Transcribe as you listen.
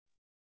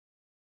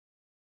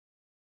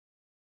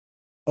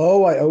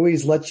Oh, I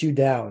always let you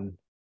down.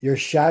 You're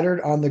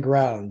shattered on the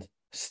ground.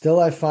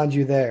 Still, I find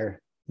you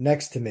there,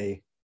 next to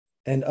me.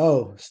 And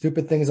oh,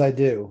 stupid things I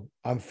do.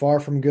 I'm far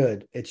from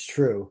good, it's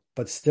true,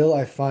 but still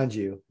I find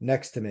you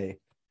next to me.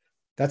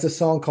 That's a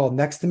song called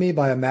Next to Me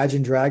by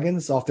Imagine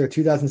Dragons off their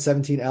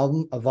 2017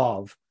 album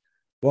Evolve.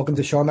 Welcome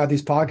to Sean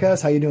Matthews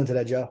Podcast. How you doing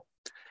today, Joe?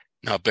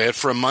 Not bad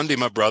for a Monday,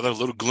 my brother. A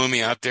little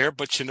gloomy out there,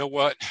 but you know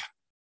what?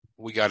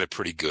 We got it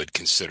pretty good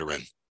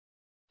considering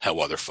how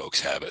other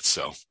folks have it.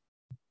 So,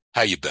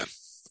 how you been?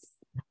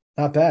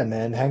 Not bad,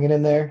 man. Hanging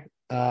in there.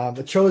 I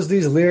chose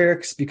these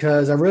lyrics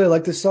because I really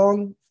like this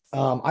song.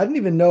 I didn't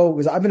even know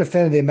because I've been a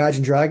fan of the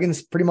Imagine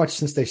Dragons pretty much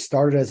since they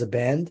started as a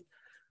band.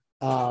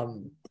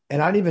 And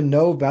I didn't even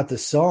know about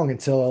this song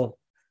until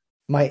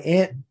my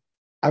aunt.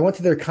 I went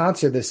to their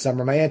concert this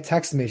summer. My aunt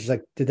texted me. She's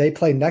like, "Did they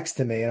play Next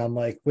to Me?" And I'm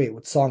like, "Wait,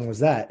 what song was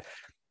that?"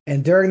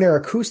 And during their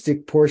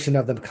acoustic portion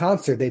of the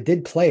concert, they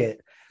did play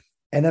it.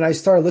 And then I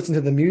started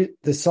listening to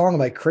the song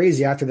like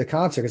crazy after the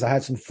concert because I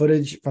had some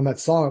footage from that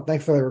song.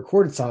 Thankfully, I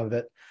recorded some of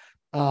it.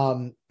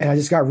 And I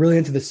just got really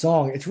into the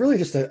song. It's really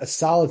just a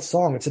solid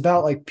song. It's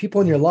about like people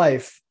in your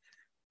life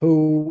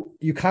who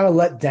you kind of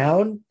let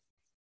down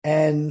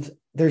and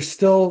they're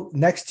still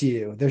next to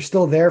you. They're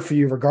still there for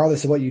you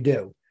regardless of what you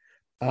do.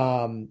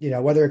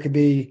 Whether it could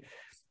be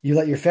you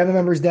let your family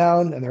members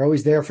down and they're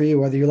always there for you,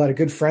 whether you let a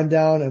good friend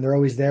down and they're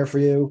always there for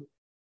you.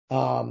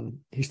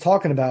 He's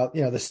talking about,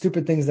 the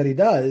stupid things that he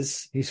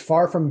does. He's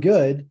far from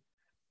good,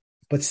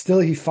 but still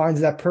he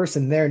finds that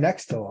person there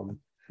next to him.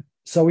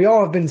 So we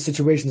all have been in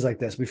situations like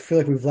this. We feel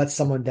like we've let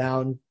someone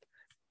down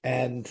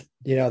and,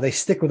 they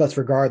stick with us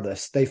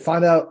regardless. They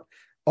find out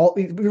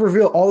we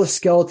reveal all the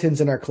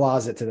skeletons in our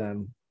closet to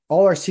them.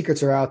 All our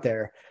secrets are out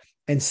there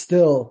and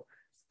still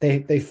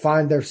they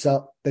find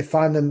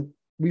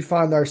we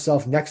find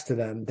ourselves next to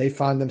them. They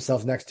find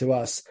themselves next to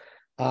us.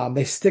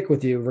 They stick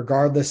with you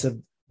regardless of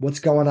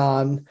what's going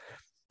on.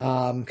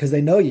 Because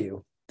they know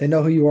you, they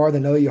know who you are. They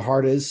know what your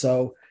heart is.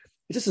 So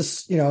it's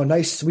just a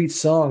nice, sweet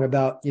song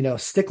about,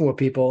 sticking with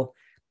people,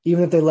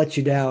 even if they let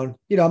you down.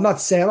 I'm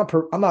not saying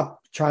I'm not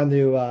trying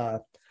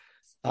to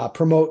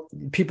promote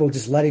people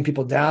just letting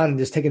people down and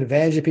just taking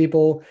advantage of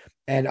people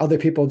and other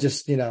people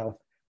just,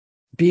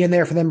 being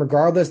there for them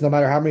regardless, no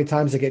matter how many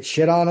times they get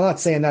shit on. I'm not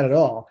saying that at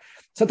all.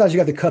 Sometimes you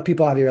got to cut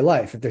people out of your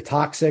life if they're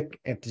toxic,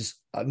 if just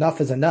enough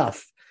is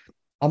enough.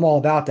 I'm all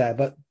about that.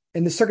 But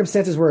in the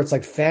circumstances where it's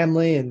like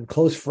family and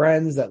close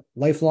friends, that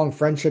lifelong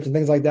friendships and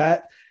things like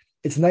that,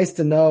 it's nice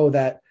to know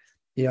that,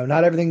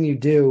 not everything you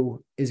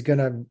do is going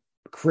to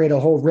create a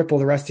whole ripple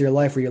the rest of your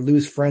life where you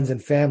lose friends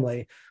and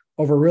family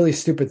over really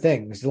stupid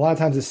things. A lot of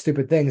times it's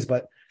stupid things,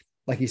 but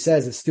like he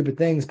says, it's stupid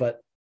things, but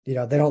they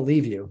don't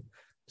leave you.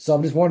 So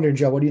I'm just wondering,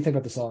 Joe, what do you think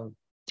about the song?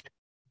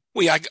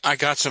 I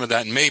got some of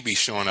that, and maybe,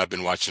 Sean, I've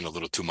been watching a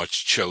little too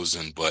much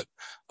Chosen, but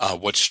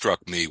what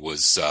struck me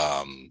was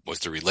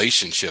the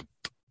relationship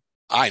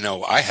I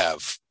know I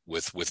have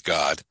with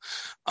God.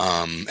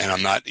 And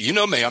I'm not,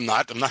 me, I'm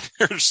not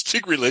here to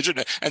speak religion.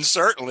 And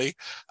certainly,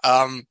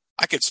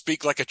 I could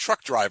speak like a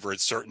truck driver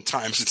at certain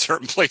times in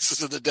certain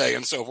places of the day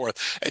and so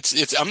forth.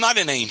 I'm not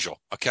an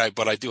angel. Okay.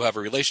 But I do have a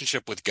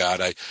relationship with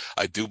God.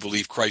 I do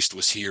believe Christ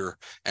was here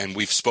and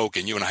we've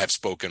spoken, you and I have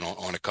spoken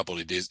on a couple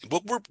of days,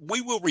 but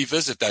we will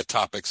revisit that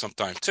topic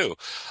sometime too,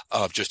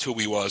 of just who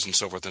he was and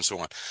so forth and so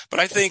on.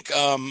 But I think,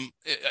 and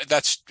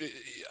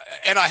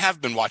I have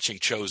been watching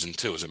Chosen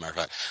too, as a matter of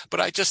fact, but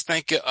I just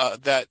think,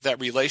 that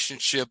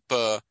relationship,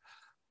 I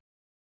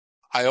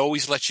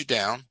always let you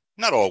down.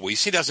 Not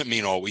always. He doesn't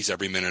mean always,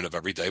 every minute of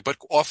every day, but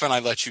often I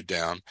let you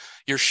down.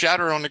 You're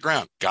shattered on the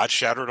ground. God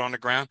shattered on the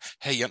ground.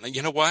 Hey,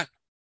 you know what?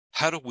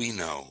 How do we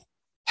know?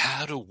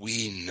 How do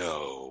we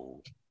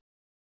know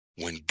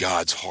when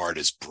God's heart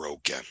is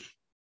broken?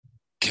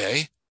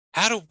 Okay.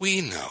 How do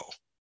we know?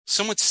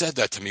 Someone said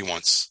that to me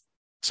once.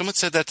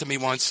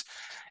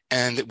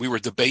 And we were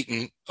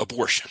debating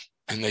abortion.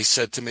 And they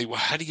said to me, well,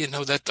 how do you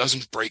know that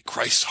doesn't break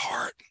Christ's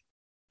heart?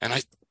 And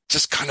I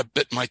just kind of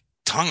bit my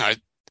tongue.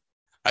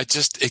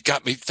 It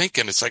got me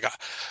thinking. It's like,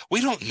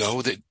 we don't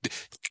know that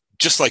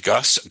just like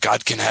us,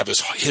 God can have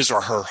his or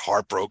her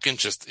heart broken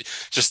just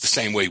the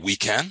same way we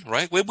can,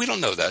 right? We don't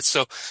know that.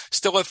 So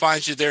still I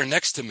find you there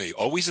next to me,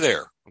 always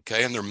there.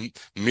 Okay. And there are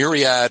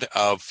myriad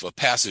of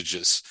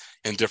passages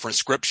in different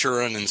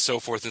scripture and so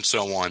forth and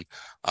so on,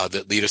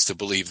 that lead us to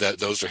believe that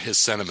those are his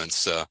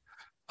sentiments.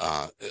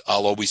 I'll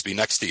always be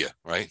next to you,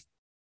 right?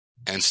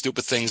 And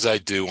stupid things I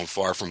do, I'm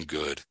far from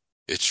good.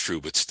 It's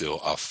true, but still,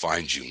 I'll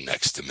find you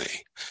next to me.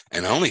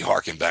 And I only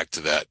hearken back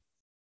to that.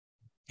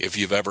 If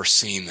you've ever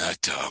seen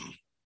that,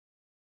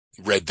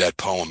 read that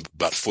poem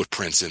about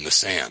footprints in the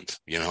sand,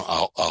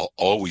 I'll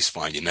always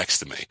find you next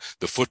to me.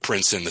 The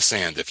footprints in the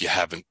sand. If you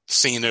haven't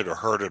seen it or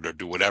heard it or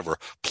do whatever,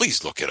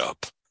 please look it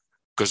up.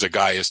 Because a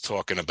guy is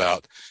talking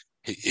about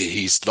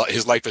his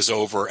life is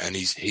over and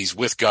he's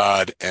with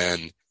God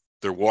and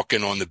they're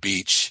walking on the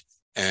beach.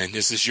 And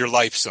this is your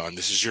life, son.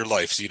 This is your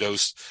life. See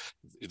those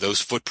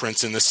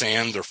footprints in the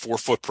sand? They're 4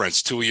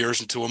 footprints, 2 of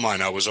yours and 2 of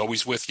mine. I was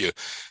always with you.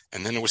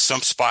 And then there was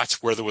some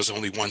spots where there was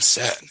only one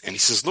set. And he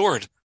says,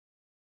 Lord,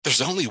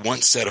 there's only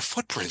one set of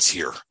footprints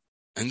here.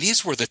 And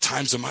these were the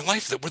times of my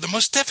life that were the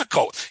most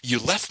difficult. You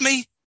left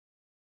me?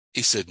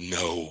 He said,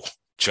 no,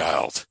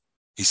 child.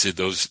 He said,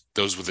 those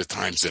were the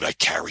times that I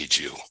carried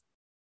you.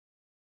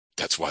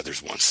 That's why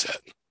there's one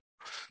set.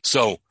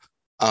 So,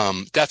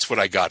 that's what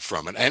I got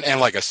from it. And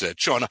like I said,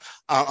 Sean,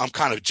 I'm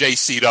kind of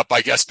JC'd up,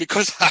 I guess,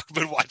 because I've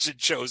been watching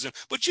Chosen.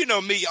 But you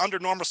know me, under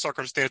normal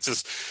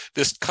circumstances,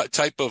 this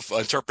type of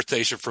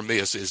interpretation for me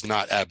is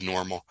not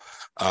abnormal.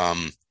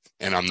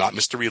 And I'm not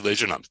Mr.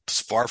 Religion. I'm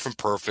far from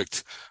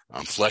perfect.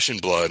 I'm flesh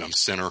and blood. I'm a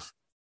sinner.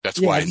 That's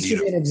why I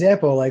need an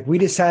example. Like we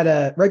just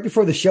had right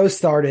before the show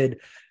started,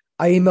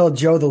 I emailed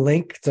Joe the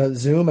link to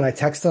Zoom and I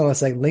texted him. I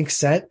was like, link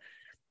sent.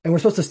 And we're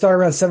supposed to start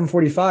around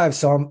 7:45.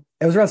 So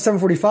it was around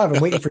 7:45.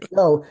 I'm waiting for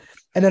Joe.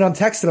 And then I'm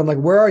texting him like,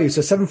 where are you? So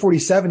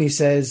 7:47, he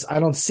says, I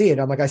don't see it.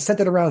 I'm like, I sent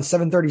it around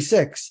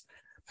 7:36.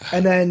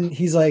 And then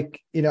he's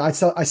like, I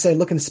say,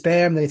 look in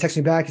spam. Then he texts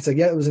me back. He's like,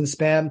 yeah, it was in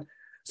spam.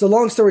 So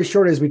long story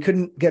short is we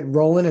couldn't get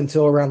rolling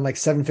until around like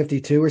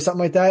 7:52 or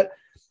something like that.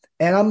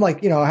 And I'm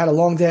like, I had a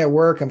long day at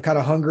work. I'm kind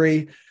of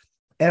hungry.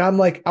 And I'm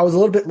like, I was a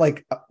little bit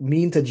like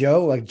mean to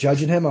Joe, like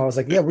judging him. I was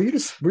like, yeah, we're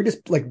just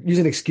like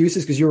using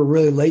excuses because you were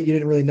really late. You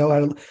didn't really know how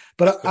to,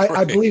 but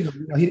I believe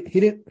him. He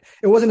didn't,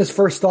 it wasn't his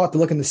first thought to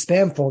look in the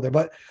spam folder,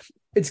 but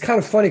it's kind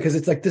of funny because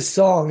it's like this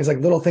song is like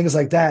little things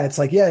like that. It's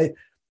like, yeah,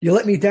 you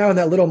let me down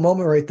that little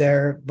moment right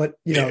there, but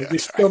you're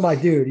still my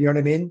dude. You know what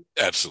I mean?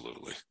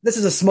 Absolutely. This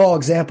is a small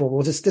example.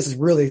 This is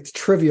really a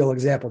trivial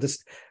example.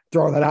 Just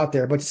throwing that out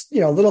there, but just,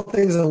 little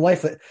things in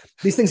life that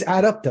these things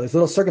add up to, these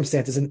little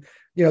circumstances. And,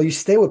 you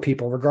stay with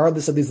people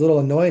regardless of these little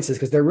annoyances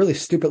because they're really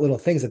stupid little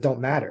things that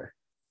don't matter.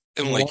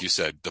 And like you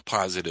said, the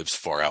positives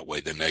far outweigh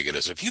the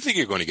negatives. If you think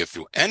you're going to get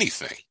through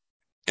anything,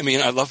 I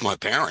mean, I love my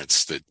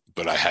parents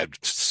but I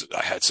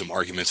had some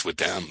arguments with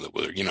them that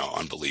were,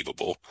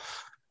 unbelievable.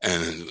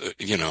 And,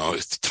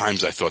 at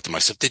times I thought to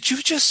myself, did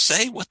you just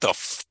say what the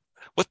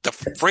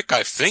frick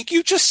I think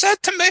you just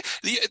said to me?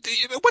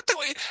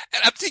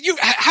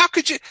 How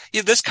could you,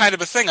 this kind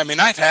of a thing? I mean,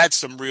 I've had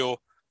some real,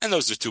 and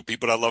those are two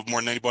people I love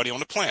more than anybody on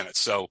the planet.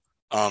 So,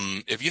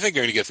 if you think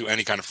you're going to get through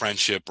any kind of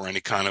friendship or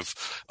any kind of,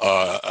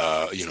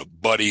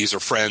 buddies or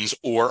friends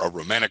or a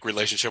romantic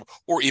relationship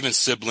or even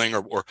sibling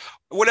or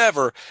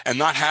whatever, and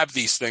not have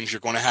these things, you're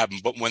going to have them.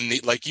 But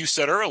like you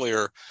said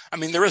earlier, I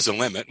mean, there is a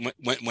limit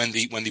when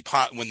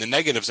the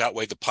negatives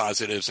outweigh the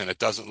positives and it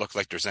doesn't look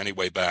like there's any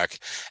way back.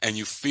 And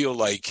you feel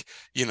like,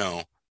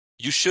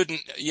 you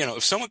shouldn't,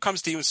 if someone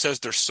comes to you and says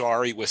they're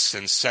sorry with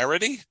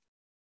sincerity,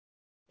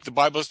 the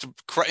Bible is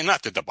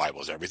not that the Bible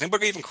is everything,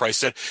 but even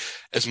Christ said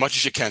as much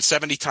as you can,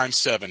 70 times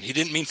 7. He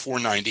didn't mean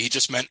 490. He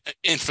just meant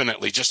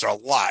infinitely, just a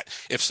lot.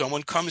 If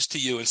someone comes to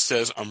you and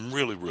says, I'm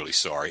really, really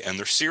sorry, and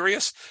they're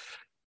serious,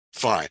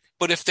 fine.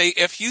 But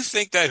if you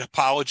think that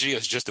apology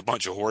is just a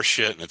bunch of horse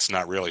shit and it's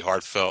not really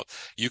heartfelt,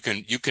 you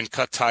can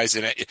cut ties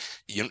in it.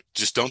 You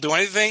just don't do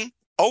anything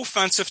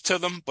offensive to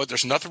them, but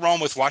there's nothing wrong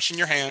with washing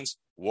your hands,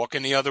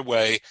 walking the other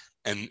way,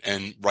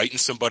 and writing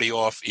somebody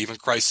off. Even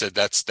Christ said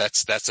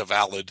that's a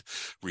valid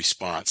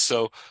response.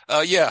 So,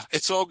 but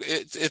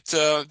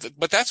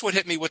that's what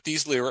hit me with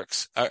these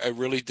lyrics. I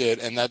really did.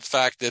 And that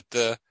fact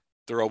that,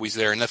 they're always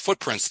there. And that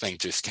footprints thing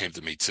just came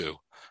to me too.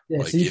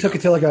 Yeah. So you took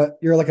it to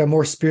you're like a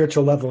more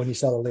spiritual level when you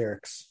saw the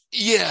lyrics.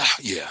 Yeah.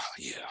 Yeah.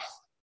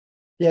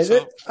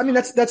 So,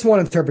 that's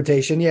one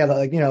interpretation. Yeah.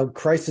 Like,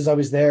 Christ is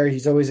always there.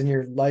 He's always in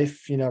your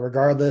life,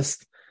 regardless.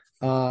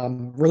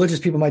 Religious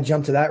people might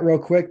jump to that real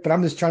quick, but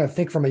I'm just trying to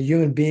think from a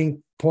human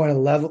being point of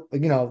level,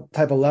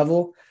 type of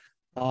level.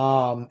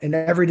 In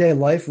everyday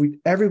life,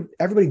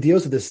 everybody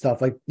deals with this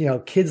stuff. Like,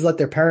 kids let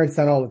their parents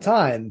down all the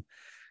time,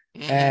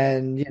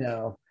 and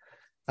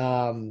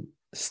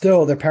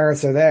still their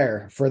parents are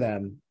there for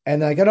them.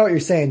 And like, I know what you're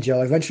saying,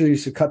 Joe. Eventually, you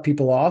should cut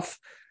people off,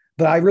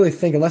 but I really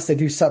think unless they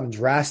do something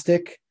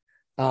drastic,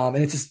 and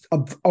it's just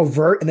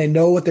overt, and they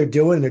know what they're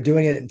doing, and they're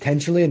doing it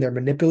intentionally, and they're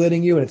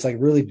manipulating you, and it's like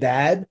really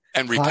bad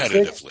and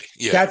repetitively.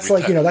 Yeah, that's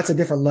like that's a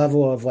different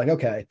level of like,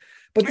 okay,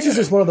 but this is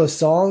just one of those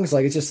songs.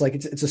 Like it's just like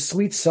it's a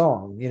sweet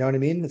song. You know what I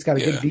mean? It's got a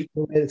good beat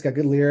to it. It's got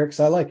good lyrics.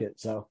 I like it.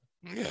 So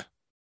yeah.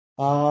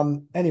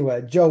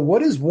 Anyway, Joe,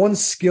 what is one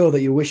skill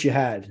that you wish you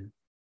had?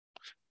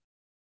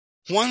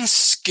 One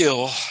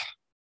skill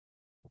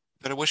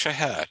that I wish I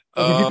had.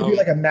 Like if you could be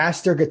like a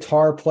master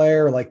guitar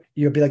player, like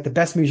you'd be like the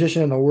best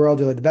musician in the world,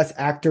 or like the best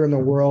actor in the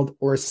world,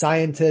 or a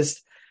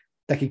scientist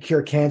that could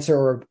cure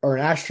cancer, or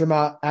an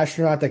astronaut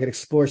that could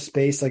explore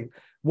space. Like,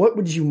 what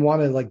would you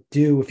want to like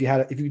do if you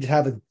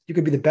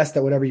could be the best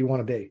at whatever you want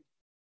to be?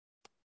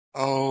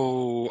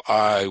 Oh,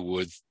 I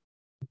would.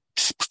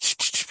 That's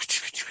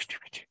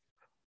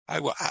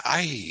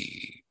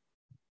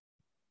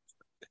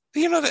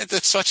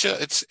such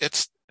a, it's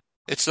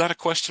not a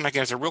question I can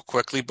answer real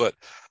quickly, but,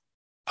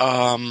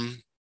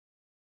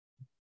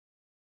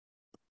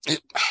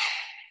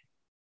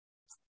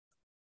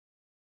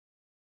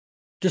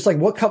 just like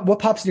what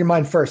pops in your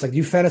mind first? Like, do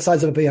you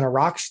fantasize of being a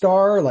rock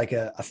star, like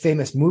a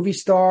famous movie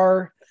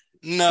star?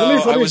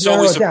 No, I was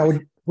always.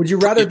 Would you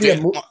rather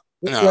be would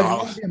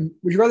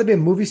you rather be a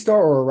movie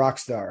star or a rock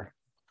star?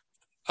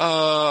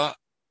 Uh,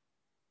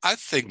 I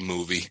think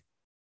movie.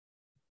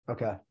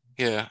 Okay.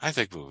 Yeah, I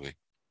think movie.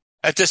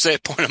 At this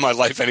point in my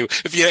life, anyway.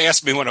 If you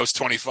asked me when I was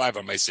 25,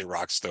 I might say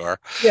rock star.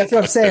 Yeah, that's what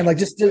I'm But saying. Like,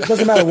 just it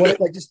doesn't matter what it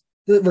like. Just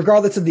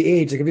regardless of the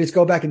age. Like, if you just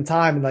go back in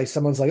time and like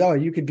someone's like, "Oh,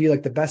 you could be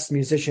like the best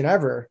musician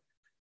ever,"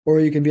 or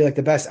you can be like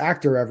the best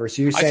actor ever.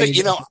 So you're I saying,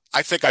 think,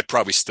 I think I'd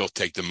probably still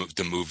take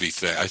the movie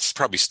thing. I'd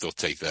probably still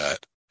take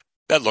that.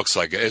 That looks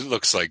like it. It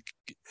looks like,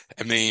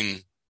 I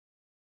mean,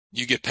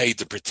 you get paid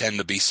to pretend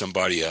to be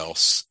somebody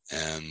else,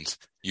 and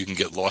you can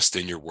get lost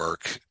in your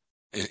work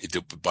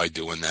by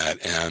doing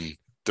that. And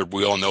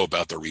we all know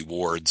about the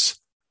rewards.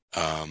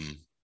 Um,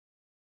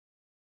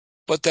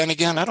 but then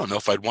again, I don't know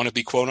if I'd want to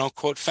be quote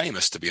unquote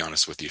famous, to be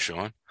honest with you,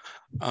 Sean.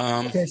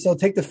 Um, okay, so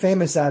take the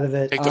famous out of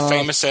it. take the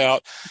famous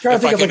out. I'm trying to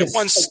If think I of can like have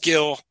one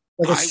skill,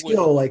 like a I would,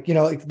 skill, like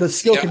like the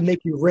skill yeah, can make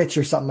you rich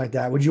or something like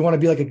that. Would you want to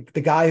be like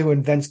the guy who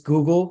invents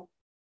Google?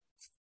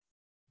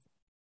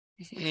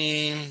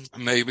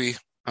 maybe.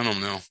 I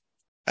don't know.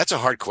 That's a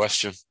hard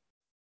question.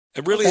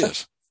 It really Okay.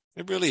 is.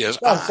 It really is.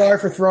 No, I'm sorry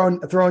for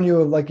throwing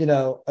you like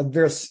a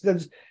very. I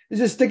was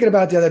just thinking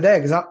about it the other day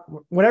because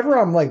whenever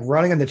I'm like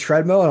running on the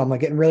treadmill and I'm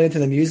like getting really into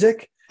the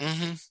music,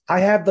 Mm-hmm,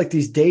 I have like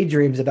these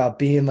daydreams about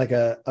being like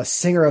a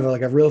singer of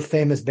like a real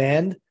famous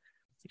band,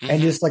 and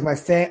mm-hmm. just like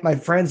my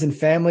friends and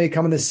family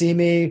coming to see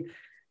me,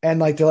 and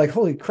like they're like,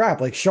 "Holy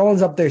crap!" Like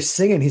Sean's up there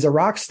singing. He's a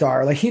rock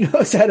star. Like he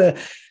knows how to.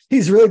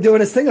 He's really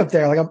doing his thing up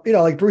there. Like I'm,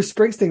 like Bruce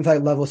Springsteen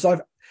type level. So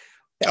I've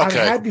Okay.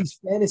 had these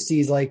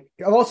fantasies. Like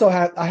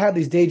I had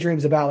these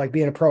daydreams about like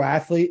being a pro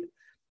athlete.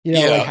 Like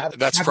Yeah,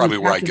 that's have these probably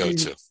where I go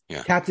to.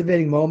 Yeah.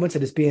 captivating moments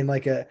of just being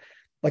like a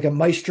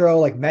maestro,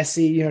 like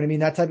Messi. You know what I mean?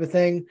 That type of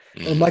thing,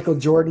 or Mm-hmm. Michael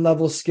Jordan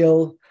level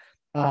skill.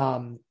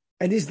 And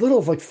these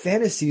little like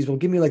fantasies will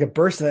give me like a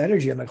burst of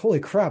energy. I'm like, holy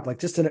crap! Like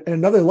just in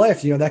another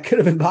life, that could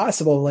have been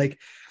possible. Like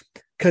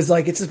because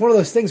like it's just one of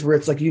those things where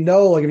it's like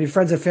like if your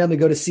friends and family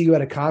go to see you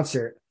at a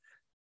concert,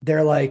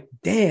 they're like,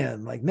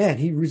 damn, like, man,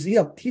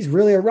 he's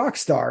really a rock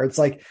star. It's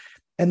like,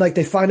 and like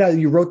they find out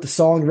you wrote the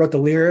song, you wrote the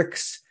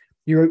lyrics,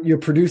 you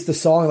produced the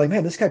song. Like,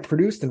 man, this guy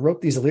produced and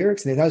wrote these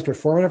lyrics, and now he's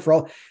performing it for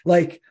all.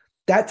 Like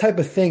that type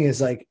of thing is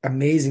like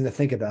amazing to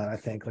think about. I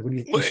think like when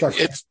you Well, start.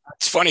 it's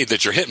funny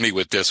that you're hitting me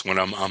with this when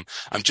I'm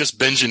just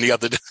binging the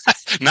other day.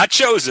 Not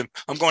chosen.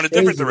 I'm going a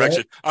different Crazy, right?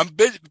 direction. I'm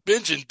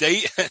binging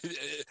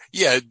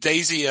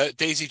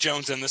Daisy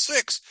Jones and the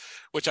Six,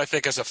 which I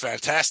think is a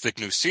fantastic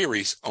new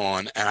series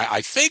on. And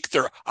I think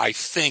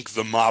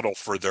the model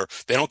for they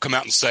don't come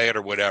out and say it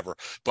or whatever,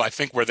 but I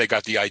think where they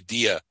got the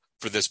idea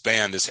for this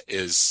band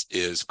is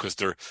because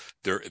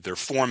they're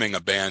forming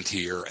a band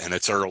here, and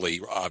it's early.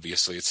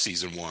 Obviously, it's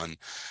season one,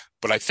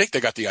 but I think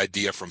they got the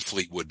idea from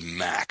Fleetwood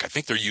Mac. I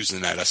think they're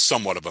using that as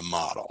somewhat of a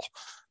model.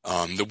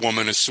 The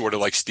woman is sort of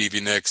like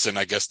Stevie Nicks, and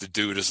I guess the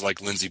dude is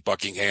like Lindsey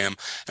Buckingham,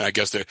 and I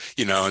guess and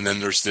then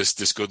there's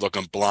this good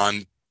looking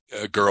blonde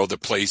girl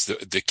that plays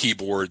the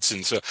keyboards,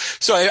 and so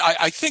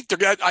I think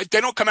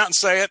they don't come out and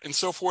say it and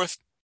so forth.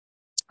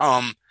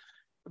 Um,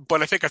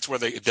 but I think that's where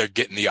they're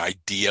getting the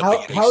idea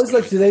How based is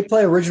like? on. Do they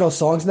play original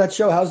songs in that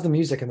show? How's the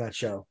music in that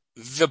show?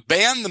 The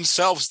band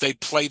themselves, they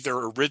play their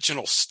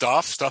original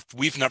stuff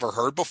we've never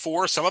heard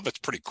before. Some of it's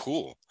pretty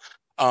cool.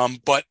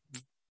 But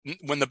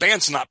when the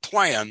band's not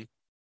playing,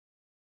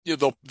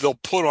 they'll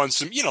put on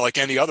some, like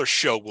any other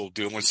show will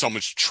do. When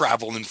someone's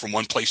traveling from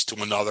one place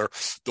to another,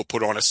 they'll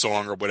put on a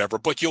song or whatever.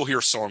 But you'll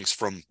hear songs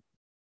from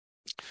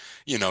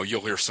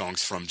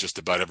just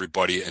about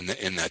everybody in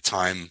that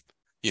time,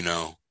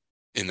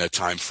 in that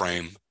time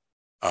frame.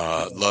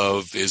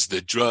 Love is the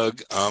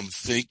drug I'm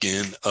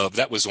thinking of.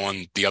 That was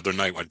on the other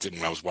night when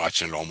I was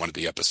watching it on one of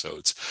the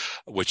episodes,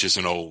 which is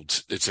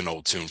it's an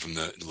old tune from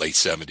the late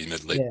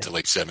 70s, Yeah. to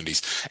late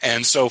 70s,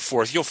 and so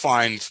forth. You'll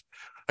find,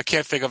 I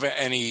can't think of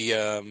any,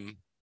 a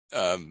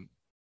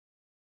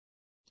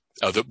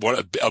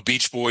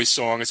Beach Boys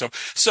song and so.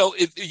 So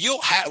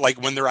you'll have,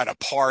 like, when they're at a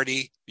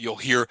party, you'll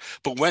hear,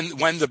 but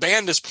when the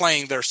band is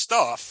playing their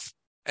stuff,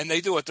 and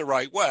they do it the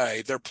right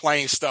way, they're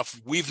playing stuff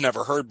we've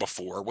never heard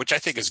before, which I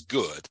think is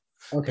good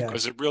Okay.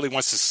 because it really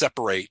wants to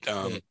separate,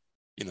 Yeah.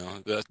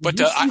 Did but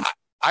you see?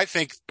 I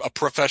think a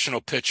professional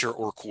pitcher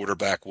or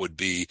quarterback would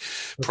be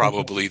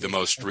probably the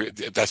most,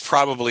 that's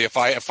probably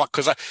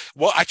because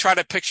I try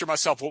to picture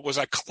myself, what was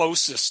I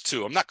closest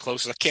to? I'm not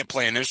closest. I can't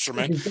play an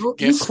instrument.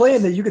 You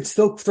claim that you could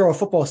still throw a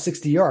football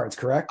 60 yards,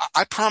 correct?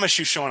 I promise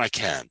you, Sean, I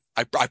can.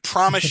 I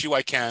promise you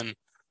I can,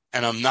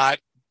 and I'm not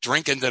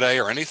drinking today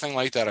or anything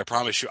like that. I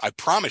promise you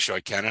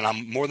I can, and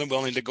I'm more than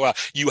willing to go out.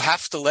 You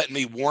have to let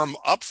me warm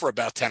up for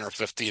about 10 or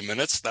 15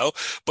 minutes though.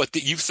 But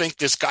you think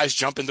this guy's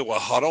jump into a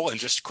huddle and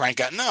just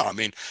crank out? No, I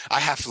mean,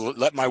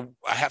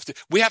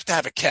 we have to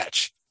have a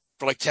catch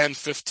for like 10,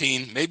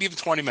 15, maybe even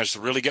 20 minutes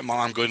to really get my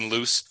arm good and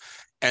loose.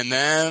 And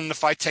then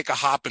if I take a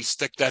hop and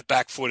stick that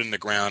back foot in the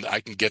ground, I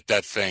can get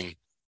that thing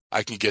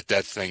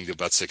to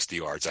about 60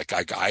 yards.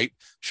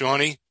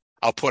 Shawnee,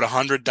 I'll put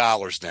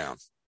 $100 down.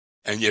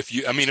 And if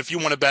you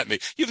want to bet me,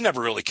 you've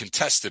never really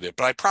contested it,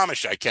 but I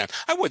promise you I can.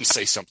 I wouldn't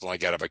say something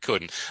like that if I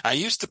couldn't. I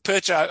used to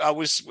pitch. I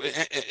was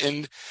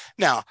in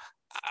now.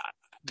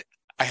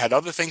 I had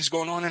other things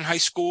going on in high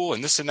school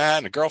and this and that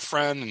and a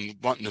girlfriend and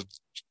wanting to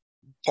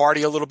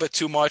party a little bit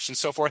too much and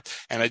so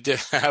forth. And I did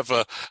have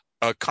a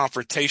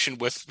confrontation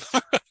with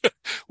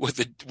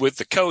with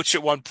the coach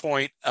at one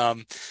point.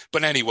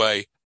 But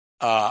anyway,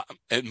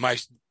 in my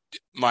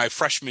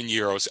freshman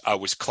year, I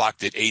was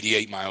clocked at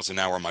 88 miles an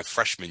hour my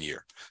freshman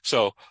year.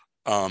 So,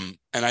 and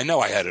I know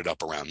I had it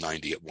up around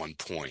 90 at one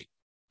point.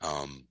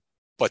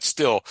 But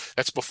still,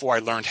 that's before I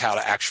learned how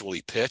to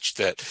actually pitch,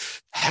 that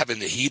having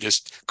the heat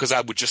is because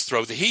I would just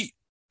throw the heat.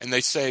 And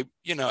they say,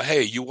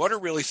 hey, you ought to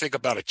really think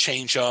about a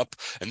change up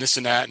and this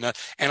and that.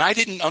 And I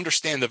didn't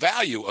understand the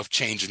value of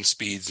changing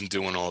speeds and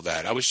doing all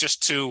that. I was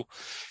just too,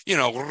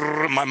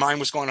 my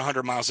mind was going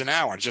 100 miles an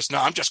hour. I'm just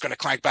going to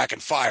crank back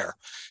and fire.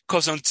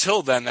 Because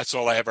until then, that's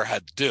all I ever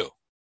had to do.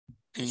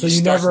 And so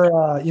you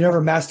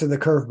never mastered the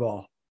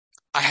curveball.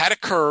 I had a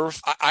curve.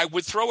 I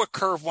would throw a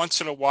curve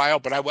once in a while,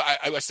 but I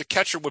as the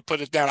catcher would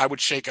put it down, I would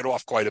shake it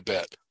off quite a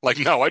bit. Like,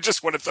 no, I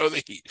just want to throw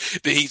the heat.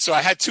 So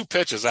I had two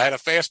pitches. I had a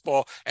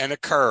fastball and a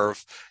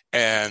curve.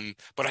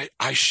 But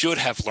I should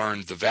have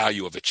learned the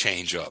value of a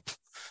changeup,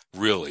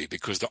 really,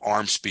 because the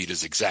arm speed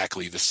is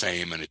exactly the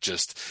same, and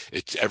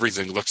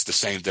everything looks the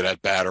same to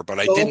that batter. But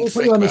I didn't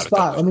think about it.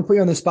 Let me put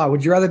you on the spot.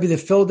 Would you rather be the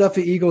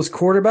Philadelphia Eagles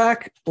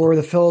quarterback or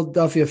the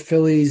Philadelphia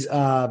Phillies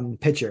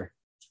pitcher?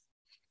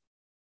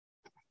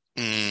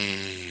 It's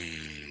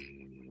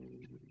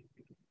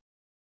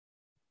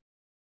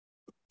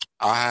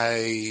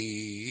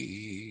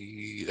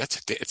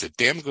a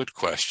damn good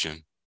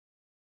question.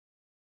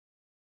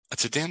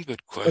 That's a damn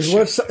good question.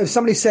 What if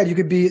somebody said you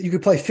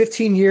could play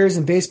 15 years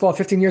in baseball,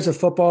 15 years of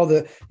football,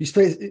 you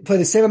play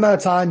the same amount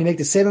of time, you make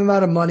the same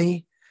amount of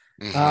money.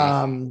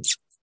 Mm-hmm.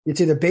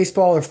 It's either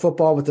baseball or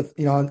football with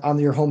on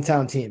your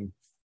hometown team.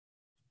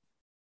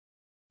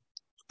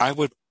 I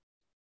would.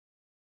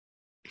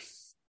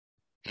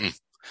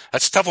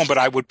 That's a tough one, but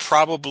I would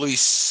probably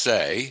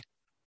say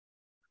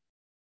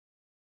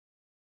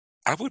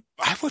I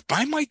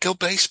might go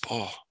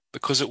baseball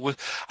because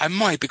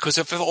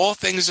if all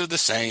things are the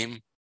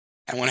same,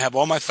 I want to have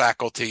all my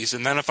faculties.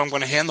 And then if I'm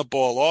going to hand the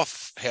ball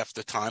off half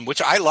the time,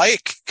 which I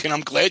like, and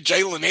I'm glad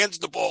Jalen hands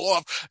the ball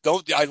off.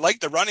 I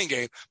like the running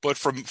game, but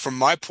from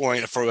my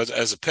point,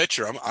 as a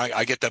pitcher,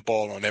 I get that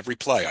ball on every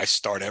play. I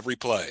start every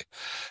play,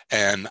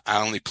 and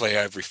I only play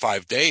every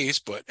 5 days.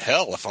 But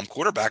hell, if I'm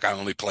quarterback, I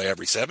only play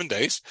every 7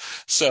 days.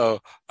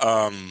 So,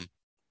 I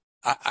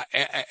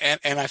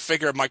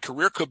figure my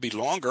career could be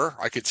longer.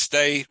 I could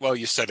stay. Well,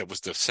 you said it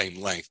was the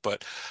same length,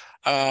 but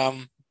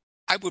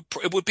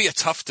it would be a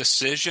tough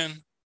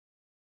decision.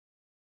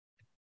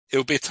 It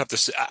would be a tough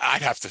decision.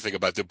 I'd have to think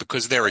about it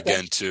because there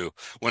again, too,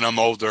 when I'm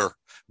older,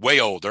 way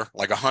older,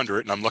 like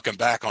 100, and I'm looking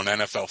back on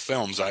NFL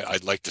films,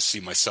 I'd like to see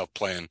myself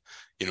playing,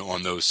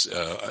 on those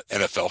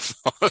NFL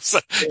films.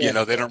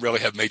 Yeah. They don't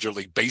really have Major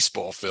League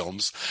Baseball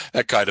films,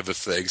 that kind of a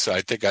thing. So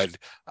I think I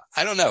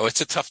don't know.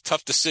 It's a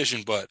tough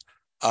decision, but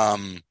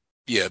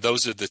yeah,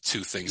 those are the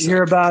two things. You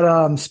hear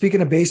about,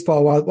 speaking of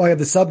baseball, while I have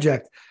the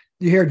subject,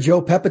 you hear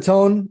Joe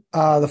Pepitone,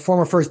 the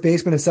former first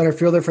baseman and center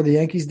fielder for the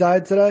Yankees,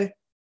 died today?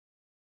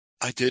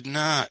 I did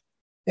not.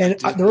 And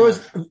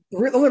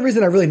the only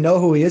reason I really know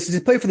who he is he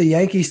played for the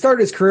Yankees. He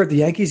started his career at the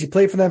Yankees. He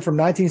played for them from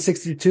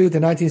 1962 to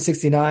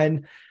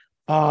 1969.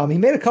 He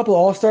made a couple of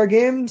All-Star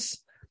games.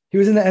 He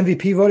was in the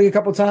MVP voting a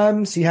couple of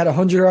times. He had a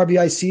 100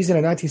 RBI season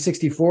in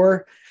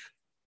 1964.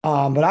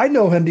 But I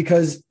know him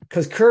because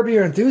Curb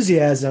Your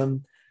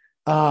Enthusiasm,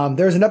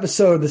 there's an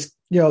episode of this,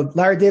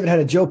 Larry David had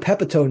a Joe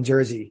Pepitone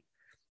jersey,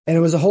 and it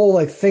was a whole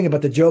thing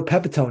about the Joe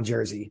Pepitone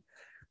jersey.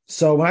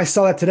 So when I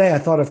saw that today, I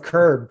thought of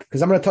Curb,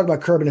 because I'm going to talk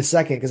about Curb in a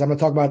second, because I'm going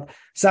to talk about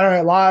Saturday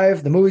Night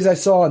Live, the movies I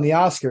saw, and the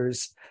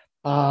Oscars.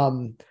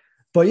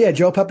 But yeah,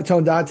 Joe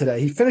Pepitone died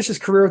today. He finished his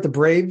career with the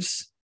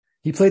Braves.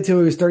 He played till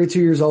he was 32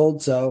 years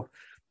old. So,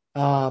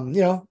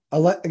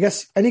 I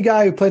guess any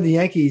guy who played the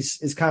Yankees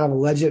is kind of a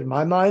legend in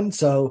my mind.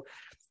 So,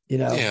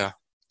 yeah.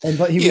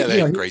 But they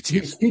had a great team.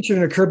 He was featured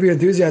in a Curb Your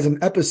Enthusiasm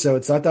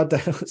episode. So I thought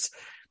that was,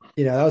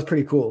 that was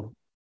pretty cool.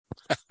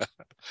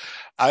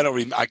 I'd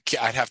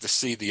have to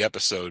see the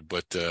episode,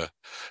 but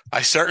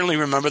I certainly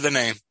remember the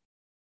name.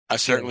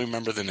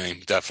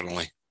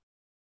 Definitely.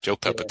 Joe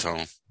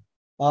Pepitone.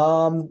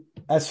 Yeah.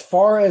 As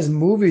far as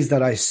movies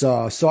that I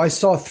saw, so I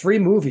saw 3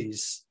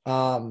 movies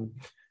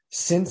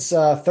since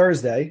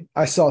Thursday.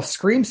 I saw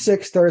Scream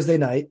 6 Thursday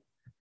night.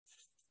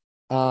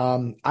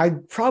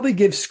 I'd probably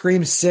give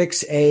Scream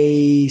 6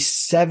 a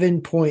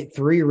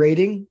 7.3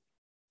 rating.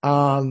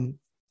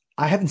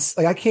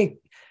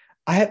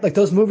 I had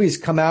those movies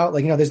come out,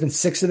 there's been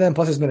 6 of them,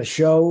 plus there's been a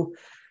show.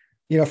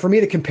 For me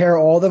to compare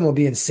all of them will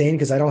be insane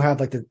because I don't have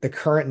the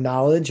current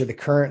knowledge or the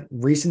current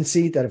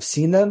recency that I've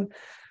seen them.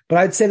 But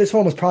I'd say this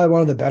one was probably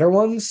one of the better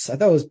ones. I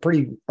thought it was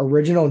pretty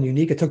original and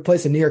unique. It took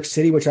place in New York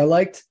City, which I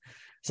liked.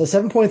 So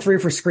 7.3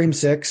 for Scream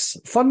 6.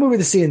 Fun movie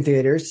to see in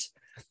theaters.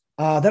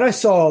 Then I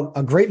saw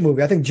a great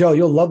movie. I think, Joe,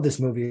 you'll love this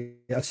movie.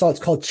 It's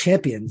called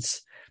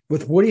Champions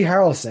with Woody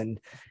Harrelson.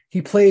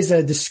 He plays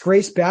a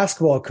disgraced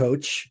basketball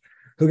coach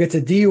who gets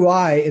a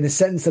DUI and is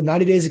sentenced to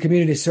 90 days of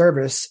community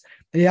service.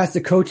 And he has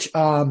to coach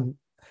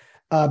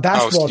Oh,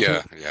 basketball team.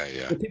 yeah, yeah,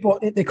 yeah, The people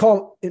they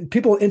call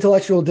people with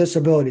intellectual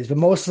disabilities, but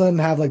most of them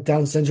have like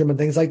Down syndrome and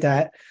things like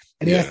that.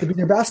 And he has yeah, to be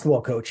their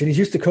basketball coach, and he's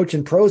used to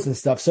coaching pros and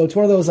stuff. So it's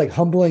one of those like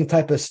humbling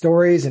type of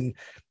stories. And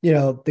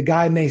the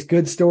guy makes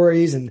good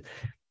stories, and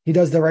he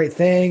does the right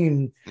thing,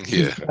 and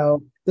yeah.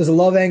 there's a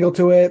love angle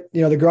to it.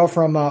 The girl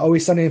from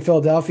Always Sunny in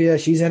Philadelphia,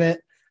 she's in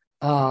it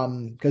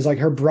because like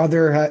her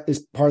brother is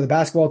part of the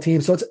basketball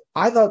team. So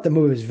I thought the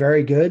movie was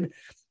very good.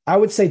 I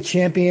would say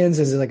Champions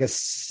is like a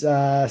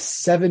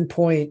 7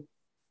 point.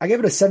 I gave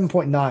it a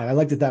 7.9. I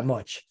liked it that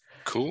much.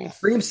 Cool.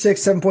 Scream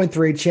 6,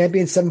 7.3,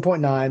 Champions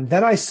 7.9.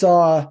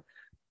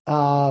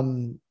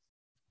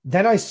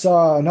 Then I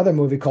saw another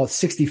movie called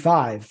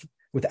 65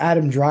 with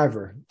Adam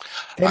Driver.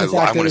 I Famous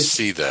want to actors.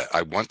 see that.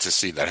 I want to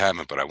see that. I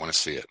haven't, but I want to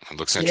see it. It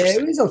looks Yeah,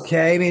 interesting. it was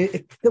okay. I mean,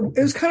 it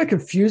was kind of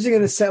confusing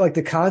in the set, like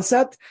the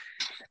concept.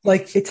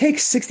 Like it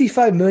takes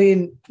 65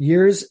 million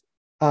years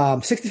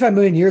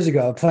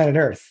ago, planet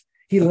Earth.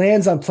 He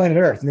lands on planet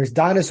Earth and there's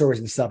dinosaurs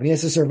and stuff, and he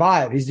has to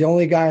survive. He's the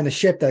only guy on the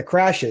ship that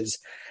crashes.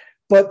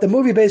 But the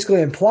movie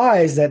basically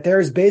implies that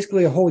there's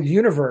basically a whole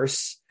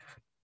universe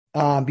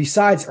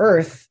besides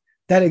Earth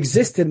that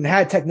existed and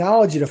had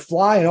technology to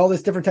fly and all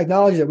this different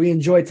technology that we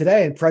enjoy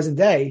today in present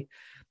day,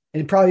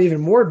 and probably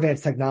even more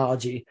advanced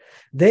technology.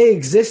 They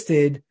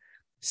existed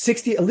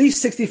at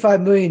least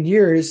 65 million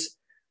years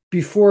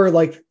before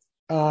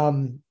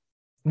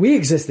we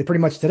existed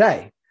pretty much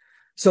today.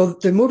 So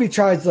the movie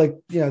tries to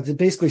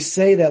basically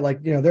say that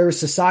there were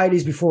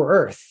societies before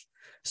Earth.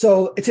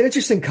 So it's an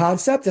interesting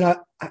concept, and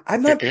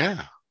I'm not.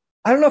 Yeah.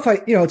 I don't know if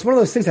it's one of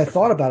those things I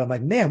thought about. I'm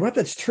like, man, what if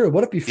that's true?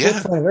 What if before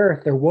planet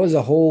Earth there was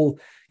a whole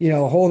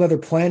other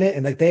planet,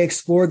 and like they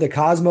explored the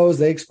cosmos,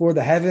 they explored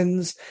the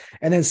heavens,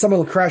 and then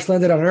someone crash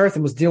landed on Earth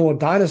and was dealing with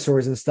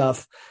dinosaurs and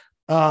stuff.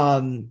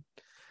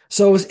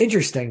 So it was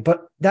interesting,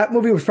 but that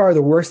movie was probably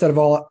the worst out of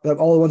all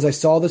the ones I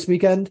saw this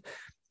weekend.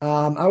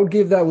 I would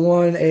give that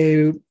one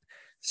a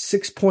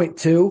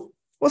 6.2.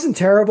 Wasn't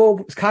terrible.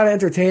 It was kind of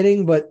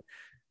entertaining, but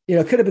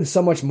it could have been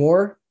so much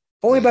more.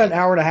 Only about an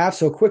hour and a half,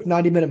 so a quick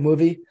 90-minute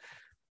movie.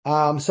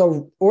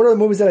 So order of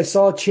the movies that I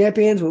saw: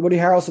 Champions with Woody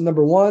Harrelson,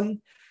 number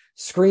 1,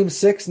 Scream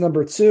 6,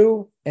 number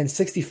 2, and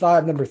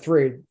 65, number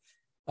 3.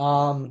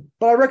 But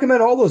I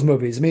recommend all those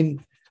movies. I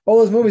mean, all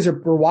those movies were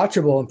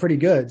watchable and pretty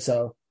good.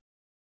 So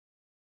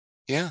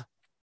Yeah.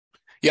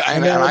 Yeah.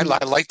 And I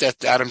like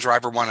that Adam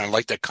Driver one. I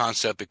like that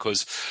concept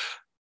because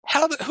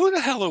who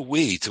the hell are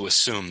we to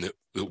assume that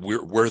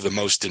we're the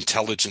most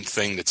intelligent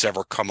thing that's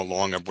ever come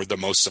along, and we're the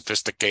most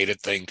sophisticated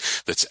thing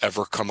that's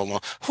ever come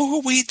along? Who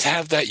are we to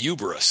have that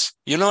hubris?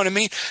 You know what I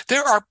mean?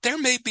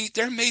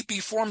 There may be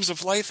forms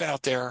of life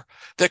out there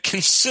that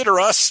consider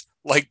us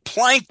like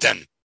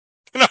plankton.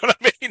 You know what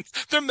I mean?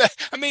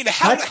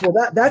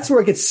 That's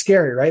where it gets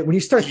scary, right? When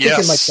you start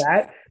thinking like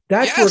that,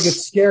 that's where it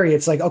gets scary.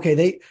 It's like,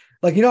 okay,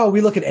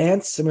 we look at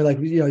ants and we're like,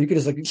 you could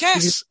just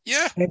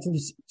ants are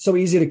just so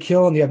easy to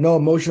kill and you have no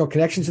emotional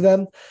connection to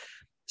them.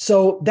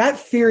 So that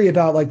theory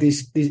about like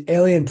these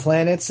alien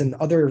planets and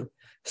other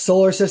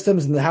solar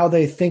systems and how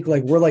they think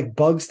like we're like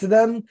bugs to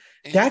them,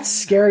 that's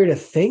scary to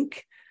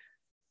think.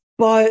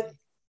 But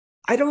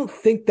I don't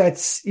think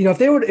that's, if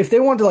they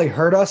wanted to like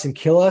hurt us and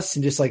kill us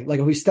and just like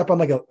if we step on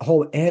like a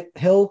whole ant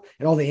hill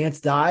and all the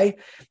ants die,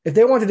 if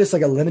they wanted to just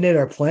like eliminate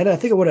our planet, I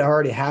think it would have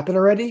already happened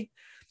already.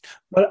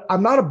 But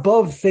I'm not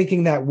above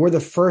thinking that we're the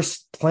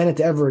first planet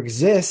to ever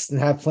exist and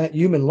have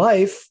human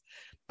life.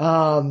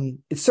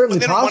 It's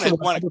certainly possible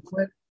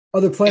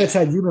other planets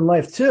had human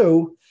life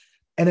too,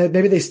 and that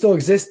maybe they still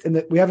exist, and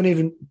that we're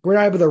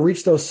not able to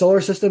reach those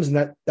solar systems,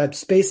 and that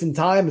space and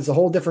time is a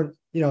whole different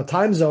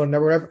time zone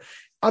or whatever.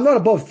 I'm not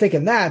above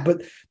thinking that,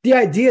 but the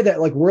idea that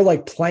like we're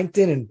like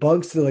plankton and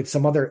bugs to like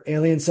some other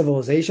alien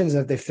civilizations,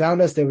 and if they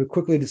found us, they would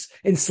quickly just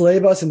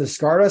enslave us and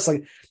discard us.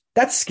 Like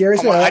that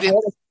scares me. I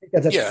didn't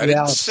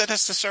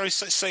necessarily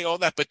say all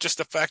that, but just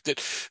the fact that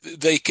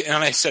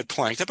and I said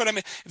plankton, but I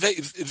mean,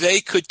 they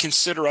could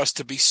consider us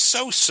to be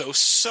so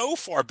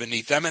far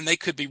beneath them, and they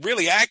could be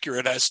really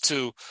accurate as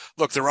to,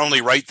 look, they're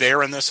only right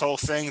there in this whole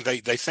thing. They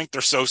think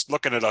they're so,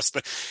 looking at us,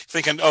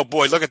 thinking, oh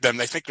boy, look at them.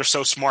 They think they're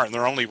so smart and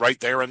they're only right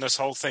there in this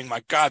whole thing.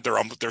 My God,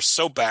 they're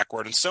so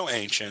backward and so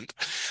ancient.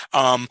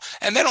 And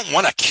they don't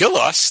want to kill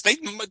us.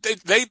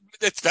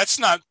 That's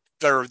not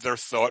their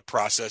thought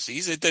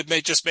processes. They may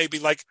just maybe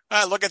like,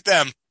 look at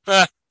them.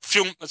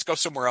 Let's go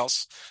somewhere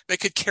else. They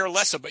could care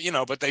less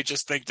about, but they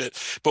just think that,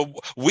 but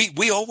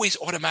we always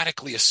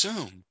automatically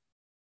assume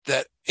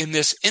that in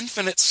this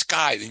infinite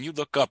sky, then you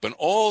look up and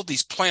all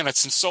these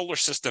planets and solar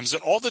systems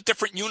and all the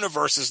different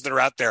universes that are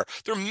out there,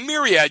 there are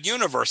myriad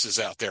universes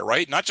out there,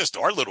 right? Not just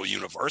our little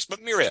universe,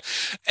 but myriad.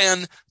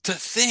 And to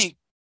think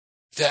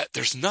that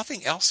there's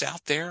nothing else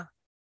out there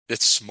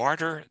that's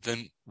smarter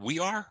than we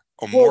are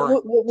or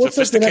more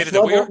sophisticated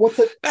than we are,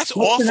 that's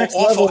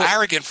awful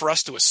arrogant for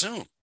us to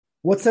assume.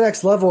 What's the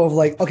next level of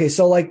like, okay,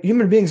 so like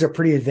human beings are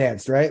pretty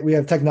advanced, right? We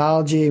have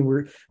technology and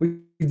we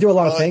do a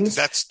lot of things.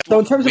 So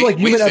in terms of like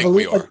human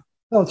evolution,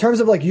 in terms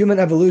of like human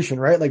evolution,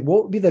 right? Like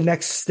what would be the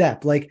next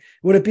step? Like,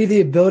 would it be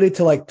the ability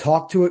to like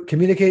talk to it,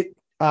 communicate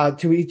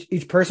to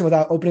each person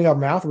without opening our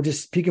mouth. We're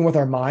just speaking with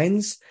our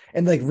minds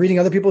and like reading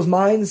other people's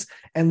minds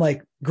and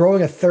like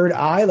growing a third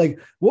eye. Like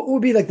what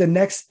would be like the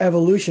next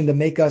evolution to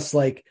make us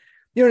like,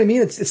 you know what I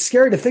mean? It's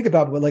scary to think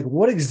about, but like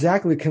what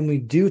exactly can we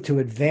do to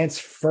advance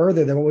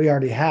further than what we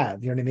already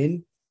have? You know what I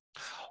mean?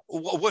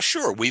 Well,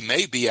 sure, we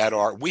may be at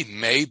our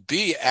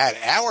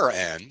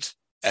end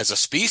as a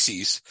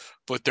species,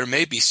 but there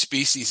may be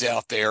species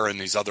out there in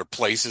these other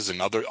places and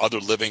other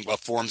living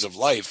forms of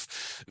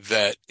life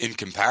that in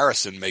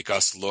comparison make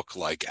us look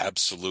like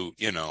absolute,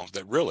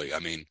 that really, I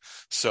mean,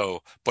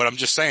 so, but I'm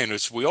just saying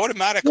we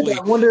automatically, I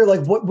wonder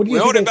like, what do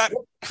you think,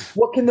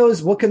 what can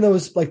those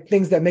like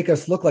things that make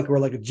us look like we're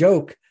like a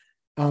joke,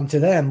 to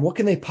them, what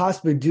can they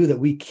possibly do that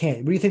we can't?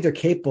 What do you think they're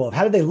capable of?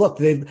 How do they look?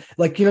 Do they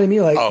like, you know what I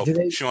mean? Like, do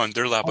they, Sean,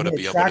 they're liable to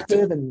be able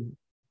to do.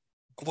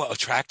 Well,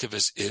 attractive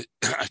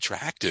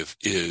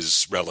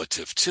is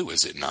relative too,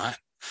 is it not?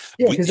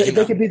 Yeah, because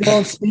they could be their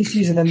own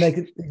species and then they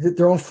could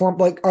their own form.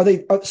 Like, are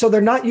they? So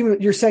they're not human.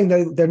 You're saying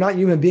that they're not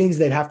human beings.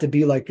 They'd have to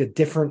be like a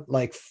different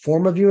like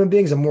form of human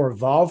beings, a more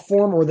evolved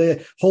form, or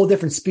the whole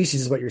different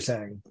species is what you're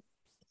saying.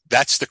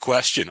 That's the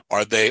question.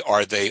 Are they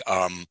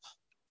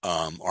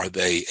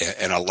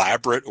an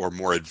elaborate or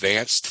more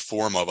advanced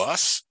form of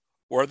us,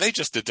 or are they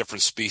just a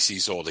different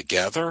species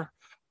altogether?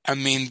 I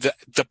mean,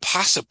 the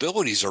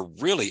possibilities are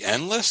really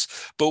endless,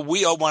 but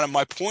one of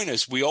my point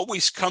is we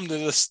always come to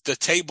the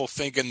table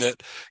thinking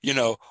that,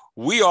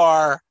 we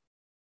are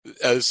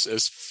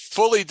as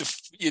fully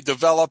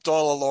developed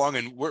all along,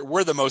 and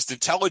we're the most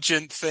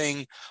intelligent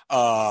thing,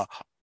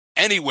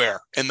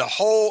 anywhere in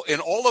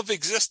all of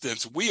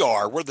existence.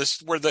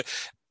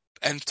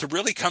 And to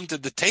really come to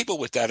the table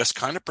with that is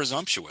kind of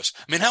presumptuous.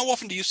 I mean, how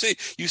often do you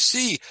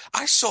see,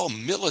 I saw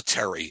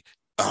military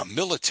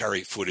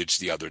footage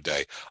the other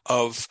day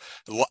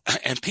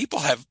and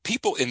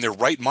people in their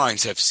right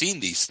minds have seen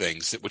these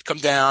things that would come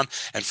down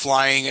and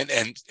flying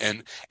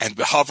and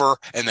hover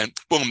and then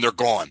boom, they're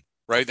gone,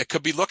 right? They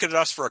could be looking at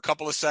us for a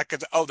couple of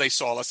seconds. Oh, they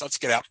saw us. Let's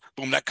get out.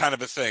 Boom, that kind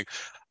of a thing.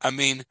 I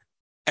mean,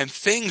 and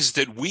things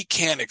that we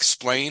can't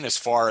explain as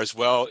far as,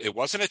 well, it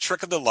wasn't a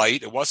trick of the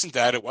light. It wasn't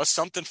that. It was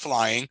something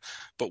flying,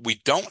 but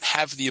we don't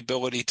have the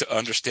ability to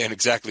understand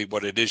exactly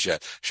what it is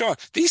yet. Sure,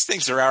 these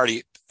things are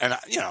already, and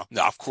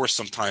now of course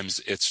sometimes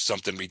it's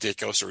something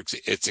ridiculous or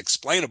it's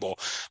explainable,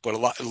 but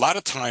a lot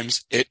of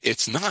times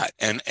it's not.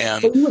 And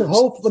but you would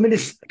hope. You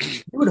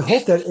would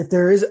hope that if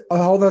there is a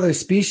whole other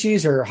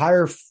species or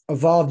higher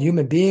evolved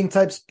human being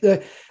types,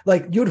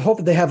 like you would hope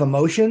that they have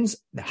emotions,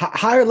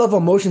 higher level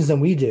emotions than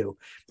we do,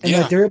 and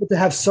that they're able to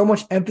have so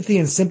much empathy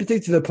and sympathy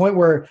to the point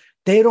where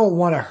they don't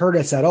want to hurt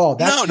us at all.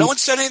 No one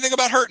said anything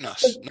about hurting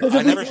us.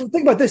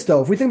 Think about this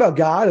though. If we think about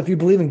God, if you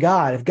believe in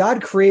God, if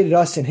God created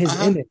us in His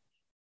image,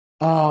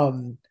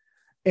 and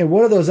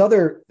one of those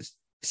other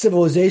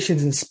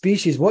civilizations and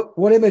species,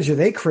 what image are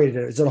they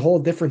created? Is it a whole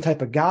different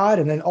type of God?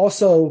 And then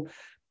also,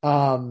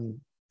 I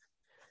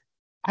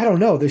don't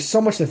know. There's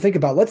so much to think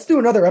about. Let's do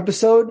another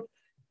episode.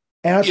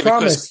 And I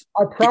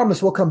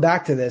promise we'll come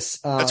back to this.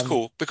 That's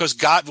cool, because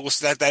God was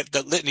that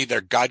litany there.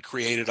 God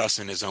created us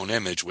in His own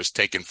image was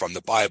taken from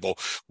the Bible,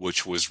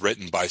 which was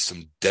written by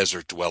some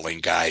desert dwelling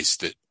guys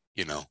that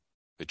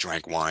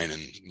drank wine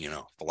and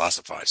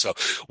philosophized. So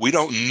we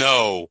don't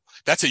know.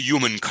 That's a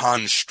human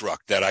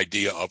construct. That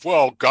idea of,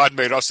 well, God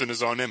made us in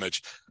His own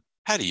image.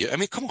 How do you? I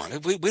mean, come on.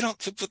 We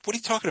don't. What are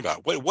you talking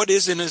about? What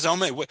is in His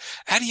own image?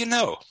 How do you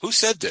know? Who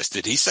said this?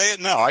 Did He say it?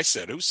 No, I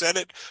said. Who said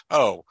it?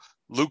 Oh,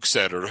 Luke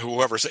said, or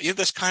whoever said,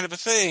 this kind of a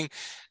thing.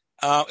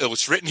 It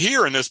was written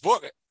here in this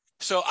book.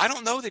 So I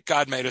don't know that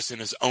God made us in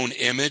His own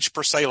image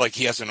per se, like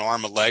He has an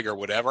arm, a leg, or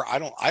whatever. I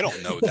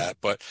don't know that,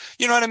 but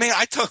you know what I mean?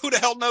 Who the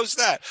hell knows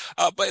that?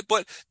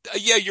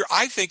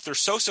 I think they're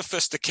so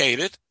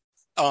sophisticated,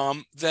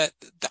 that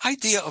the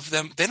idea of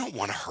them, they don't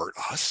want to hurt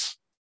us.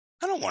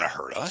 I don't want to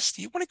hurt us.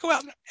 Do you want to go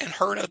out and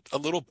hurt a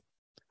little?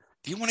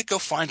 Do you want to go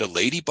find a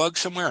ladybug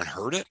somewhere and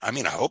hurt it? I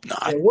mean, I hope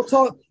not. Yeah, we'll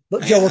talk.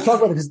 Joe, we'll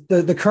talk about it,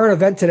 because the current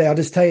event today, I'll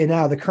just tell you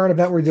now, the current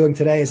event we're doing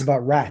today is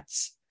about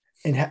rats.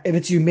 And if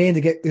it's humane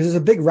to get, there's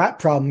a big rat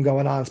problem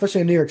going on,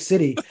 especially in New York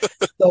City.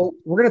 So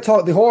we're going to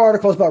talk, the whole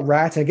article is about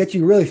rats, and it gets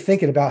you really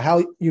thinking about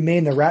how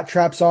humane the rat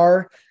traps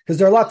are, because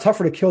they're a lot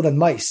tougher to kill than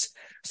mice.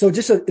 So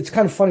it's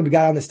kind of funny we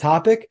got on this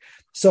topic.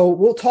 So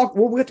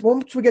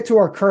once we get to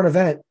our current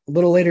event a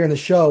little later in the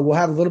show, we'll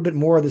have a little bit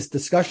more of this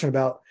discussion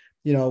about,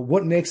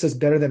 what makes us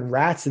better than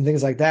rats and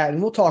things like that.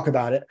 And we'll talk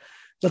about it.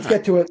 Let's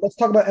get to it. Let's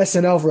talk about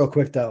SNL real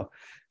quick though.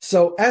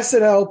 So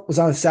SNL was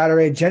on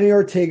Saturday. Jenny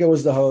Ortega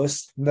was the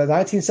host. The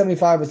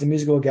 1975 was the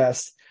musical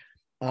guest.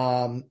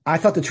 I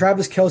thought the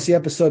Travis Kelce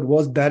episode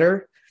was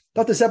better.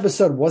 Thought this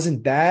episode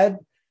wasn't bad.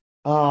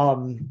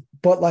 But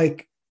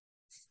like,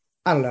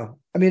 I don't know.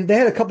 I mean, they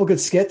had a couple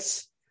good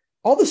skits.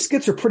 All the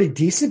skits are pretty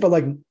decent, but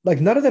like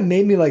none of them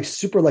made me like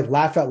super like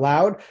laugh out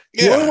loud.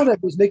 The only one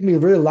that was making me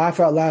really laugh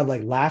out loud,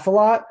 like laugh a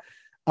lot,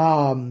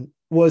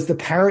 was the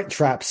Parent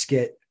Trap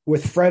skit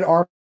with Fred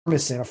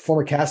Armisen, a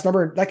former cast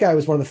member. That guy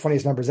was one of the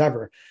funniest members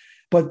ever.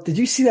 But did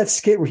you see that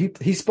skit where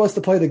he's supposed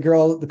to play the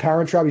girl, the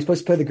Parent Trap? He's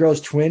supposed to play the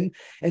girl's twin,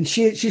 and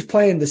she's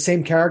playing the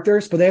same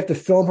characters, but they have to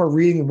film her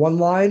reading one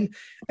line,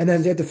 and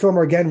then they have to film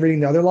her again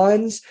reading the other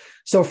lines.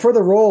 So for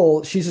the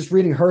role, she's just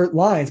reading her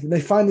lines. But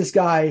they find this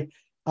guy,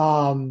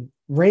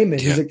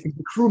 Raymond, who's a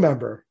crew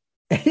member,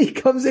 and he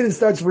comes in and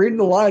starts reading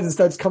the lines and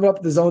starts coming up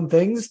with his own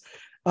things.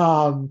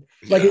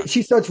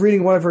 She starts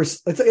reading one of her.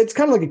 It's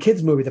kind of like a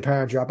kids movie, The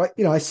Parent Trap.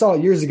 I saw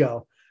it years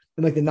ago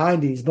in like the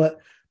 90s, but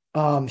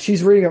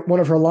she's reading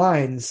one of her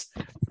lines,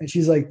 and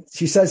she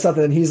says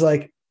something, and he's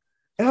like,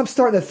 and I'm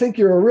starting to think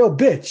you're a real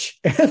bitch.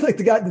 And like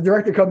the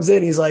director comes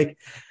in, he's like,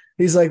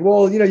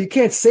 well, you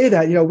can't say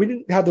that. We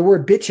didn't have the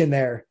word bitch in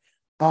there.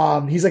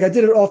 He's like, I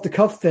did it off the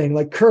cuff thing,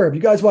 like Curb.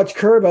 You guys watch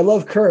Curb? I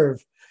love Curb.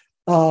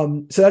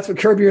 So that's what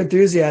Curb Your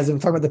Enthusiasm.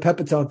 I'm talking about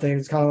the Pepitone thing.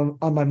 It's kind of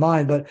on my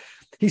mind, but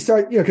he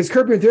started, because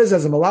Curb Your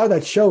Enthusiasm, a lot of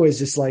that show is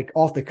just like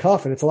off the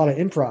cuff, and it's a lot of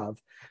improv.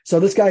 So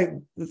this guy,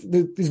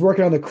 he's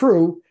working on the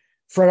crew.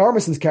 Fred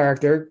Armisen's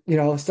character,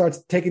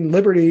 starts taking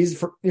liberties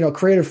for,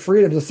 creative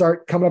freedom to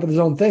start coming up with his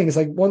own thing. It's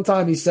like one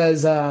time he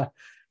says,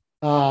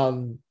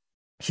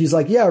 she's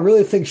like, yeah, I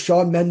really think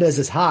Shawn Mendes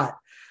is hot.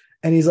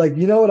 And he's like,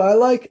 you know what I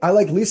like? I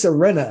like Lisa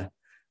Rinna.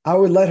 I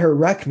would let her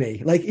wreck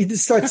me. Like, he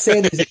just starts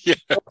saying these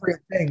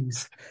appropriate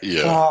things.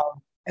 Yeah.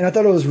 And I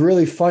thought it was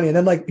really funny. And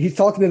then like he's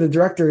talking to the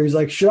director. He's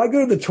like, should I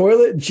go to the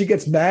toilet? And she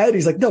gets mad.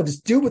 He's like, no,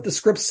 just do what the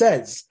script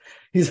says.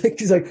 He's like,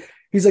 does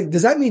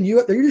that mean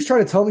are you just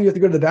trying to tell me you have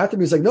to go to the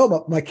bathroom? He's like,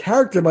 no, my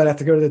character might have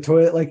to go to the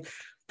toilet. Like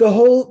the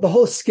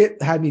whole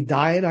skit had me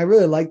dying. I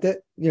really liked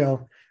it.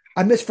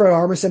 I miss Fred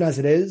Armisen as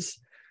it is.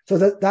 So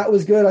that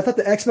was good. I thought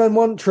the X-Men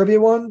one, trivia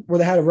one, where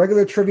they had a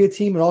regular trivia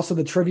team and also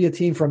the trivia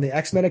team from the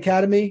X-Men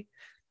Academy.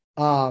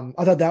 I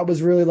thought that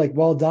was really like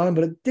well done,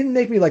 but it didn't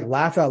make me like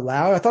laugh out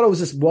loud. I thought it was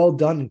just well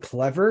done and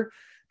clever,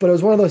 but it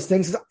was one of those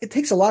things. It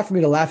takes a lot for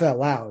me to laugh out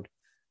loud.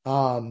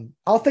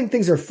 I'll think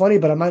things are funny,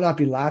 but I might not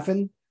be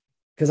laughing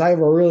because I have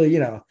a really,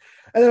 and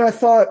then I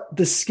thought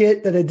the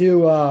skit that they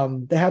do,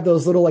 they have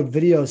those little like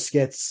video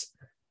skits.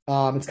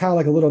 It's kind of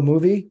like a little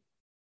movie.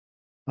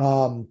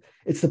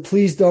 It's the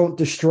Please Don't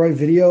Destroy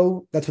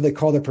video. That's what they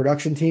call their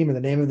production team and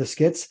the name of the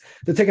skits.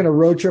 They're taking a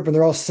road trip and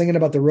they're all singing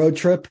about the road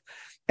trip.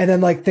 And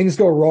then like things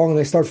go wrong and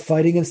they start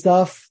fighting and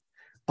stuff.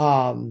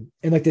 And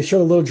like they show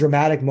the little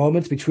dramatic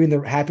moments between the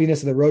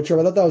happiness of the road trip.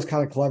 I thought that was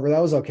kind of clever.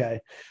 That was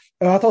okay.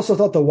 And I also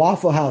thought the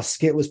Waffle House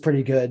skit was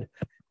pretty good,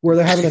 where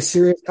they're having a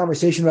serious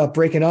conversation about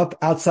breaking up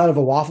outside of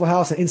a Waffle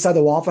House, and inside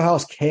the Waffle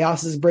House,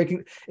 chaos is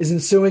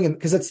ensuing. And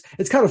because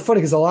it's kind of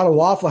funny because a lot of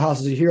Waffle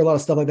Houses, you hear a lot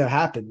of stuff like that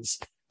happens.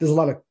 There's a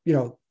lot of,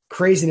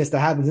 craziness that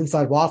happens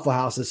inside Waffle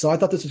Houses. So I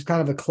thought this was kind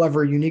of a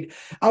clever, unique.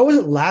 I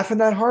wasn't laughing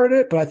that hard at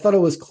it, but I thought it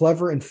was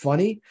clever and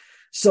funny.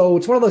 So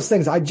it's one of those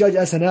things. I judge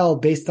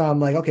SNL based on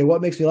like, okay,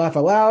 what makes me laugh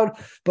out loud,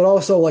 but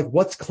also like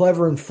what's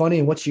clever and funny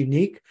and what's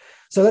unique.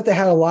 So that they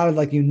had a lot of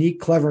like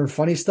unique, clever and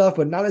funny stuff,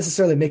 but not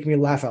necessarily making me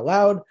laugh out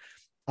loud.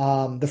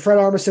 The Fred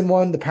Armisen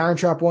one, the Parent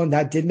Trap one,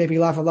 that did make me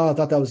laugh out loud. I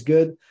thought that was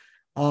good.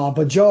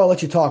 But Joe, I'll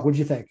let you talk. What did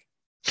you think?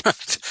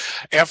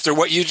 After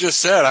what you just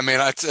said, I mean,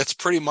 it's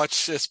pretty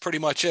much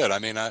it. I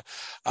mean,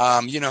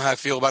 you know how I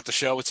feel about the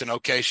show. It's an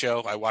okay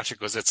show. I watch it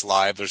because it's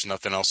live. There's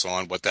nothing else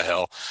on. What the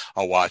hell?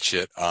 I'll watch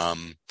it.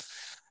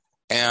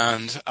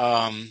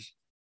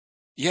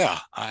 Yeah,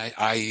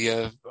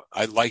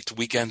 I liked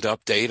Weekend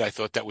Update. I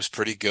thought that was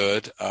pretty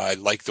good. I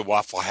liked the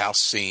Waffle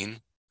House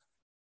scene.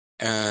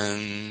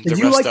 And did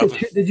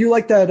you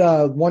like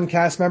that one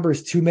cast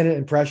member's 2-minute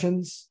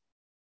impressions?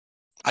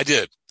 I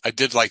did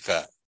like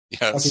that.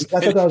 Yes.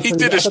 Okay, he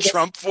did his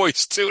Trump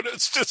voice too. And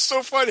it's just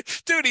so funny.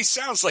 Dude, he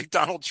sounds like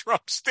Donald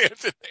Trump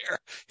standing there.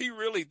 He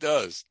really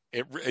does.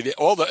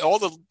 All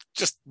the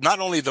just not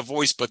only the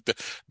voice, but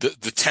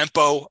the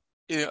tempo,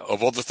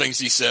 of all the things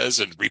he says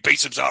and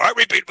repeats himself. I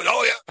repeat, but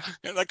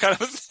that kind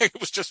of thing. It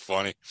was just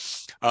funny.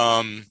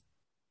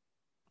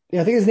 Yeah,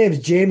 I think his name is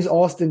James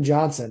Austin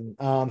Johnson.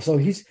 So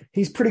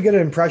he's pretty good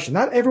at impression.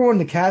 Not everyone in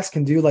the cast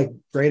can do like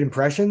great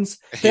impressions.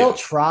 They all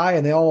try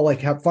and they all like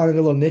find their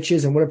little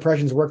niches and what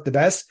impressions work the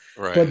best.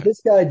 Right. But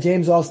this guy,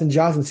 James Austin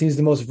Johnson, seems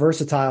the most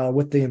versatile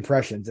with the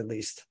impressions, at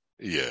least.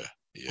 Yeah.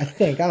 I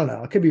think. I don't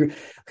know. It could be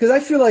because I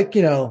feel like,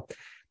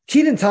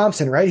 Kenan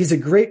Thompson, right? He's a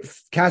great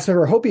cast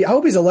member. I hope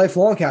he's a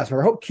lifelong cast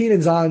member. I hope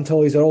Kenan's on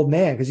until he's an old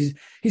man because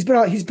he's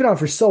been on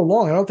for so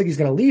long. I don't think he's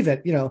going to leave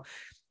it,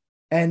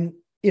 and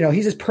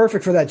he's just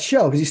perfect for that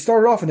show because he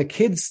started off in the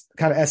kids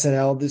kind of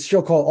SNL, this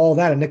show called All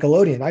That on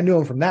Nickelodeon. I knew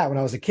him from that when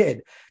I was a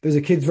kid. There's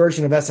a kid's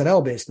version of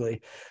SNL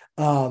basically.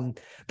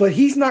 But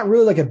he's not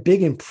really like a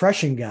big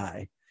impression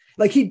guy.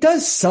 Like he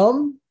does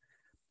some,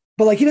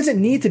 but like he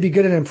doesn't need to be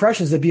good at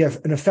impressions to be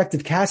an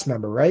effective cast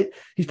member, right?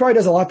 He probably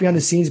does a lot behind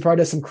the scenes. He probably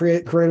does some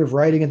creative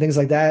writing and things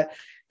like that.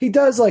 He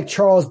does like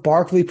Charles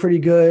Barkley pretty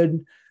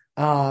good.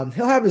 He'll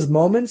have his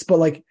moments, but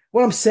like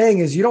what I'm saying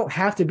is you don't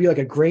have to be like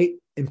a great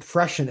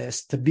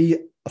impressionist to be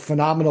a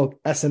phenomenal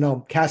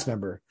SNL cast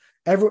member.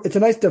 It's a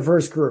nice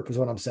diverse group is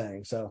what I'm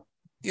saying. So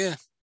yeah.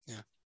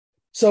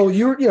 So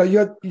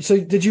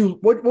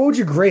what would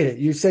you grade it?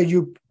 You say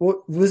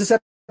what was this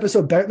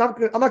episode better? I'm not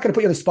going to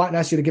put you on the spot and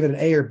ask you to give it an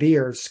A or B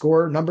or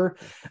score number.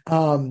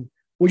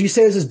 Would you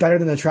say this is better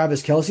than the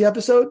Travis Kelce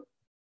episode?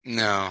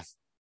 No.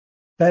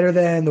 Better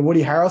than the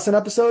Woody Harrelson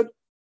episode?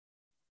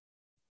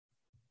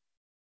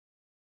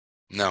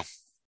 No.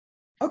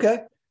 Okay.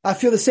 I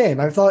feel the same.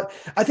 I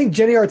think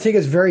Jenny Ortega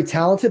is very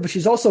talented, but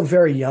she's also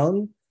very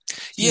young.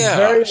 She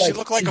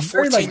looked like a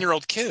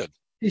 14-year-old kid.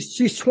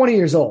 She's 20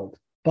 years old,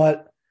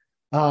 but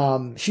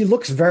she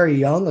looks very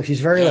young. Like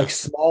she's very like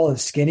small and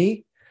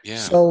skinny. Yeah.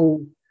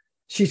 So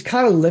she's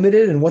kind of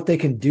limited in what they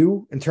can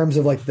do in terms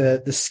of like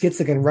the skits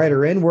they can write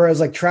her in. Whereas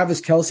like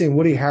Travis Kelce and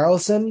Woody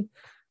Harrelson,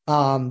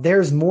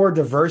 there's more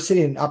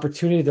diversity and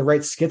opportunity to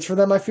write skits for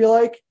them. I feel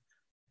like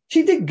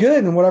she did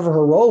good in whatever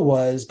her role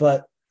was,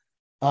 but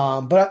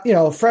you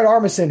know, Fred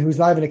Armisen, who's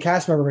not even a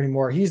cast member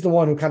anymore, he's the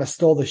one who kind of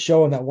stole the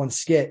show in that one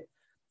skit.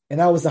 And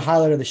that was the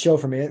highlight of the show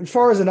for me. As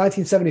far as the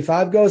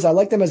 1975 goes, I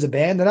like them as a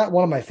band. They're not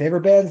one of my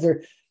favorite bands.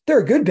 They're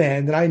a good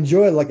band, and I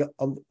enjoy like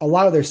a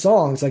lot of their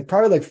songs. Like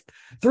probably like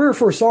 3 or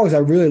 4 songs I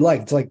really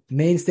like. It's like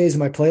mainstays in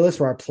my playlist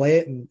where I play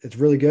it, and it's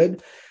really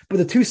good. But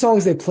the 2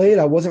 songs they played,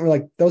 I wasn't really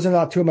like, those are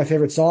not 2 of my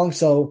favorite songs.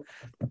 So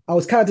I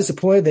was kind of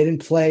disappointed they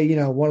didn't play, you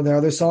know, one of their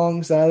other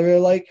songs that I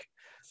really like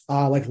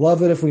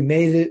Love It If We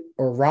Made It,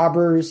 or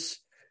Robbers,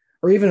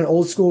 or even an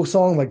old school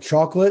song like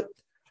Chocolate.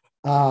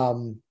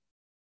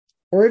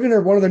 Or even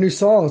one of their new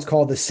songs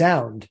called The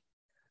Sound.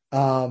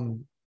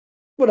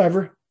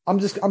 Whatever. I'm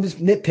just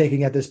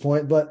nitpicking at this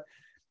point, but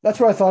that's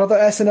what I thought. I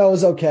thought SNL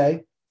was okay.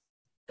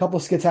 A couple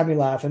of skits had me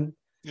laughing.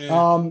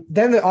 Yeah.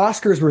 Then the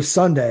Oscars were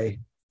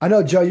Sunday. I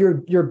know, Joe,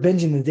 you're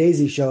binging the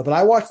Daisy Show, but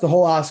I watched the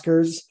whole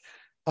Oscars.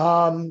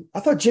 I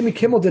thought Jimmy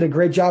Kimmel did a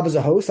great job as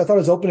a host. I thought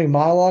his opening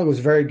monologue was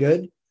very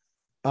good.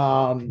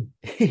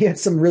 He had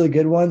some really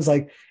good ones.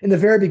 Like in the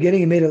very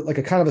beginning, he made a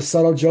kind of a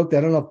subtle joke that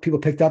I don't know if people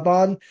picked up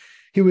on.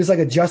 He was like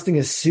adjusting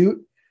his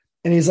suit,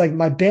 and he's like,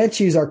 my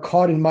Banshees are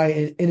caught in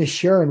my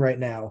Inisherin right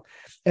now.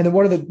 And then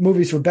one of the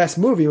movies for best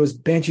movie was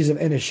Banshees of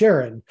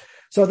Inisherin.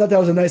 So I thought that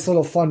was a nice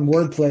little fun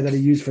wordplay that he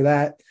used for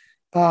that.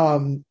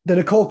 The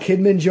Nicole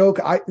Kidman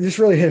joke, this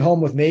really hit home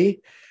with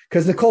me,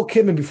 because Nicole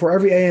Kidman, before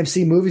every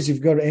AMC movies, if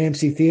you go to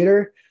AMC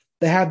theater,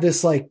 they have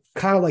this like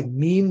kind of like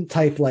meme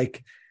type,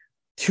 like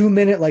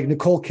 2-minute like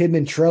Nicole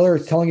Kidman trailer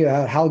telling you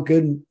how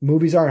good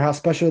movies are and how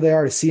special they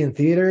are to see in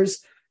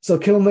theaters. So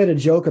Kimmel made a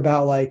joke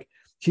about like,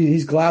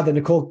 he's glad that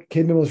Nicole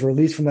Kidman was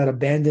released from that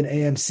abandoned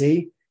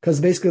AMC, because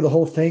basically the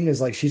whole thing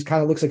is like she's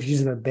kind of looks like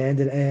she's an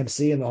abandoned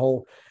AMC, and the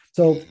whole.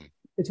 So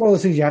it's one of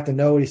those things you have to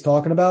know what he's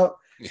talking about.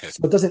 Yes.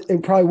 So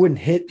it probably wouldn't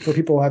hit for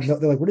people who have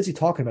they're like, what is he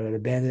talking about, an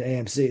abandoned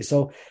AMC?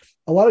 So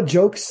a lot of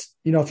jokes,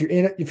 you know, if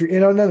you're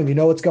in on them, and you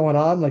know what's going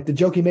on, like the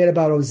joke he made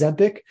about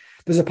Ozempic.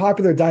 There's a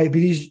popular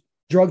diabetes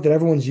drug that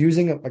everyone's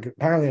using, like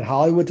apparently in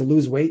Hollywood, to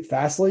lose weight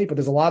fastly, but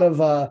there's a lot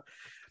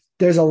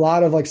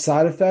of like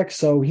side effects.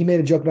 So he made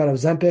a joke about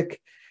Ozempic.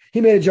 He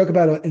made a joke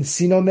about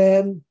Encino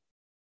Man,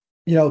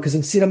 you know, because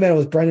Encino Man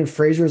was Brendan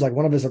Fraser's like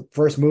one of his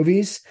first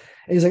movies.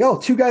 And he's like, oh,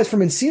 2 guys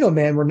from Encino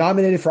Man were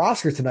nominated for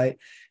Oscar tonight.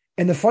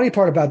 And the funny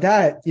part about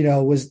that, you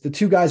know, was the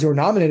 2 guys who were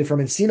nominated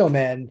from Encino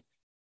Man,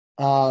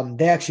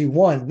 they actually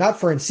won, not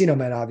for Encino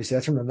Man, obviously,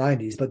 that's from the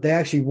 90s, but they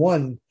actually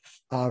won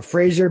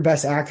Fraser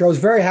Best Actor. I was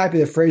very happy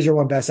that Fraser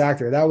won Best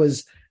Actor. That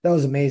was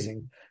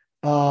amazing.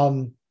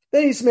 Then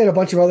he just made a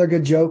bunch of other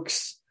good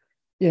jokes.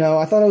 You know,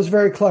 I thought it was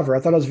very clever. I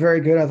thought it was very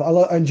good.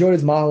 I enjoyed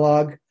his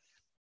monologue.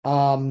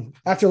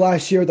 After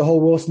last year, the whole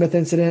Will Smith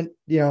incident,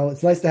 you know,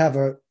 it's nice to have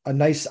a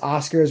nice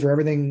Oscars where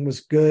everything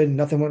was good and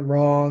nothing went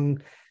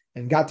wrong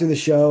and got through the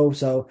show.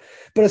 So,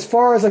 but as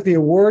far as like the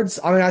awards,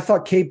 I mean, I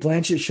thought Cate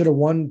Blanchett should have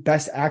won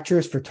Best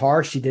Actress for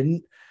Tar. She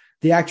didn't.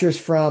 The actress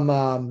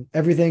from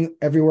Everything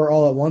Everywhere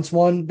All at Once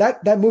won.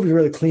 That movie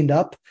really cleaned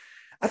up.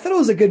 I thought it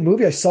was a good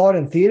movie. I saw it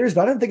in theaters,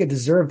 but I didn't think it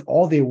deserved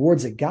all the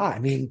awards it got. I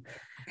mean,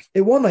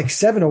 it won like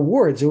 7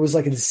 awards. It was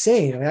like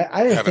insane. I mean,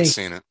 I haven't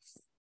seen it.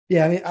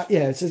 Yeah, I mean,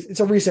 it's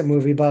a recent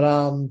movie, but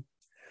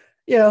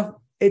you know,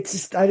 it's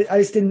just I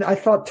just didn't. I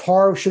thought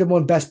Tar should have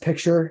won Best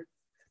Picture,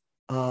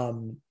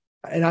 and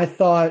I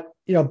thought,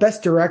 you know,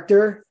 Best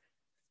Director.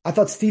 I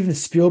thought Steven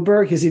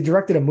Spielberg, because he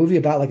directed a movie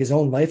about like his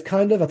own life,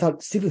 kind of. I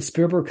thought Steven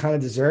Spielberg kind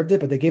of deserved it,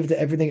 but they gave it to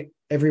Everything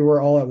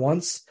Everywhere All at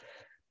Once.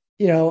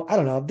 You know, I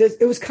don't know.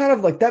 It was kind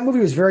of like that movie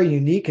was very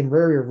unique and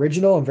very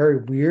original and very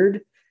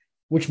weird,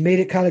 which made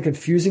it kind of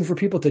confusing for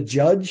people to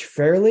judge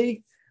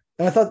fairly.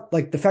 And I thought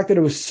like the fact that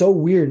it was so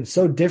weird and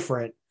so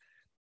different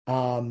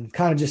kind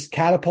of just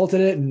catapulted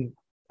it. And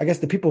I guess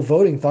the people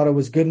voting thought it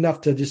was good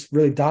enough to just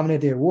really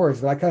dominate the awards,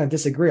 but I kind of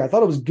disagree. I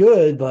thought it was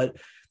good, but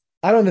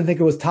I don't even think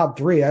it was top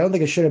 3. I don't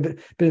think it should have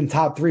been in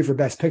top 3 for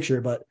Best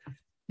Picture, but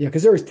yeah,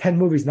 because there was 10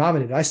 movies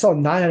nominated. I saw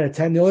 9 out of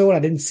 10. The only one I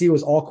didn't see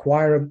was All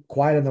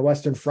Quiet on the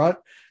Western Front.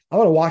 I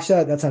want to watch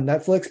that. That's on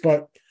Netflix,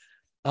 but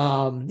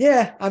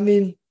yeah, I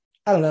mean,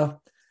 I don't know.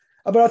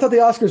 But I thought the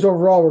Oscars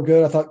overall were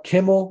good. I thought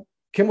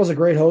Kimmel's a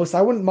great host.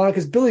 I wouldn't mind,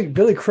 because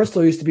Billy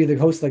Crystal used to be the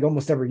host like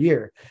almost every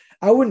year.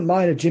 I wouldn't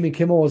mind if Jimmy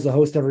Kimmel was the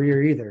host every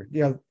year either.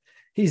 You know,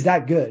 he's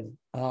that good.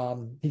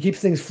 He keeps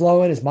things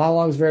flowing. His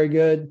monologue is very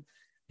good.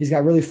 He's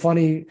got really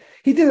funny.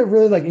 He did a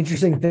really like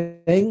interesting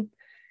thing.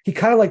 He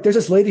kind of like, there's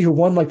this lady who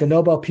won like the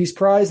Nobel Peace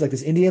Prize, like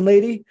this Indian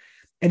lady,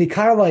 and he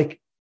kind of like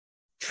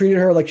treated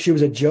her like she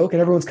was a joke,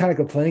 and everyone's kind of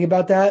complaining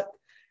about that.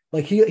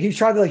 Like he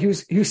tried to like he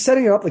was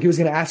setting it up like he was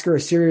going to ask her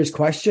a serious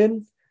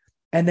question,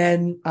 and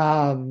then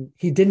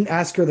he didn't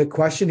ask her the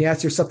question. He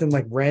asked her something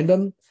like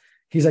random.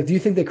 He's like, "Do you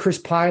think that Chris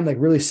Pine like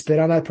really spit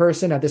on that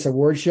person at this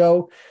award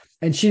show?"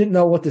 And she didn't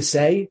know what to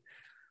say.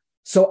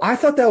 So I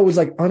thought that was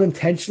like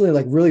unintentionally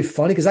like really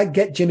funny because I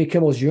get Jimmy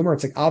Kimmel's humor.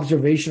 It's like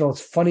observational, it's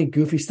funny,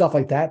 goofy stuff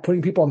like that,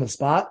 putting people on the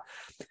spot.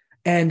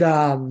 And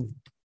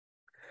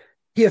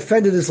he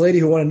offended this lady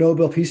who won a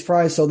Nobel Peace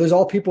Prize. So there's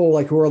all people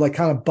like who are like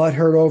kind of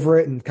butthurt over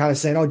it and kind of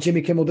saying, "Oh,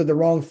 Jimmy Kimmel did the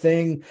wrong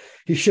thing.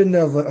 He shouldn't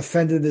have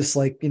offended this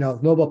like, you know,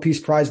 Nobel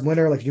Peace Prize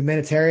winner, like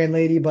humanitarian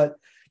lady." But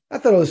I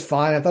thought it was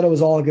fine. I thought it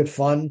was all in good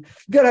fun.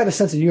 You got to have a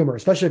sense of humor,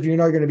 especially if you're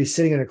not going to be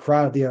sitting in a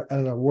crowd at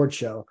an award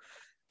show.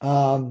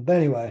 But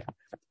anyway,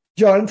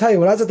 Joe, I didn't tell you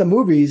when I was at the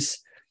movies,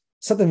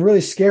 something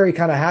really scary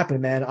kind of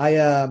happened, man.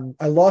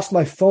 I lost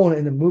my phone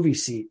in the movie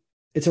seat.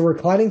 It's a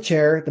reclining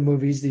chair at the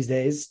movies these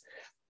days,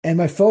 and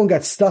my phone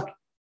got stuck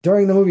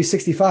during the movie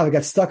 65. It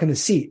got stuck in the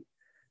seat,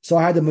 so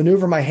I had to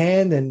maneuver my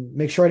hand and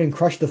make sure I didn't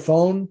crush the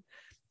phone.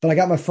 But I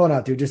got my phone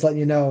out, dude. Just letting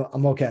you know,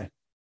 I'm okay.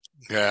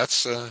 Yeah,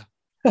 that's.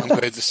 I'm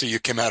glad to see you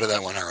came out of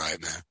that one all right,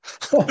 man.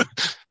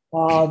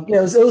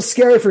 Yeah, it was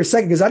scary for a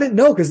second because I didn't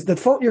know because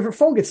your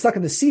phone gets stuck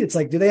in the seat. It's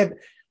like, do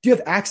you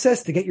have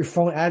access to get your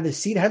phone out of the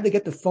seat? How did they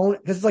get the phone?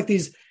 Because it's like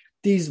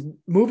these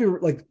movie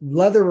like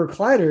leather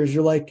recliners.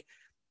 You're like,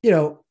 you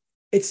know,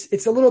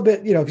 it's a little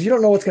bit, you know, because you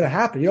don't know what's going to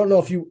happen. You don't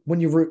know if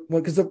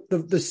because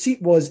the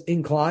seat was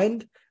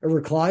inclined or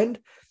reclined.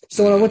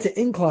 So when I went to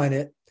incline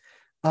it,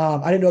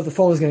 I didn't know if the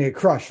phone was going to get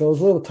crushed. So it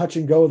was a little touch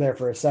and go there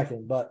for a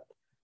second, but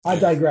I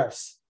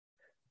digress.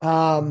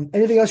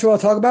 Anything else you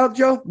want to talk about,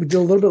 Joe? We did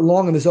a little bit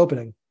long in this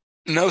opening.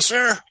 No,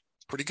 sir.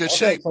 Pretty good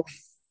shape. So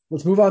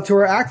let's move on to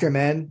our actor,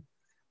 man.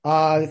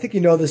 I think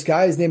you know this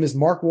guy. His name is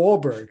Mark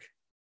Wahlberg.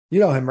 You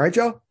know him, right,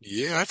 Joe?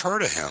 Yeah, I've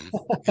heard of him.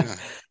 Yeah.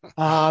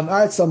 All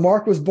right. So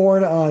Mark was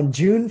born on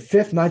June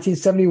 5th,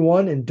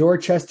 1971 in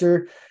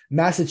Dorchester,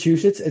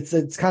 Massachusetts.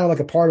 It's kind of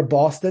like a part of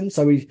Boston.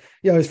 So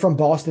he's from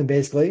Boston,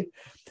 basically.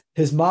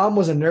 His mom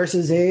was a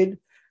nurse's aide.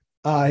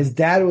 His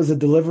dad was a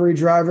delivery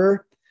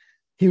driver.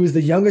 He was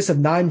the youngest of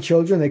 9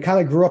 children. They kind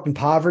of grew up in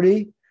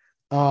poverty.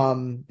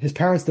 His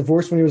parents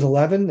divorced when he was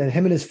 11, and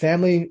him and his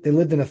family, they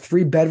lived in a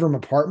 3-bedroom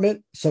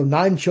apartment. So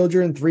 9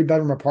 children,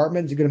 3-bedroom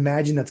apartments. You can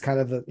imagine that's kind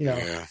of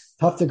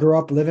tough to grow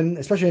up living,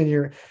 especially in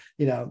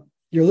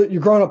you're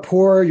growing up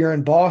poor. You're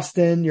in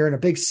Boston. You're in a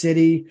big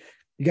city.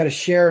 You got to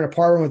share an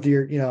apartment with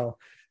your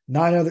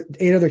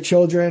 8 other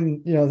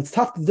children. You know, it's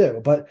tough to do.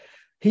 But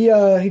he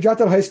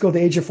dropped out of high school at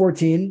the age of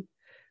 14.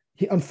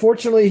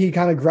 Unfortunately, he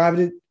kind of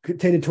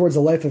gravitated towards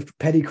a life of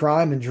petty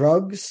crime and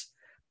drugs.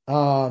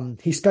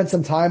 He spent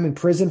some time in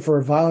prison for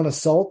a violent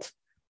assault.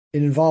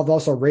 It involved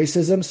also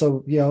racism.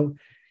 So,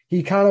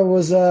 he kind of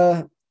was,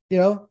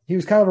 he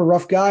was kind of a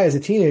rough guy as a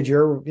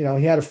teenager. You know,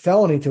 he had a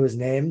felony to his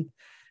name.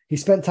 He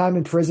spent time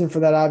in prison for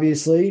that,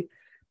 obviously.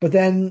 But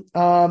then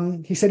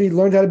he said he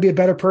learned how to be a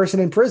better person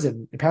in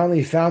prison. Apparently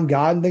he found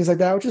God and things like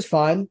that, which is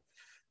fine.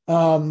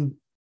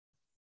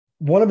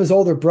 One of his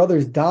older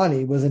brothers,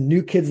 Donnie, was in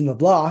New Kids on the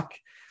Block,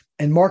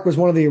 and Mark was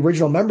one of the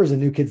original members of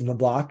New Kids on the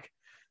Block.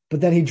 But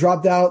then he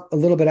dropped out a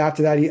little bit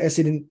after that. He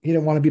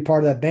didn't want to be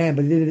part of that band,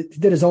 but he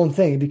did his own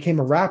thing. He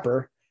became a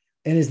rapper,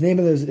 and his name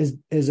of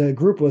his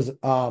group was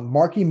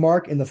Marky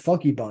Mark and the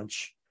Funky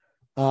Bunch.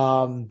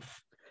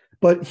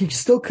 But he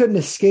still couldn't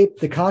escape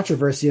the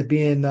controversy of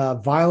being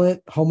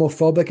violent,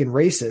 homophobic, and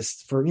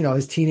racist for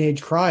his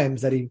teenage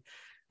crimes that he.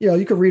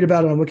 You could read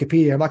about it on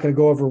Wikipedia. I'm not going to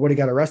go over what he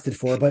got arrested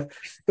for, but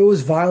it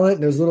was violent.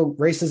 There was a little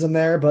racism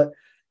there, but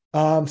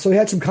so he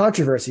had some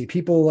controversy.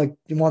 People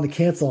wanted to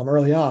cancel him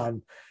early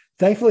on.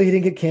 Thankfully, he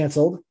didn't get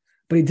canceled,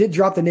 but he did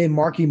drop the name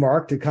Marky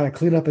Mark to kind of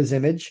clean up his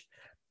image.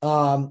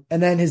 And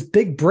then his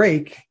big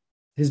break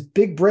came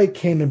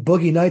in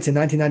Boogie Nights in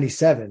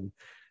 1997.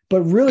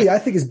 But really, I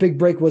think his big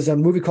break was a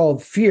movie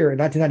called Fear in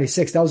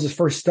 1996. That was his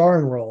first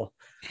starring role.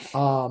 I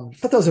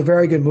thought that was a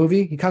very good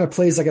movie. He kind of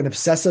plays like an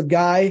obsessive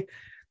guy.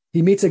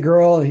 He meets a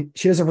girl and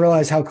she doesn't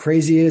realize how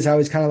crazy he is, how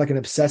he's kind of like an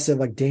obsessive,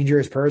 like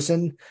dangerous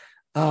person.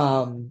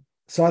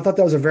 So I thought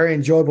that was a very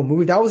enjoyable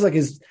movie. That was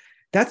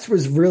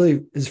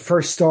really his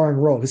first starring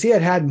role because he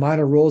had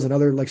minor roles and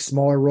other like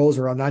smaller roles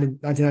around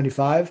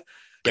 1995.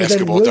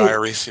 Basketball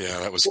Diaries. Yeah,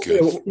 that was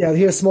good. Yeah,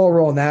 he had a small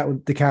role in that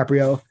with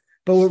DiCaprio.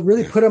 But what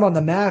really put him on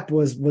the map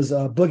was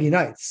Boogie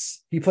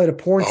Nights. He played a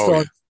porn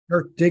star,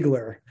 Dirk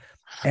Diggler,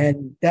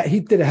 and that he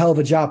did a hell of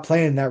a job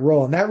playing that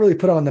role. And that really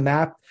put him on the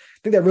map.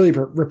 I think that really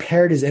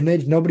repaired his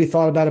image. Nobody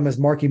thought about him as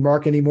Marky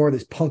Mark anymore,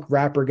 this punk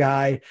rapper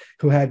guy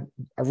who had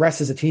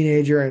arrests as a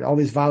teenager and all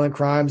these violent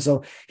crimes.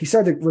 So he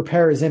started to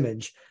repair his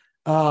image.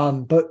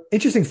 But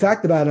interesting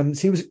fact about him,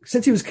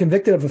 since he was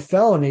convicted of a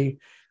felony,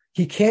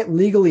 he can't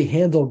legally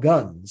handle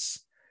guns.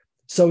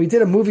 So he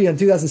did a movie in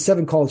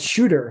 2007 called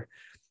Shooter,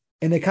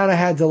 and they kind of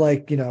had to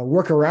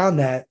work around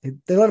that.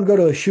 They let him go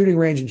to a shooting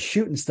range and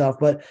shoot and stuff,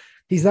 but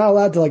he's not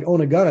allowed to like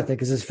own a gun, I think,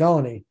 because it's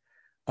felony.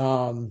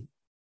 But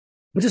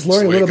just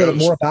learning a little bit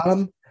more about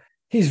him.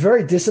 He's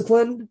very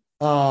disciplined.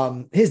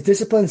 His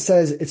discipline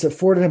says it's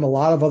afforded him a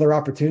lot of other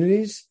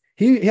opportunities.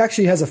 He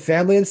actually has a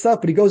family and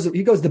stuff, but he goes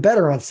to bed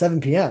around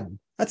 7 p.m.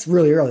 That's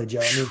really early,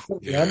 Joe. I mean, 7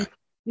 p.m.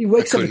 He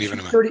wakes up at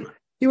 2:30.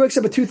 He wakes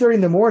up at 2:30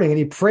 in the morning and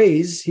he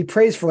prays. He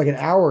prays for like an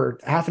hour,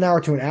 half an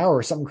hour to an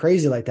hour, something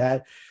crazy like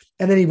that.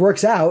 And then he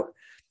works out.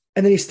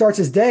 And then he starts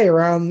his day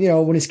around,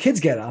 when his kids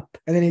get up.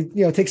 And then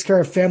he, takes care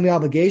of family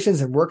obligations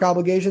and work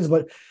obligations.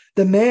 But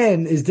the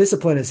man is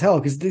disciplined as hell,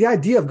 because the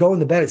idea of going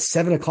to bed at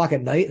 7 o'clock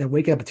at night and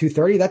waking up at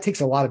 2:30, that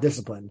takes a lot of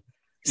discipline.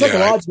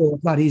 Psychologically,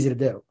 it's not easy to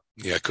do.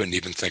 Yeah, I couldn't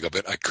even think of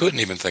it.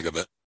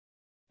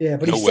 Yeah,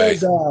 but he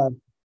says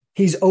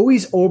he's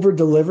always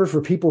over-delivered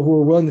for people who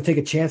are willing to take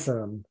a chance on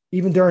him,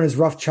 even during his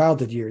rough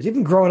childhood years.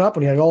 Even growing up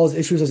when he had all his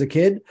issues as a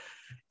kid,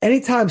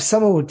 anytime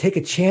someone would take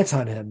a chance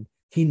on him,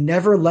 he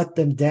never let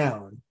them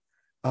down.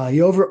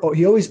 He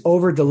always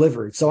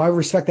over-delivered. So I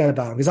respect that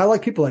about him, because I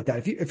like people like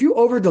that. If you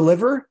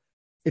over-deliver,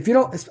 if you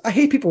don't, I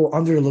hate people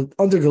who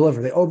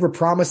under-deliver. They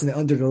over-promise and they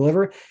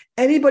under-deliver.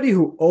 Anybody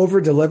who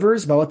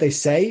over-delivers about what they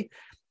say,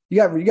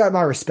 you got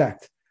my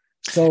respect.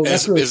 So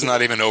it's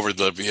not even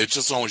over-delivering. It's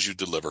just as long as you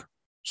deliver.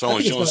 As long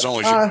as you're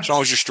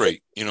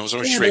straight, as long as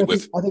you're straight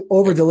with. I think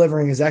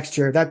over-delivering is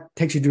extra. That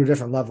takes you to a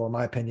different level, in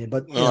my opinion.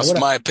 But it's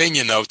my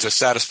opinion, though, to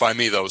satisfy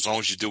me, though, as long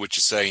as you do what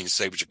you say and you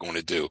say what you're going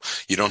to do.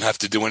 You don't have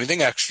to do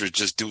anything extra.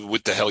 Just do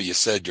what the hell you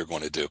said you're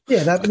going to do.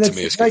 Yeah,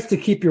 it's nice to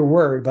keep your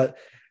word, but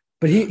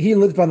he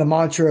lives by the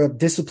mantra of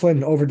discipline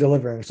and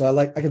over-delivering. So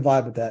I can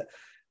vibe with that.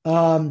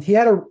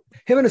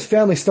 Him and his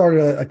family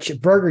started a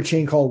burger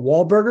chain called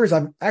Wahlburgers.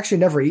 I've actually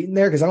never eaten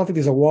there because I don't think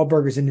there's a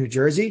Wahlburgers in New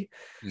Jersey.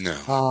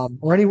 No.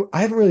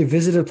 I haven't really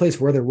visited a place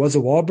where there was a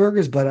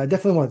Wahlburgers, but I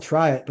definitely want to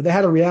try it. But they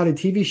had a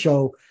reality TV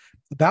show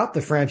about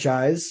the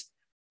franchise.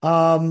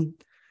 And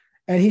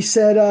he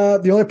said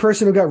the only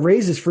person who got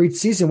raises for each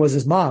season was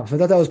his mom. So I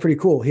thought that was pretty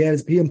cool. He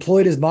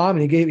employed his mom,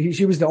 and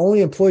she was the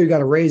only employee who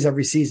got a raise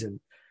every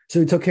season. So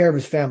he took care of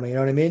his family. You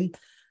know what I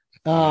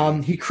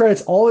mean? He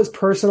credits all his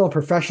personal and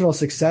professional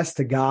success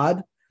to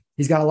God.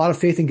 He's got a lot of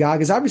faith in God,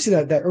 because obviously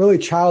that early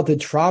childhood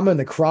trauma and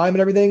the crime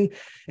and everything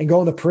and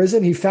going to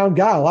prison, he found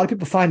God. A lot of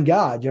people find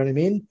God. You know what I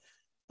mean?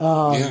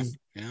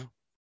 Yeah.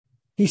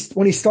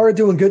 When he started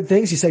doing good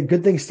things, he said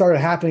good things started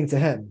happening to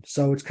him.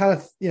 So it's kind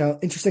of,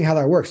 interesting how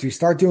that works. You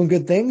start doing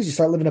good things, you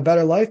start living a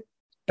better life,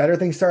 better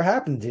things start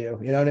happening to you.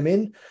 You know what I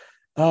mean?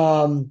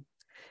 And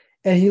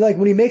he,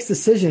 when he makes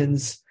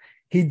decisions,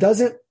 he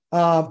doesn't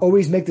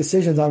always make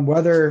decisions on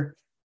whether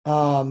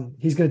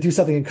he's going to do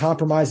something and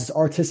compromise his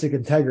artistic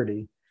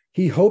integrity.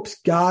 He hopes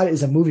God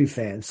is a movie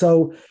fan.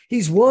 So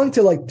he's willing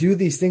to do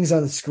these things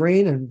on the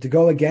screen and to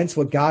go against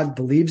what God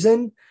believes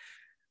in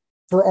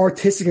for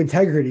artistic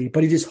integrity,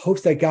 but he just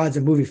hopes that God's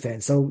a movie fan.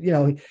 So,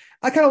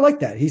 I kind of like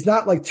that. He's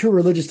not too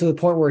religious to the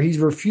point where he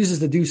refuses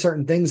to do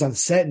certain things on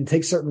set and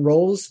take certain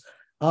roles.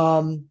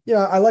 I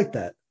like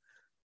that.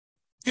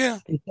 Yeah.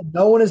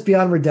 No one is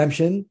beyond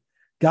redemption.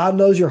 God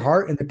knows your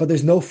heart, but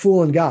there's no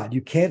fooling God.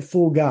 You can't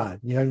fool God.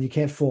 You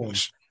can't fool him.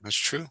 That's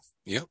true.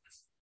 Yep.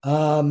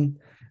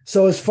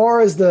 So as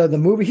far as the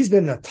movie, he's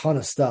been in a ton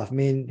of stuff. I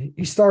mean,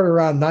 he started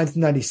around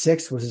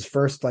 1996 was his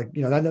first,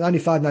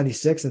 95,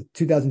 96 and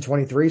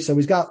 2023. So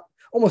he's got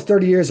almost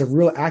 30 years of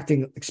real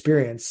acting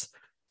experience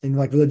in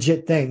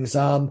legit things.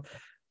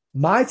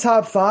 My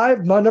top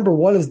 5, my number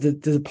 1 is The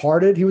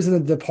Departed. He was in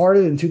The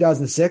Departed in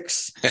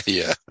 2006.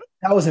 Yeah.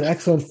 That was an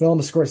excellent film,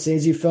 a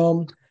Scorsese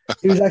film.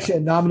 He was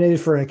actually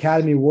nominated for an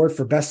Academy Award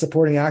for Best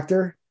Supporting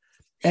Actor.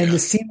 And the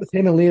scene with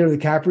him and Leonardo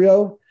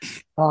DiCaprio,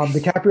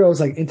 DiCaprio was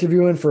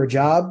interviewing for a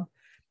job.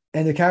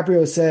 And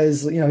DiCaprio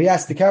says, he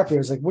asked DiCaprio,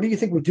 he's what do you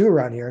think we do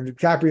around here? And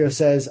DiCaprio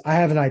says, I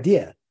have an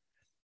idea.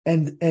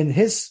 And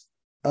his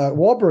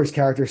Wahlberg's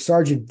character,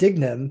 Sergeant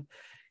Dignam,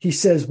 he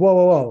says,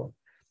 whoa.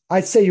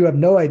 I'd say you have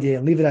no idea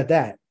and leave it at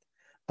that.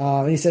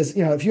 And he says,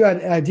 if you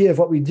had an idea of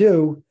what we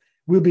do,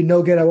 we'd be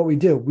no good at what we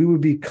do. We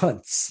would be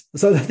cunts.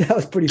 So that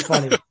was pretty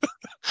funny.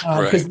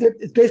 Because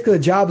it's basically the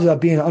job is about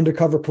being an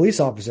undercover police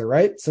officer,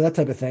 right? So that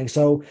type of thing.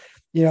 So,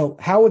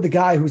 how would the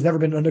guy who's never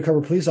been an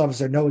undercover police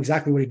officer know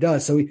exactly what he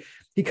does? So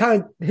he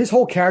kind of, his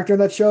whole character in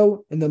that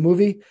show, in the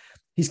movie,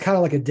 he's kind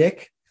of like a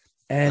dick.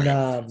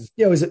 And,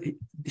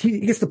 he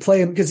gets to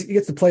play him because he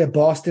gets to play a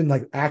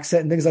Boston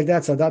accent and things like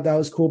that. So I thought that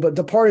was cool. But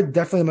Departed,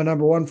 definitely my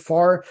number 1,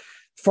 far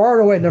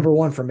and away number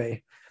 1 for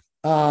me.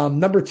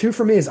 Number 2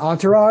 for me is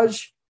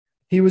Entourage.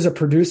 He was a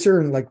producer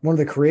and one of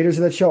the creators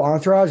of that show,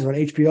 Entourage, on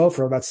HBO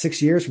for about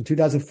 6 years, from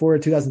 2004 to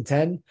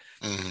 2010.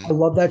 Mm-hmm. I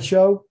love that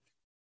show.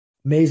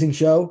 Amazing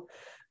show.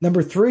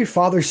 Number 3,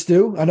 Father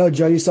Stu. I know,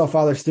 Joe, you saw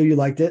Father Stu. You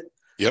liked it.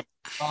 Yep.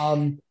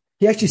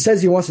 He actually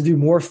says he wants to do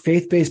more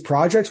faith-based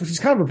projects, which is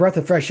kind of a breath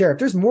of fresh air. If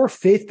there's more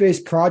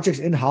faith-based projects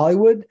in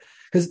Hollywood,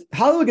 because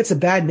Hollywood gets a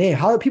bad name.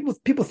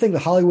 People think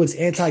that Hollywood's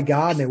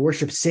anti-God and they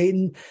worship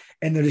Satan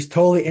and they're just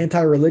totally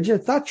anti-religion.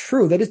 It's not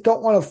true. They just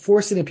don't want to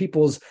force it in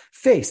people's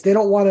face. They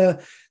don't want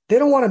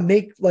to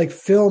make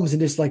films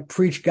and just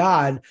preach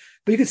God,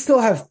 but you could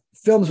still have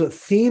films with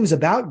themes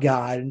about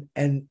God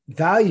and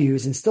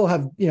values and still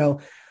have,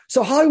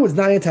 so Hollywood's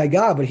not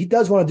anti-God, but he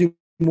does want to do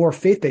more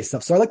faith-based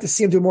stuff. So I'd like to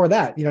see him do more of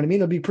that. You know what I mean?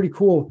 It'd be pretty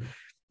cool.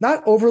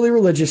 Not overly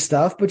religious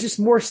stuff, but just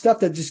more stuff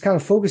that just kind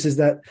of focuses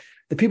that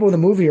the people in the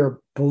movie are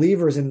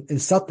believers in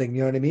something.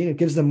 You know what I mean? It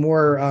gives them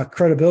more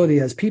credibility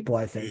as people,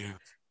 I think. Yeah.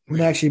 When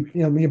they actually,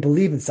 when you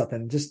believe in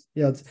something, just,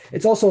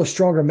 it's also a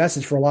stronger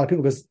message for a lot of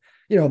people because,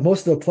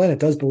 most of the planet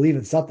does believe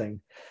in something.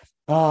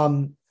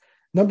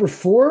 Number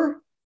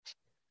four,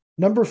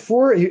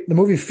 the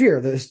movie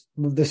Fear,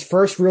 this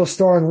first real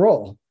starring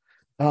role.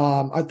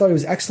 I thought he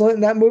was excellent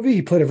in that movie.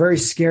 He played a very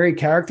scary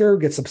character,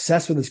 gets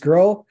obsessed with this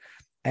girl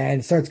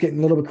and starts getting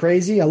a little bit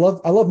crazy. I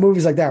love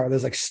movies like that where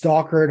there's like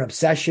stalker and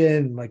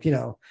obsession, like,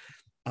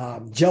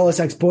 jealous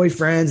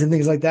ex-boyfriends and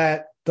things like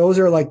that. Those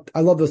are like,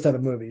 I love those type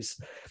of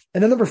movies.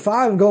 And then number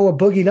 5, I'm going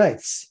with Boogie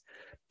Nights.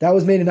 That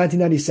was made in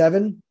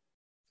 1997.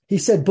 He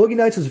said Boogie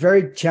Nights was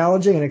very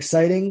challenging and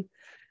exciting.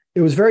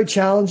 It was very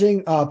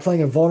challenging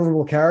playing a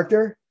vulnerable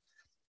character.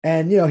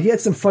 And, he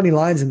had some funny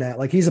lines in that.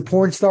 Like he's a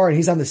porn star and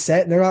he's on the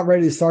set and they're not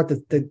ready to start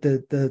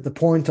the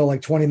porn until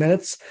like 20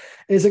 minutes.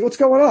 And he's like, what's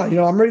going on?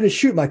 I'm ready to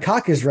shoot. My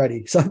cock is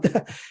ready. So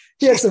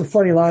he had some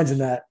funny lines in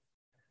that.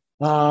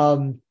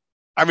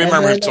 I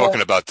remember him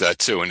talking about that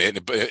too, and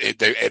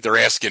they're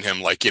asking him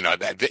like,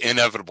 that the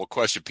inevitable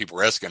question people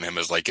were asking him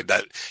is like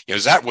that,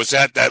 was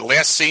that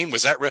last scene?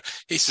 Was that real?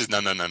 He says, no.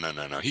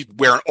 He's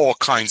wearing all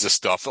kinds of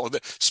stuff,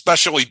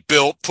 specially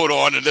built, put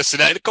on, and this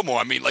and that. Come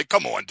on,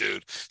 come on,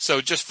 dude.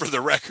 So just for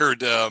the record,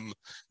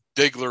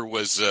 Diggler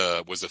was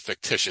a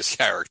fictitious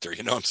character.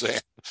 You know what I'm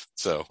saying?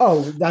 So.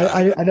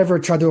 I never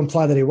tried to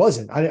imply that he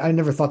wasn't. I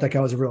never thought that guy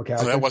was a real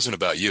character. No, that wasn't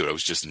about you. It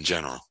was just in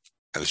general.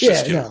 It was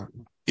just no.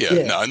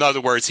 Yeah, no. In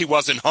other words, he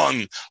wasn't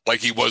hung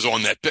like he was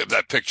on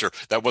that picture.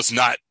 That was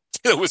not.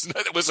 It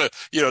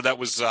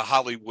was a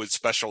Hollywood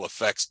special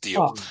effects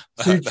deal.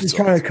 Oh, so you're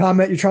trying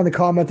to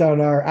comment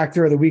on our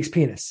actor of the week's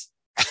penis.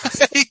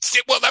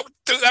 Well,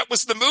 that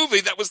was the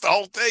movie. That was the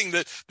whole thing.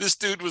 That this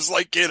dude was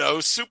like,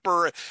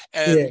 super,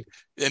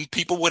 and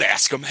people would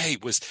ask him, "Hey,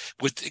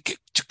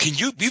 can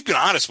you've been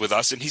honest with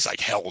us?" And he's like,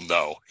 "Hell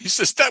no." He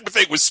says that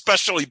thing was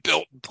specially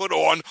built and put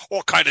on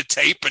all kind of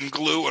tape and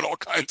glue and all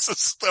kinds of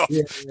stuff.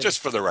 Yeah. Just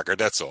for the record,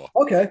 that's all.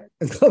 Okay,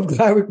 I'm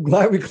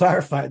glad we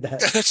clarified that.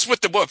 That's what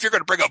if you're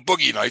going to bring up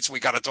Boogie Nights, we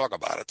got to talk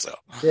about it. So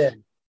yeah,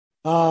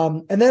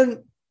 and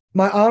then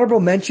my honorable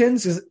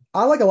mentions is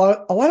I like a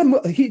lot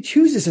of he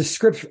chooses his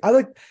scripts.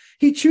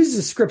 He chooses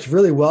his scripts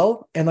really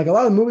well, and like a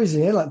lot of movies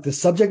in like the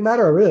subject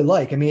matter I really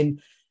like.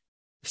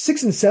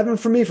 6 and 7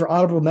 for me for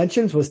honorable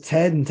mentions was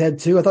Ted and Ted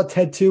 2. I thought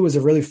Ted 2 was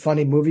a really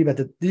funny movie. But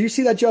did you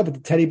see that, Joe, about the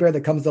teddy bear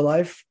that comes to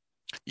life?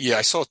 Yeah,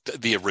 I saw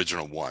the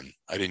original one.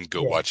 I didn't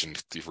go watching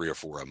 3 or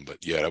 4 of them, but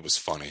yeah, that was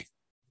funny.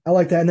 I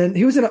like that. And then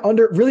he was in an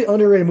really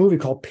underrated movie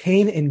called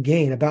Pain and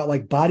Gain about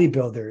like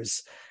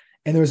bodybuilders.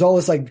 And there was all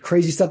this like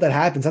crazy stuff that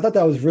happens. I thought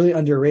that was really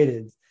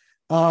underrated.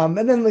 And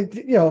then like,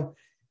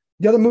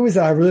 the other movies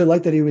that I really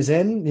liked that he was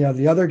in,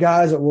 the other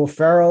guys at Will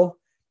Ferrell,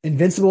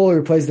 Invincible,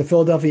 who plays the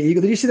Philadelphia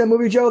Eagles. Did you see that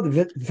movie, Joe?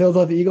 The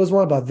Philadelphia Eagles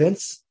one about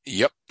Vince?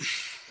 Yep.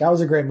 That was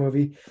a great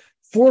movie.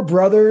 4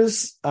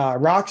 Brothers,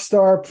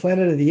 Rockstar,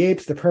 Planet of the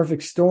Apes, The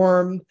Perfect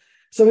Storm.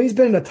 So he's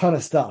been in a ton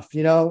of stuff,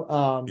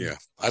 Yeah.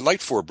 I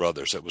liked 4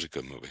 Brothers. That was a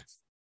good movie.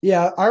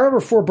 Yeah. I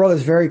remember 4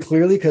 Brothers very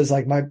clearly because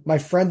like my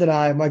friend and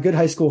I, my good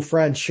high school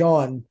friend,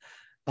 Sean,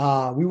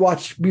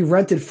 we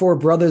rented 4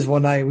 Brothers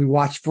one night. We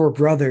watched 4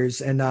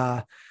 Brothers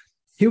and,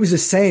 he was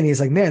just saying, he's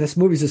like, man, this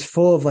movie's just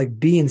full of like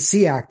B and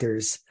C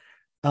actors.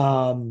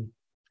 And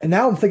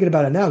now I'm thinking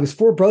about it now because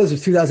 4 Brothers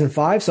was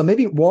 2005. So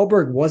maybe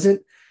Wahlberg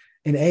wasn't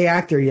an A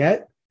actor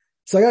yet.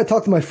 So I got to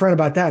talk to my friend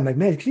about that. I'm like,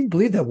 man, can you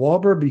believe that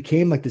Wahlberg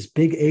became like this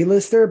big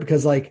A-lister?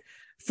 Because like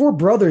 4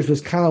 Brothers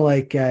was kind of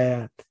like,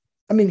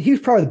 he was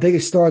probably the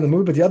biggest star in the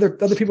movie, but the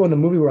other people in the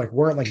movie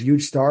weren't like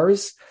huge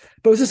stars.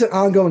 But it was just an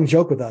ongoing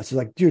joke with us. It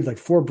was like, dude, like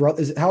 4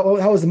 Brothers. How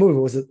was the movie?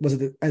 Was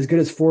it as good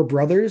as 4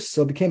 Brothers?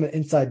 So it became an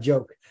inside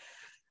joke.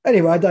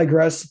 Anyway, I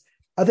digress.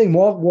 I think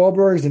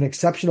Wahlberg is an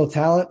exceptional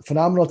talent,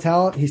 phenomenal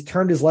talent. He's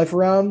turned his life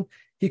around.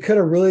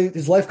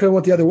 His life could have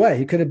went the other way.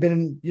 He could have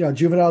been in,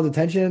 juvenile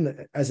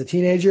detention as a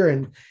teenager,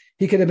 and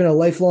he could have been a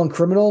lifelong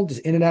criminal,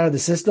 just in and out of the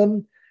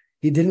system.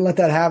 He didn't let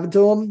that happen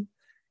to him.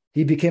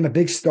 He became a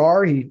big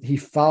star. He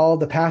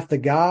followed the path to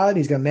God.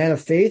 He's a man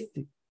of faith.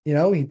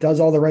 He does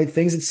all the right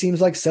things, it seems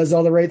like, says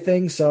all the right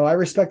things. So I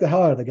respect the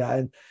hell out of the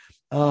guy.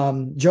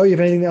 Joe, you have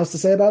anything else to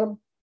say about him?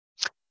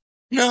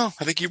 No,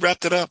 I think you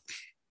wrapped it up.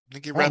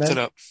 It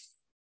up.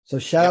 So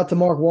shout out to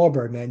Mark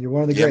Wahlberg, man. You're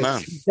one of the greats.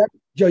 Man.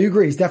 Joe, you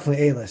agree? He's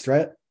definitely A-list,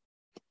 right?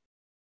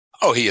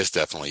 Oh, he is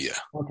definitely, yeah.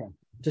 Okay.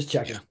 Just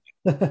checking.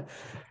 Yeah.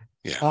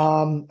 Yeah.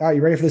 All right.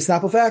 You ready for the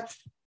Snapple fact?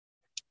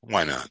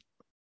 Why not?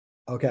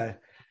 Okay.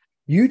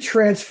 You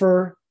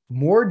transfer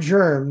more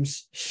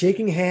germs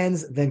shaking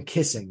hands than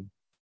kissing.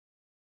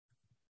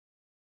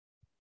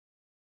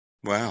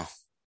 Wow.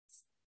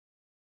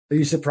 Are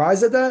you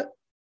surprised at that?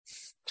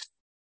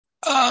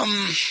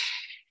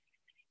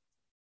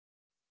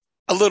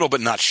 A little,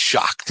 but not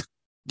shocked.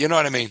 You know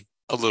what I mean?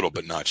 a little,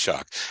 but not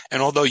shocked.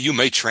 And although you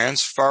may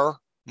transfer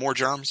more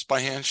germs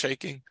by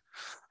handshaking,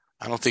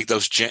 I don't think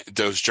those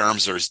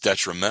germs are as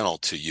detrimental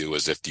to you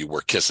as if you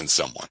were kissing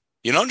someone.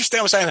 You don't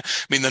understand what I'm saying?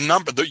 I mean, the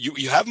number that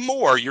you have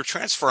more, you're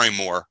transferring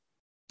more,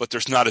 but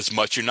there's not as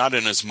much. You're not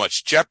in as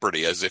much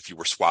jeopardy as if you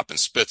were swapping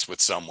spits with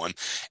someone,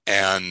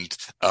 and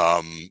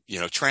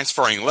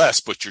transferring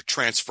less, but you're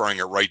transferring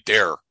it right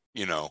there,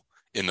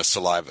 in the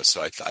saliva.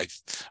 So I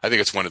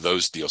think it's one of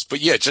those deals.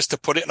 But yeah, just to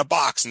put it in a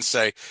box and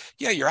say,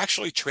 yeah, you're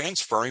actually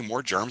transferring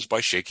more germs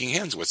by shaking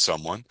hands with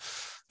someone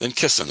than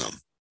kissing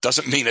them.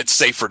 Doesn't mean it's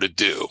safer to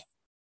do.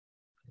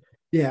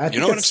 Yeah, I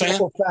think what I'm saying?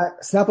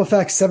 Snapple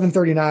Fact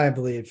 739, I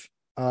believe.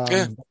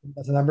 Yeah.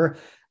 That's the number.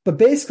 But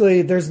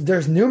basically,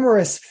 there's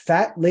numerous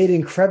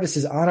fat-laden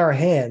crevices on our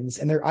hands,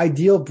 and they're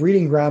ideal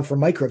breeding ground for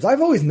microbes.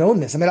 I've always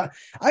known this. I mean,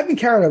 I've been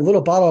carrying a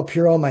little bottle of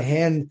Purell in my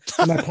hand,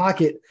 in my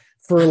pocket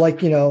for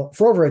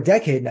for over a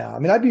decade now. I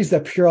mean, I've used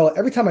that Purell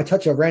every time I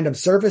touch a random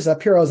surface. That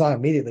Purell is on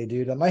immediately,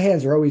 dude. My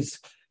hands are always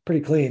pretty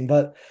clean.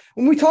 But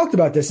when we talked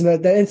about this and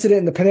that incident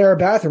in the Panera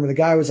bathroom where the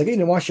guy was like, "You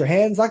didn't wash your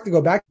hands," I'd like to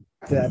go back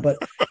to that. But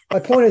my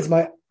point is,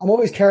 I'm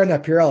always carrying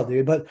that Purell,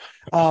 dude. But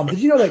did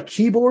you know that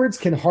keyboards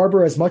can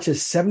harbor as much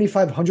as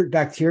 7,500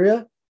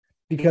 bacteria?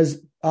 Because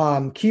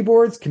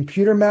keyboards,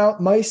 computer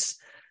mice,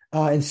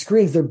 and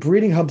screens, they're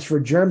breeding hubs for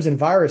germs and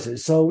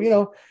viruses.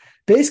 So,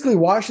 basically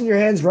washing your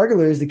hands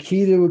regularly is the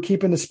key to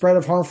keeping the spread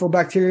of harmful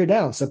bacteria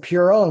down. So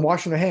Purell and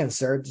washing your hands,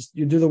 sir.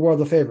 You do the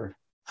world a favor.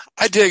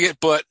 I dig it,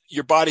 but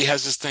your body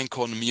has this thing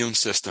called an immune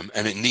system,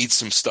 and it needs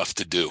some stuff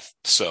to do.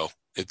 So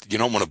you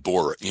don't want to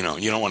bore it. You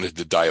don't want it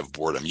to die of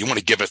boredom. You want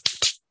to give it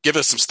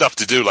some stuff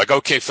to do. Like,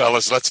 okay,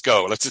 fellas, let's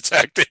go. Let's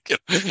attack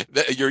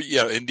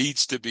it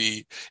needs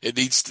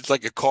to,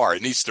 like a car.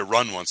 It needs to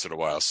run once in a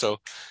while. So,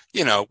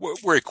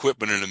 we're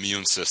equipping an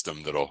immune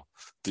system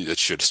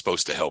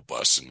supposed to help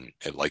us, and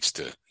it likes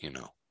to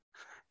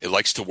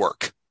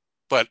work.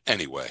 But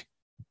anyway,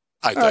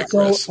 I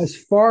digress. So as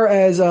far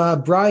as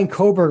Brian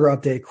Koberger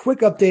update, quick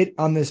update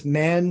on this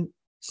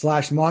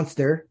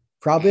man/monster,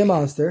 probably a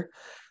monster.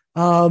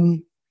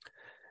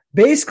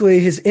 Basically,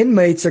 his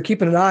inmates are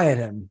keeping an eye on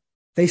him.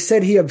 They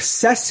said he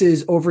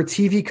obsesses over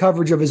TV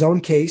coverage of his own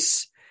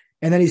case,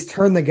 and then he's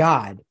turned to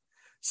God.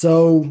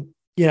 So,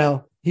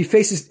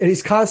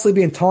 he's constantly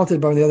being taunted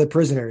by the other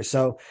prisoners.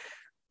 So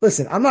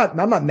listen, I'm not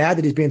mad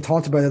that he's being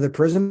taunted by the other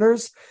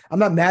prisoners. I'm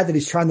not mad that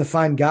he's trying to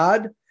find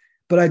God,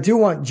 but I do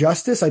want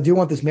justice. I do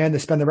want this man to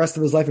spend the rest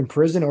of his life in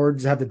prison or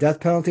just have the death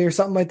penalty or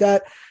something like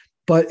that.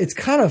 But it's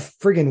kind of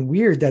friggin'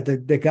 weird that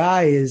the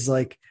guy is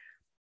like,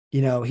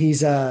 he's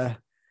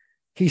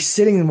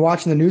sitting and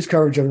watching the news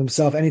coverage of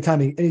himself any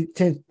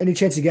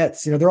chance he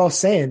gets. They're all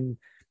saying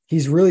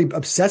he's really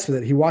obsessed with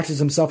it. He watches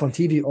himself on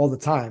TV all the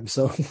time.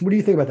 So what do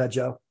you think about that,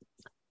 Joe?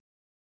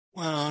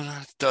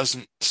 Well, it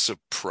doesn't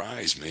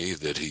surprise me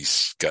that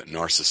he's got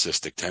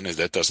narcissistic tendencies.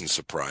 That doesn't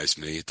surprise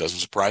me. It doesn't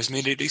surprise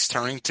me that he's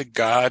turning to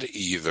God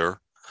either.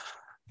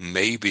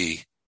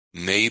 Maybe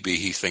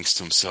he thinks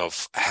to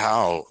himself,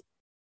 how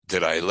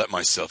did I let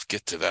myself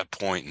get to that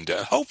point? And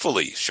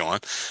hopefully,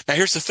 Sean. Now,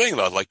 here's the thing,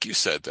 though, like you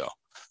said, though.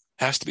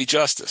 Has to be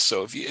justice.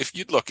 So if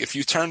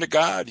you turn to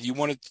God, you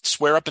want to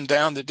swear up and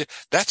down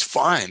that's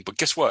fine. But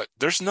guess what?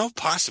 There's no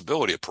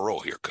possibility of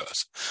parole here,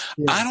 cuz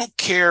I don't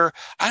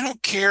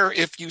care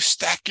if you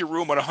stack your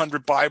room with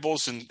 100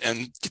 Bibles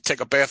and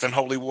take a bath in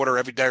holy water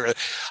every day.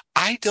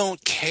 I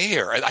don't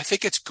care. I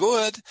think it's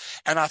good.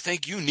 And I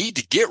think you need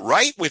to get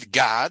right with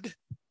God.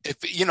 If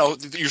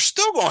you're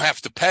still going to have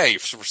to pay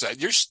for that.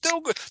 There's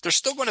still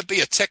going to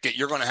be a ticket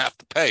you're going to have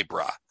to pay,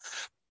 brah.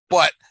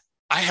 But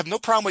I have no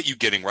problem with you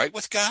getting right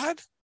with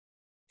God.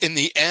 In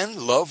the end,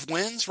 love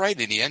wins, right?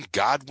 In the end,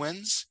 God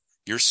wins.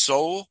 Your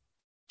soul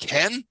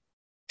can.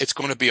 It's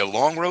going to be a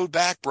long road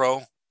back,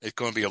 bro. It's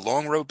going to be a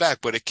long road back,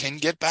 but it can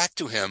get back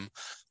to him.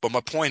 But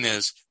my point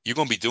is, you're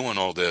going to be doing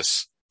all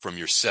this from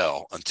your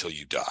cell until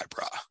you die,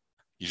 bro.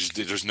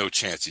 There's no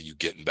chance of you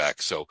getting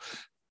back. So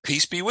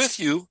peace be with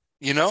you.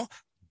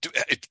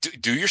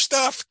 Do your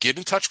stuff. Get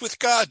in touch with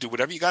God. Do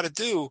whatever you got to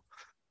do.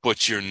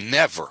 But you're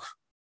never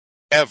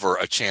ever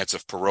a chance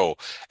of parole.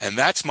 And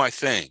that's my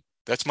thing.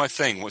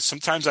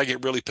 Sometimes I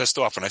get really pissed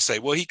off and I say,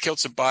 well, he killed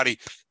somebody,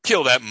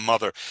 kill that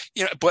mother.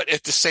 But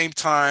at the same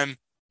time,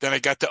 then I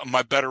got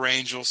my better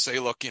angels say,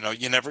 look, you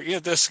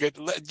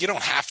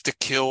don't have to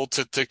kill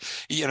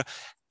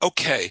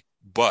okay,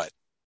 but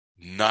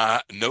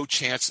no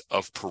chance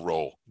of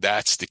parole.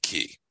 That's the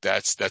key.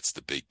 That's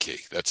the big key.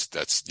 That's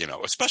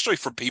especially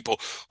for people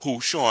who,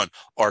 Sean,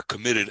 are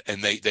committed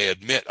and they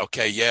admit,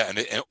 okay, yeah,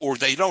 or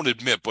they don't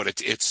admit, but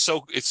it's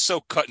so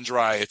cut and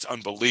dry. It's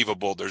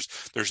unbelievable.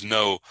 There's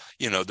no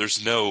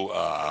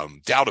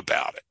doubt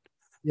about it.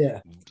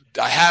 Yeah.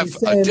 I have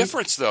a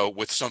difference though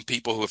with some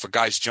people who, if a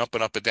guy's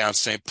jumping up and down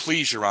saying,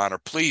 please, Your Honor,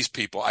 please,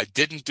 people, I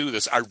didn't do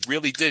this. I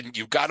really didn't.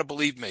 You've got to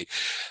believe me.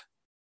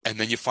 And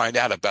then you find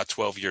out about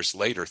 12 years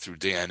later through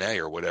DNA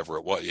or whatever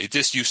it was. It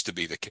just used to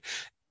be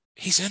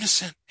he's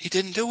innocent. He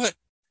didn't do it.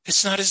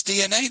 It's not his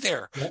DNA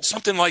there. Yep.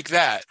 Something like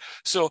that.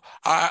 So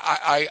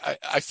I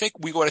think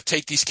we got to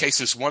take these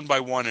cases one by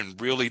one and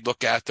really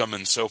look at them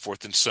and so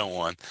forth and so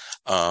on.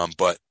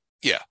 But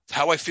yeah,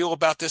 how I feel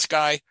about this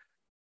guy,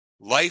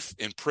 life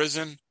in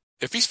prison.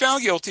 If he's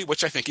found guilty,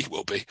 which I think he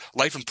will be,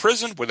 life in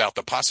prison without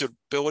the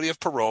possibility of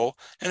parole.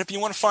 And if you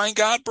want to find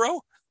God,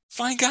 bro,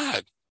 find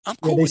God. I'm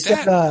cool with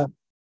that.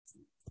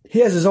 He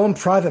has his own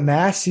private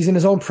mass. He's in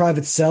his own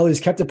private cell. He's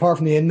kept apart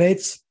from the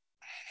inmates.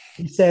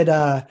 He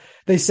said,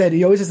 they said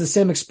he always has the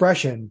same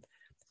expression.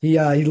 He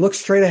looks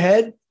straight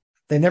ahead.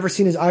 They've never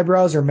seen his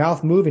eyebrows or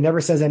mouth move. He never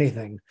says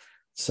anything.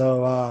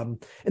 So,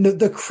 and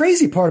the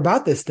crazy part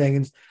about this thing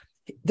is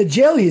the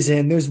jail he's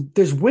in,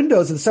 there's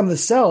windows in some of the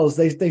cells.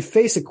 They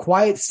face a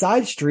quiet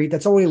side street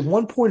that's only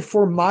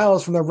 1.4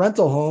 miles from the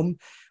rental home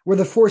where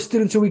the 4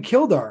 students who he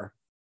killed are.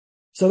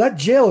 So that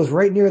jail is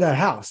right near that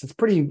house. It's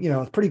pretty,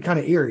 it's pretty kind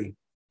of eerie.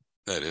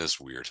 That is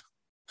weird.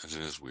 That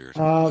is weird.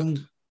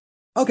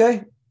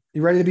 Okay.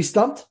 You ready to be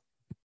stumped?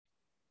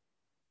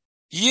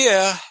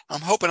 Yeah,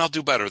 I'm hoping I'll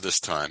do better this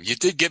time. You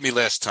did get me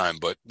last time,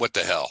 but what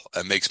the hell?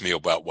 That makes me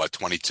about,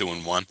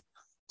 22-1?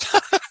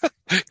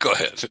 Go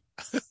ahead.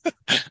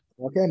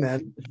 Okay,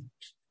 man.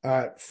 All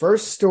right.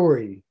 First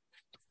story.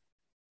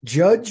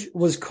 Judge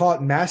was caught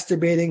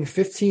masturbating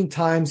 15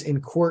 times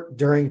in court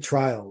during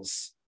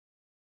trials.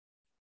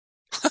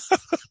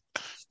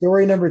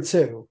 Story number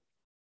 2.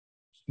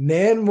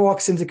 Man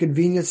walks into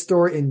convenience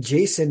store in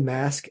Jason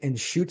mask and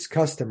shoots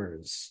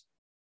customers.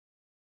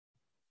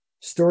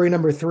 Story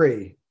number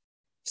 3.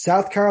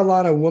 South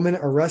Carolina woman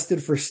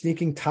arrested for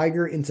sneaking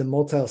tiger into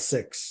Motel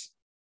 6.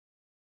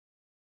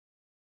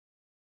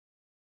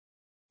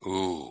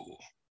 Ooh.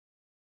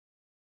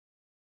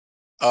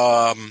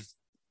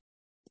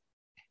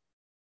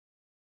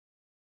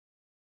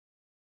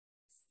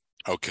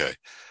 Okay.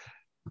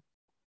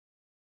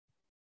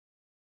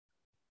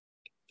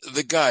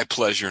 The guy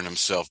pleasuring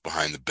himself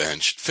behind the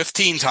bench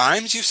 15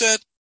 times, you said?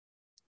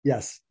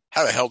 Yes.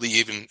 How the hell do you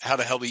even,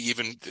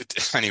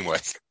 anyway.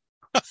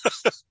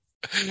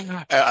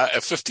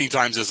 15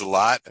 times is a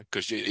lot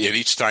because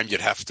each time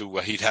he'd have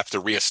to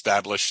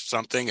reestablish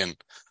something. And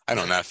I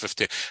don't know,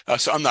 15.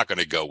 So I'm not going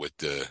to go with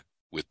the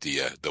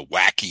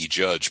wacky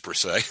judge per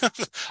se.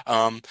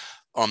 I'm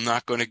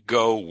not going to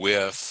go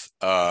with,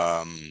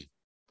 I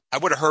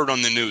would have heard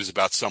on the news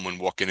about someone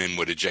walking in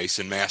with a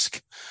Jason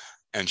mask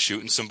and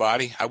shooting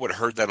somebody. I would have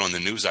heard that on the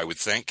news, I would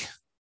think.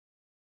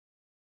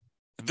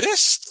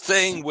 This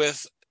thing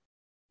with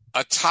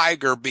a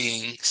tiger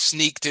being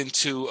sneaked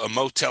into a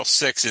Motel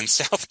 6 in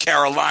South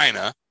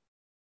Carolina.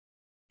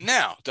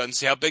 Now, doesn't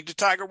say how big the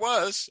tiger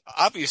was.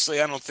 Obviously,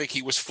 I don't think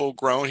he was full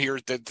grown here.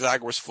 The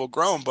tiger was full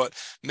grown, but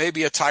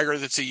maybe a tiger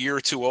that's a year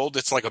or two old,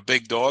 that's like a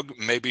big dog.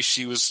 Maybe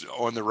she was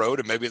on the road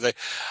and maybe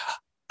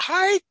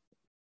I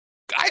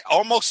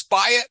almost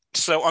buy it.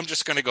 So I'm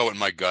just going to go with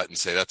my gut and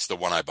say that's the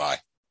one I buy.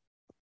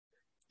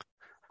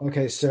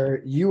 Okay,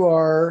 sir. You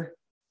are,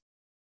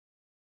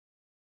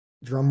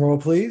 drum roll,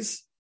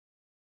 please.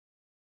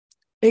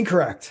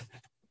 Incorrect.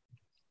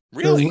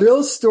 Really? The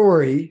real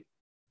story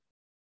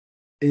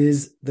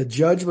is the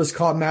judge was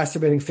caught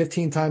masturbating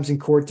 15 times in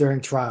court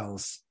during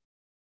trials.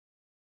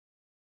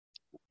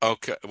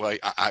 Okay. Well,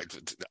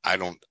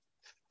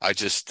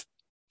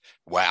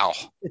 wow.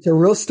 It's a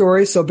real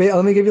story. So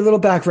let me give you a little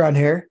background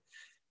here.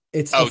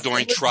 It's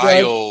during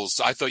trials.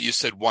 I thought you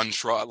said one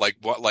trial,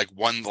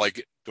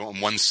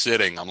 one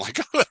sitting. I'm like,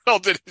 how the hell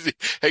did he?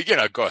 Hey,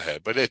 go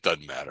ahead, but it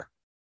doesn't matter.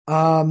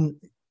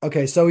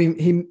 Okay, so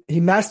he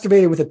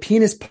masturbated with a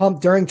penis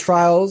pump during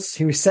trials.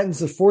 He was sentenced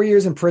to 4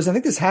 years in prison. I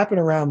think this happened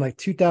around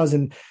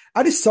 2000.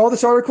 I just saw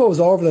this article. It was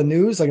all over the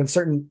news, in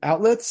certain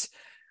outlets.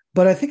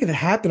 But I think it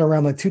happened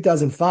around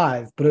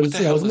 2005. But it was,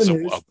 it was in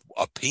the news.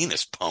 A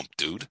penis pump,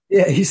 dude.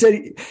 Yeah, he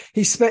said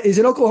he's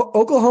an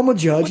Oklahoma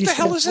judge. What the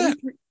hell is that?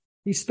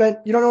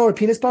 You don't know what a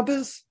penis pump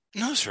is?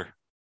 No, sir.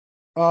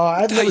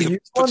 I've never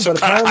used one, some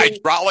but kind of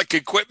hydraulic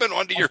equipment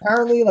onto your.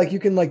 Apparently, you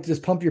can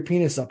just pump your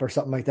penis up or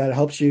something like that. It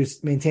helps you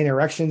maintain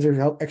erections or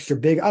help extra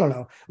big. I don't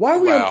know why are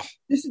we. Wow.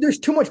 There's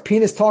too much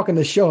penis talk in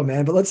the show,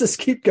 man. But let's just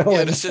keep going.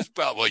 Yeah, this is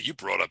well. You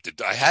brought up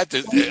I had to.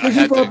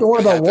 You brought up the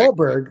one about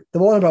Wahlberg, the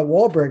one about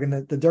Wahlberg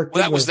and the Dirk.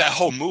 Well, that was that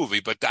whole movie,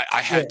 but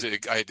I had to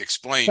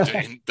explain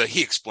that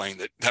he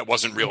explained that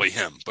wasn't really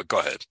him. But go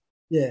ahead.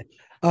 Yeah.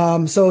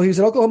 So he was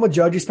an Oklahoma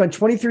judge. He spent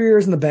 23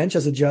 years on the bench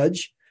as a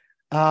judge.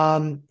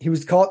 He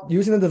was caught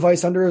using the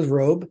device under his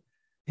robe.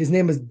 His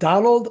name was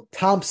Donald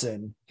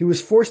Thompson. He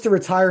was forced to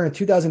retire in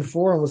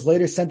 2004 and was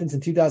later sentenced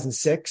in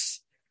 2006.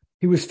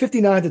 He was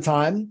 59 at the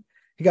time.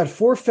 He got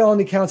 4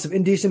 felony counts of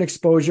indecent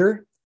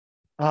exposure.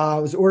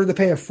 Was ordered to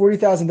pay a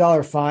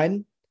 $40,000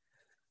 fine.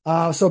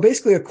 So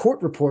basically a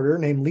court reporter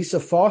named Lisa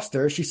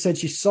Foster, she said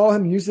she saw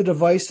him use the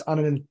device on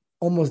an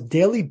almost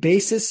daily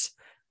basis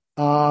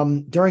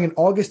during an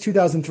August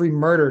 2003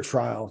 murder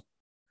trial.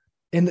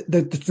 In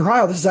the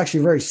trial, this is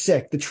actually very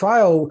sick. The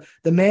trial,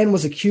 the man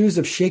was accused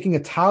of shaking a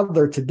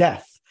toddler to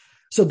death.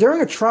 So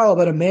during a trial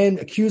about a man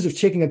accused of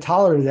shaking a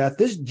toddler to death,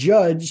 this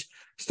judge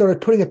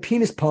started putting a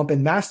penis pump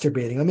and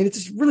masturbating. I mean,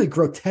 it's just really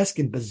grotesque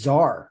and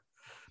bizarre.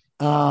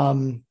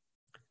 Um,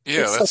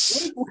 Yeah, it's like,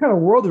 that's what kind of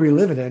world are we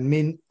living in? I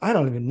mean, I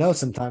don't even know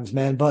sometimes,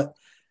 man, but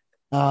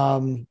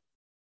um,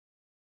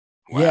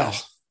 wow. yeah.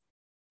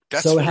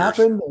 That's So it weird.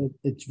 happened.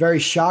 It's very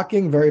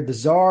shocking, very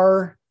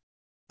bizarre.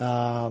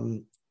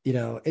 Um,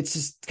 it's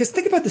just because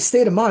think about the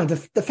state of mind,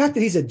 the fact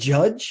that he's a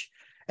judge,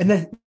 and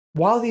then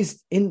while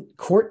he's in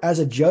court as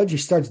a judge, he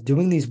starts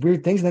doing these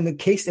weird things, and then the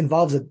case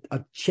involves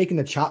a shaking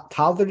a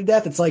toddler to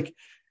death. It's like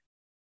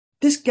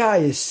this guy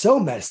is so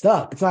messed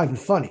up. It's not even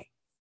funny.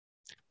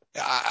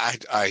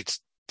 I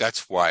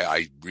that's why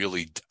I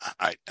really,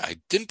 I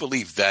didn't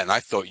believe that. And I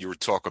thought you were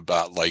talking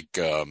about like,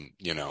 uh,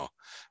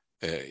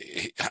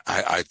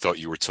 I thought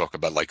you were talking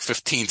about like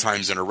 15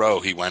 times in a row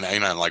he went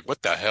in and like,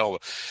 what the hell?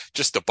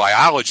 Just the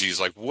biology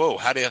is like, whoa,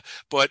 how do you,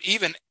 but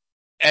even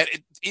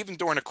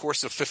during the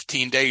course of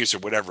 15 days or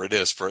whatever it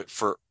is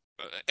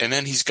and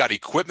then he's got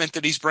equipment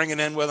that he's bringing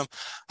in with him.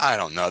 I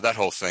don't know. That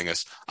whole thing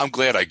is, I'm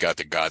glad I got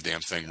the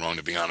goddamn thing wrong,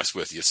 to be honest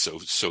with you. So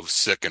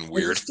sick and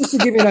Well, weird. just to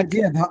give you an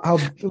idea of how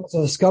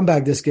a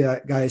scumbag this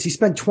guy is, he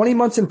spent 20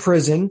 months in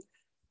prison.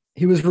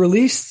 He was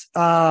released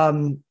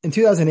in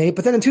 2008,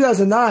 but then in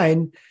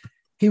 2009,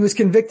 he was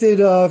convicted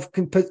of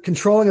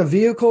controlling a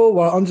vehicle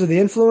while under the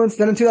influence.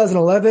 Then in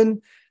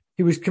 2011,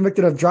 he was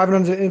convicted of driving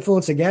under the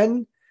influence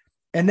again.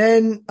 And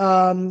then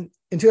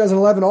in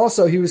 2011,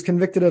 also, he was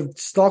convicted of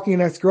stalking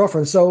an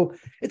ex-girlfriend. So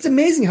it's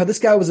amazing how this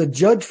guy was a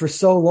judge for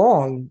so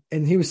long,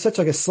 and he was such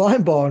like a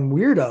slimeball and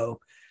weirdo.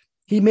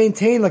 He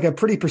maintained like a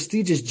pretty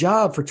prestigious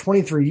job for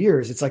 23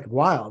 years. It's like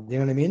wild. You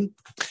know what I mean?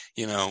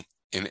 You know,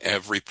 in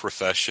every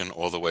profession,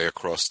 all the way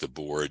across the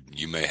board,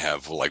 you may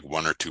have like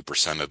 1 or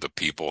 2% of the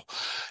people.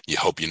 You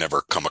hope you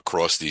never come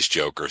across these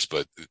jokers,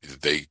 but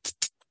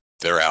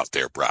they're out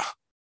there, brah.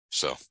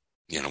 So,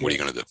 what are you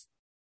going to do?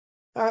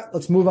 All right,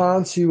 let's move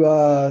on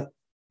to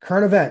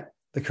current event.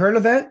 The current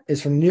event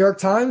is from the New York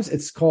Times.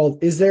 It's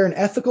called, "Is there an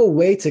ethical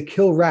way to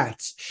kill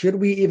rats? Should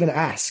we even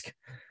ask?"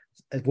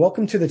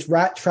 Welcome to this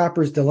rat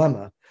trapper's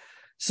dilemma.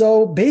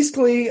 So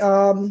basically,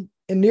 in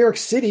New York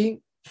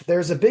City,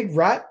 there's a big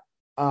rat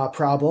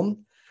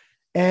problem.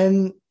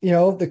 And,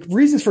 the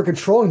reasons for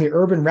controlling the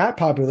urban rat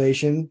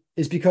population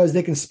is because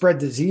they can spread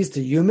disease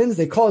to humans.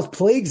 They cause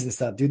plagues and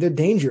stuff, dude. They're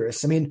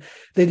dangerous. I mean,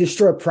 they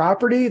destroy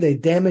property. They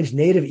damage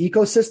native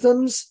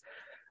ecosystems.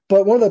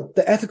 But one of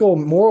the ethical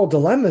moral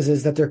dilemmas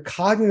is that they're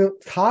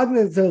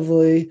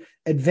cognitively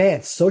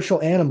advanced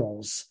social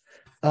animals.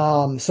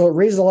 So it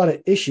raises a lot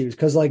of issues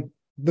because like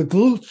the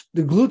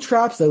glue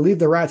traps that leave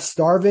the rats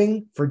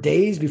starving for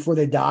days before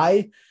they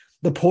die.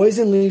 The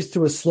poison leads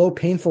to a slow,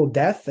 painful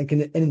death and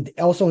can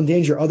also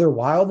endanger other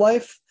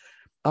wildlife.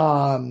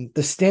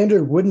 The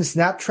standard wooden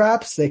snap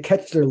traps, they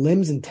catch their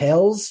limbs and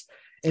tails,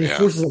 and it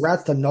forces the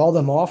rats to gnaw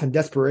them off in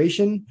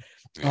desperation.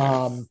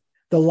 Yeah.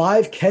 The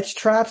live catch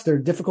traps, they're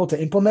difficult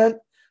to implement.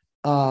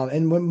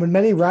 And when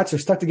many rats are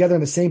stuck together in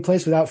the same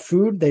place without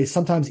food, they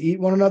sometimes eat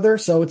one another.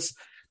 So it's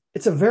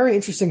a very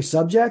interesting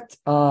subject.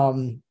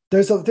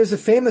 There's a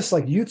famous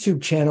like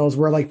YouTube channels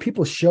where like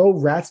people show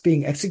rats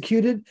being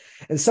executed,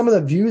 and some of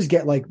the views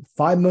get like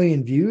 5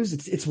 million views.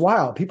 It's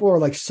wild. People are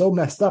like so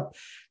messed up.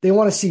 They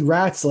want to see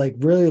rats like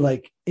really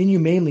like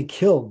inhumanely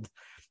killed.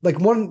 Like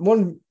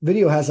one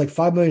video has like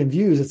 5 million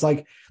views.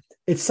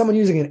 It's someone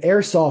using an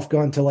airsoft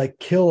gun to like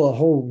kill a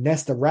whole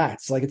nest of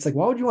rats. Like it's like,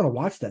 why would you want to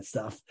watch that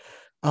stuff?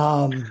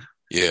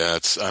 Yeah,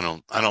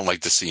 I don't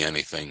like to see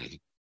anything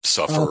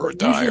suffer or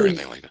die or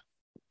anything like that.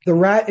 The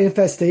rat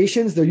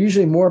infestations, they're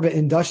usually more of an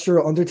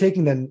industrial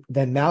undertaking than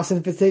mouse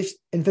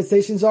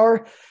infestations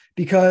are,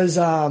 because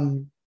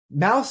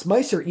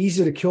mice are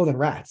easier to kill than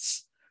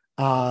rats.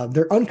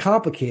 They're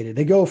uncomplicated.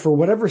 They go for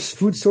whatever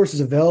food source is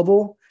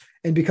available,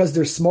 and because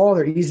they're small,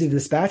 they're easy to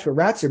dispatch. But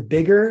rats are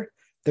bigger,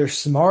 they're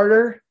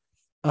smarter,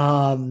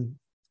 and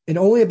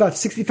only about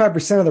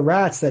 65% of the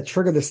rats that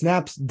trigger the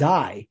snaps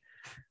die.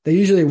 They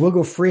usually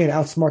wiggle free and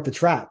outsmart the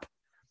trap.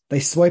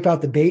 They swipe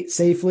out the bait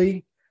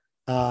safely.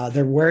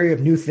 They're wary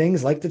of new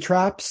things like the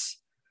traps.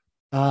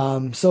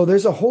 So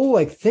there's a whole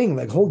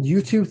whole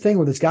YouTube thing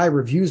where this guy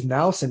reviews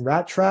mouse and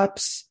rat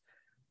traps.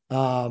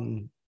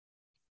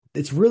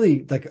 It's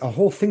really like a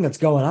whole thing that's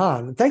going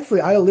on.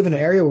 Thankfully, I live in an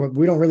area where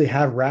we don't really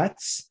have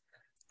rats.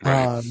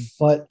 Right.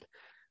 But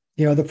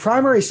the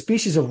primary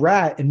species of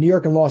rat in New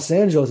York and Los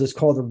Angeles is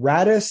called the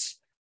Rattus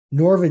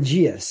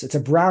norvegius. It's a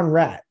brown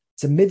rat.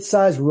 It's a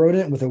mid-sized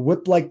rodent with a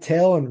whip-like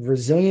tail and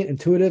resilient,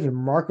 intuitive, and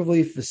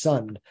remarkably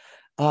fecund.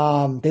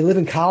 They live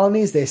in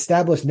colonies. They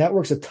establish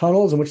networks of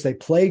tunnels in which they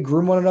play,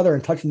 groom one another,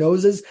 and touch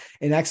noses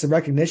in acts of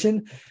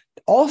recognition.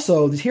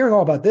 Also, hearing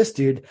all about this,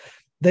 dude,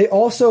 they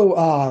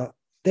also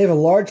they have a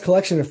large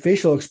collection of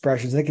facial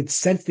expressions. They can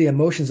sense the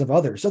emotions of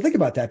others. So think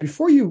about that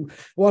before you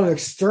want to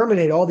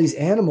exterminate all these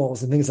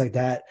animals and things like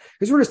that.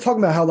 Because we're just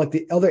talking about how like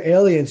the other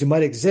aliens who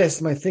might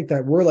exist might think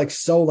that we're like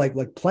so like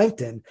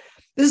plankton.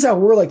 This is how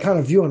we're like kind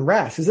of viewing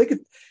rats, because they could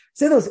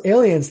say those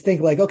aliens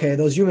think like, okay,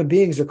 those human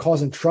beings are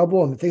causing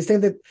trouble, and if they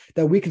think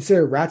that we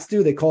consider rats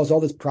do, they cause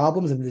all these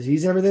problems and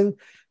disease and everything.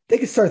 They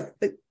could start,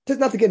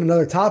 not to get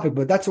another topic,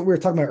 but that's what we were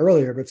talking about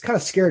earlier. But it's kind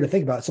of scary to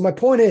think about. So my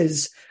point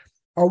is,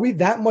 are we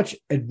that much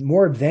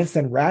more advanced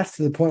than rats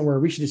to the point where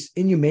we should just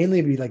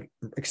inhumanely be like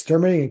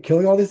exterminating and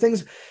killing all these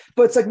things?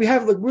 But it's like we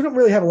don't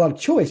really have a lot of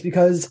choice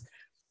because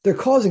they're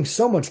causing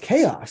so much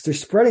chaos. They're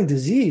spreading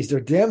disease.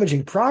 They're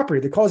damaging property.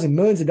 They're causing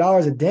millions of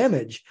dollars of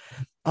damage.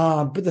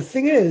 But the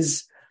thing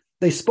is,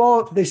 they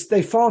fall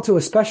into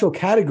a special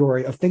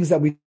category of things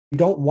that we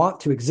don't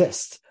want to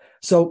exist.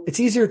 So it's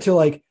easier to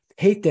like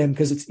hate them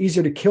because it's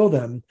easier to kill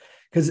them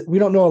because we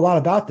don't know a lot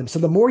about them. So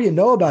the more you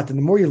know about them,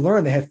 the more you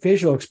learn. They have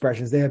facial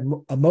expressions. They have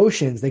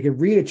emotions. They can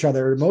read each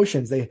other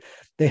emotions. They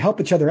help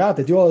each other out.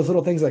 They do all those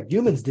little things like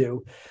humans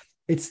do.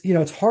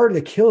 It's harder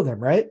to kill them,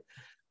 right?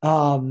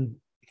 I'm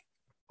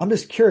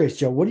just curious,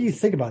 Joe. What do you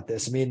think about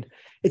this? I mean,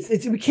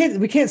 we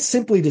can't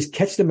simply just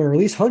catch them and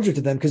release hundreds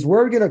of them because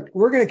we're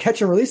gonna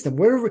catch and release them.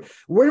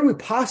 Where do we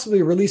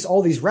possibly release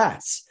all these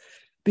rats?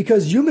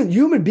 Because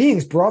human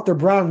beings brought their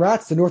brown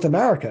rats to North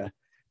America.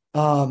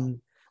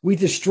 We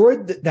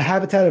destroyed the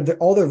habitat of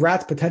all the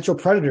rats' potential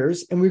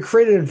predators, and we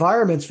created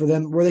environments for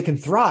them where they can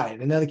thrive.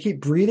 And now they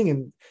keep breeding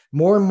and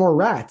more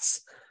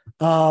rats.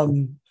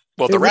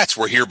 Well, the rats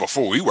were here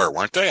before we were,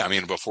 weren't they? I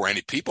mean, before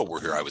any people were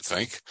here, I would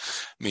think.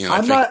 I mean,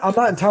 I'm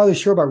not entirely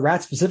sure about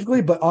rats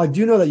specifically, but I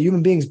do know that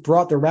human beings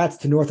brought the rats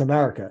to North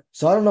America.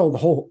 So I don't know the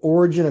whole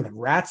origin of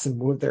rats and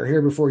what they're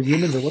here before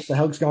humans or what the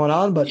hell's going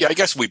on. But yeah, I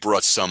guess we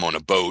brought some on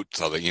a boat,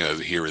 so that,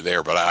 here or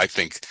there. But I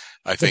think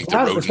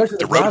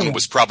the rodent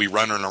was probably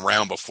running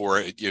around before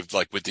it,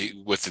 like with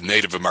the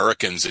Native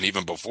Americans, and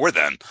even before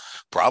then,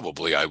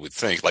 probably I would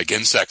think, like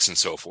insects and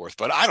so forth.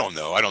 But I don't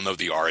know. I don't know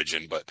the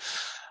origin, but.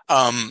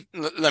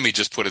 Let me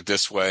just put it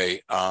this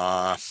way.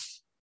 I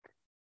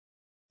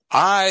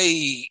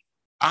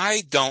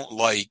don't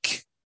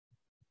like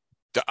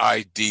the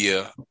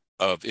idea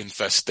of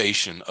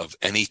infestation of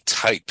any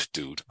type,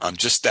 dude. I'm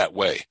just that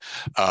way.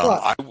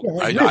 They're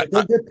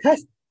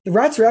pests. The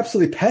rats are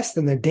absolutely pests,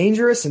 and they're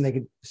dangerous, and they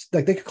could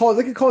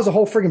cause a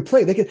whole friggin'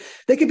 plague.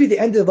 They could be the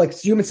end of like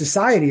human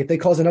society if they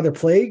cause another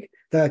plague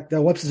that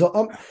wipes us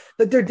all.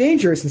 They're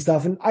dangerous and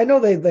stuff. And I know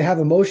they have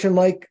emotion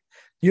like.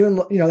 They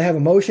have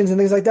emotions and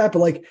things like that, but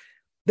like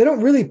they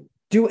don't really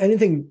do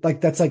anything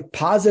like that's like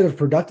positive,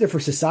 productive for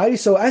society.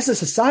 So as a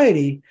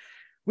society,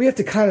 we have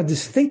to kind of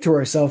just think to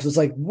ourselves, it's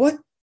like, what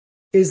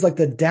is like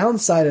the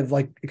downside of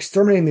like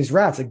exterminating these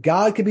rats? Like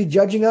God could be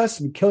judging us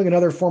and killing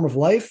another form of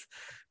life,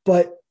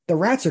 but the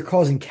rats are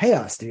causing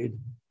chaos, dude.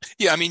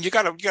 Yeah, I mean, you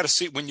gotta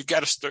see when you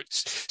gotta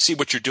see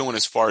what you're doing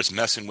as far as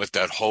messing with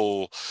the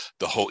whole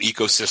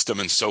ecosystem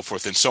and so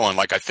forth and so on.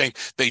 Like I think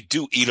they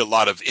do eat a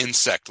lot of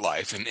insect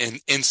life, and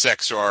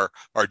insects are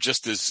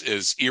just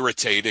as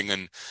irritating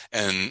and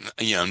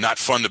not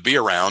fun to be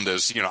around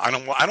as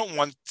I don't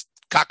want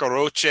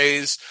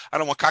cockroaches. I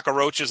don't want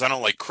cockroaches. I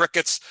don't like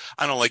crickets.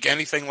 I don't like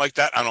anything like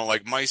that. I don't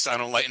like mice.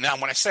 Now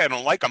when I say I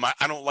don't like them,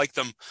 I don't like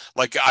them.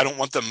 Like I don't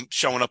want them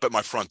showing up at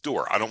my front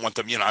door. I don't want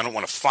them, I don't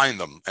want to find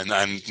them. And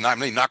not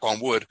me, knock on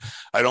wood.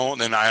 I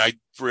don't, and I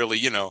really,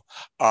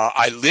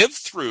 I lived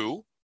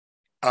through,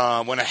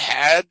 when I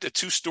had a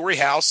 2-story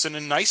house in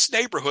a nice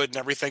neighborhood and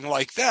everything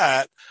like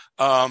that.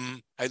 I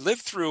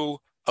lived through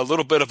a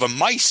little bit of a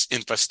mice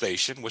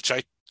infestation, which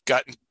I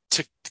got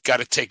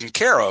it taken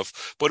care of,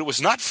 but it was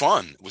not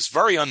fun. It was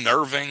very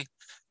unnerving,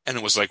 and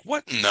it was like,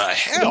 what in the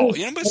hell?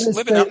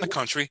 Living out in the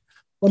country.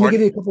 Let me give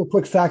you a couple of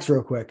quick facts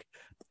real quick.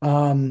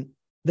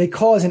 They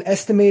cause an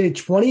estimated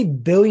 20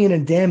 billion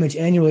in damage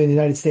annually in the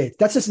United States.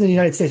 That's just in the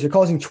United States. They're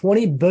causing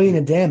 20 billion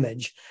in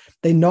damage.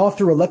 They gnaw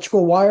through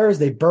electrical wires.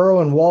 They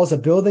burrow in walls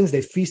of buildings.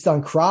 They feast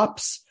on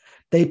crops.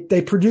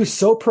 They produce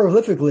so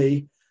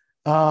prolifically.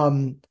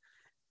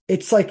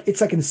 It's like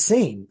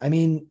insane. I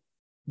mean,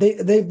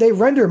 they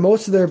render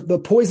most of the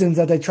poisons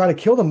that they try to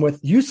kill them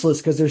with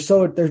useless because they're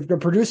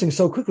producing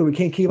so quickly we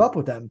can't keep up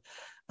with them.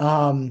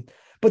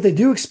 But they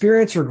do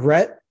experience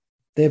regret.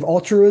 They have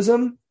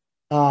altruism.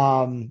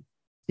 But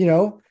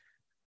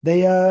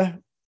they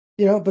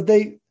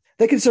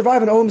can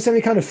survive on almost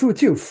any kind of food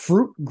too.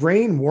 Fruit,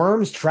 grain,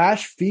 worms,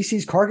 trash,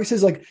 feces,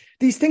 carcasses. Like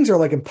these things are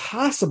like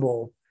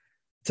impossible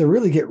to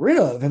really get rid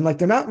of. And like,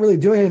 they're not really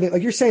doing anything.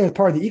 Like you're saying, as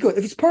part of the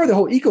if it's part of the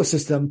whole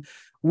ecosystem,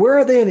 where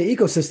are they in the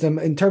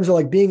ecosystem in terms of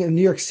like being in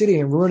New York City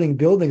and ruining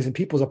buildings and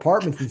people's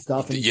apartments and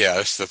stuff? And, yeah,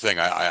 that's the thing.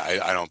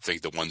 I don't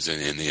think the ones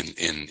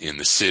in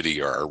the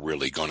city are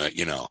really gonna,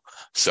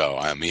 So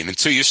I mean,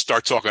 until you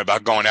start talking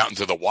about going out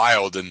into the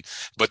wild,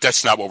 but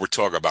that's not what we're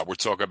talking about. We're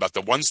talking about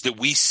the ones that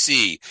we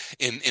see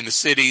in the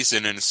cities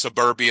and in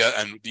suburbia,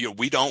 and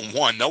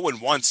no one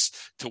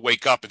wants to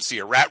wake up and see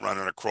a rat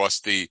running across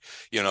the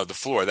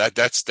floor.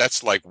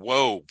 That's like,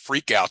 whoa,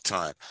 freak out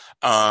time.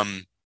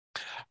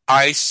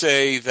 I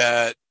say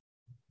that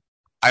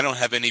I don't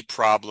have any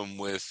problem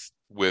with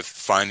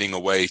finding a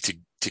way to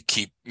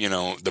keep,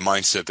 the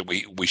mindset that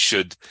we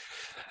should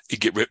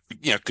get rid,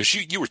 because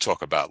you were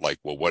talking about like,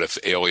 well, what if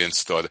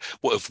aliens thought,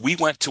 well, if we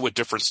went to a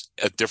different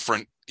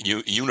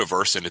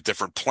universe and a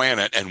different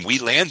planet and we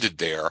landed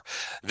there,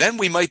 then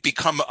we might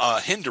become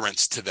a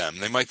hindrance to them.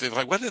 They might think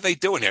like, what are they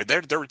doing here? But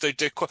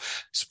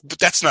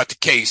that's not the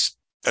case.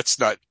 That's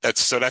not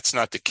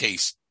the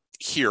case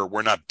here,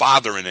 we're not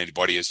bothering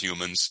anybody as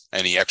humans,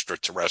 any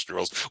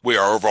extraterrestrials. We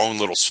are our own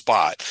little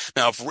spot.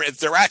 Now, if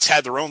the rats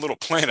had their own little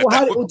planet,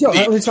 Well, Joe,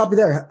 let me stop you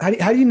there.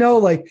 How do you know,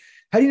 like,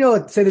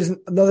 say there's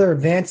another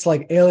advanced,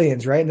 like,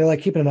 aliens, right? And they're,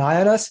 like, keeping an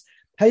eye on us.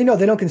 How do you know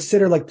they don't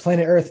consider, like,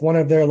 planet Earth one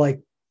of their,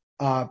 like,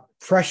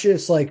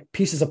 precious, like,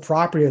 pieces of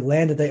property or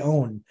land that they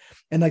own?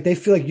 And, like, they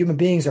feel like human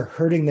beings are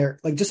hurting their,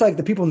 like, just like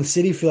the people in the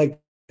city feel like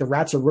the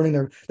rats are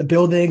running the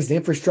buildings, the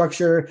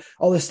infrastructure,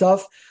 all this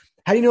stuff.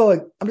 How do you know,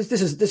 like,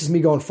 this is me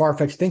going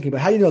far-fetched thinking, but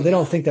how do you know they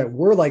don't think that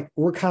we're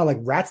kind of like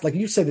rats? Like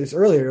you said this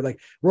earlier, like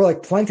we're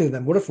like plankton to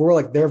them. What if we're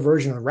like their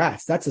version of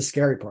rats? That's the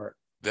scary part.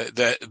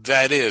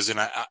 That is, and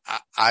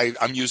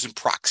I'm using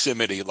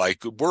proximity,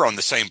 like we're on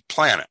the same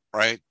planet,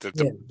 right?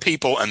 The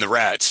people and the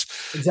rats.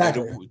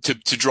 Exactly. And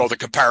to draw the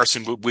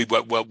comparison,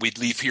 we'd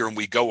leave here and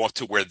we go off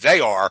to where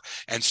they are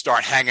and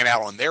start hanging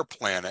out on their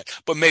planet.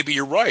 But maybe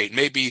you're right.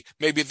 Maybe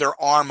their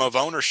arm of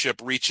ownership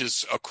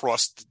reaches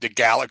across the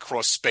galaxy,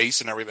 across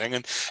space and everything,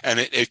 and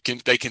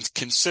they can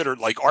consider,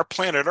 like, our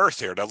planet Earth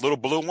here, that little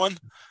blue one.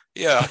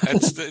 Yeah,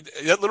 that's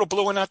that little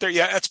blue one out there.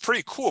 Yeah, that's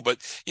pretty cool. But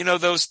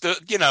those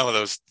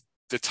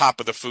the top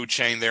of the food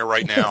chain there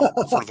right now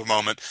for the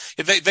moment.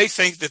 They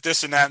think that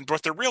this and that,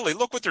 but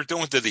look what they're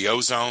doing to the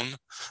ozone.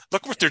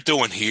 Look what they're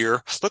doing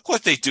here. Look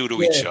what they do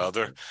to each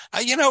other.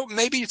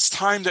 Maybe it's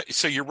time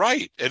so you're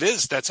right. It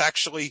is. That's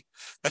actually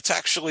that's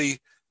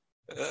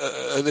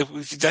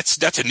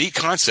a neat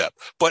concept.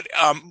 But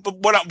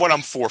what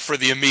I'm for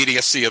the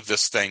immediacy of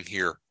this thing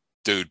here,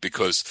 dude,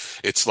 because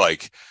it's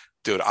like,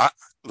 dude,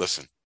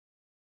 listen.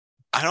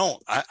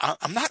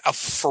 I'm not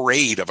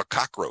afraid of a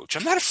cockroach.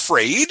 I'm not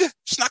afraid.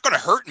 It's not going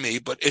to hurt me,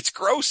 but it's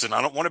gross and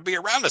I don't want to be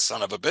around the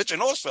son of a bitch. And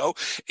also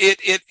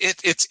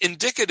it's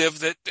indicative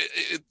that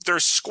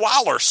there's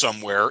squalor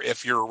somewhere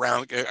if you're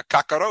around a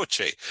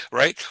cockroach,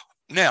 right?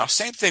 Now,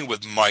 same thing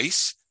with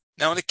mice.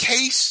 Now, in the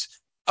case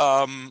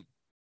of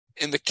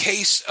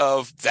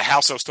the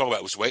house I was talking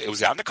about, it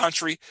was out in the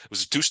country. It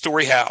was a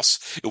 2-story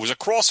house. It was a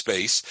crawl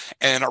space,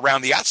 and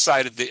around the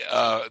outside of the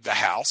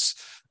house,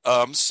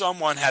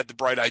 someone had the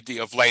bright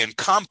idea of laying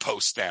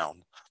compost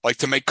down, like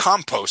to make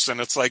compost.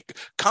 And it's like,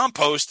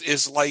 compost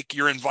is like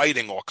you're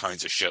inviting all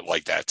kinds of shit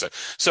like that.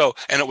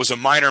 And it was a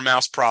minor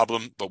mouse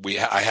problem, but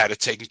I had it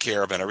taken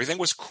care of and everything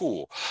was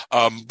cool.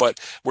 But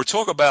we're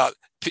talking about,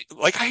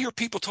 like, I hear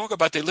people talk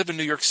about they live in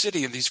New York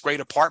City in these great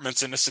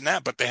apartments and this and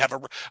that, but they have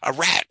a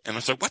rat. And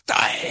it's like, what the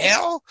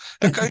hell?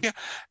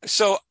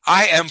 So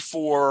I am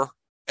for,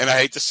 and I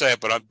hate to say it,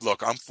 but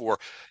I'm for,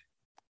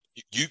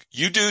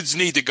 you dudes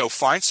need to go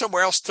find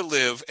somewhere else to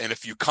live. And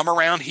if you come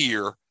around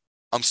here,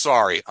 I'm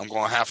sorry,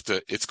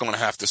 it's going to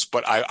have to,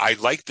 but I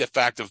like the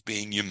fact of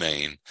being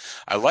humane.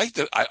 I like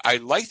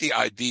the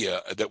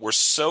idea that we're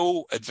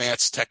so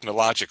advanced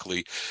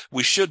technologically,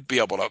 we should be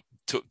able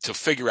to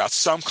figure out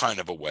some kind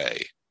of a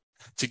way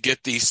to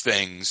get these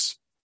things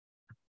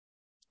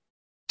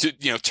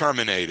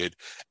terminated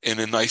in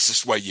the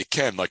nicest way you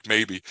can. Like,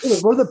 maybe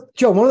one of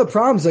the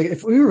problems, like,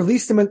 if we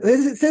release them,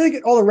 say they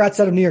get all the rats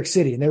out of New York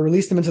City and they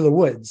release them into the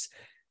woods,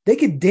 they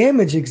could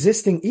damage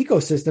existing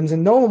ecosystems,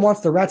 and no one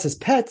wants the rats as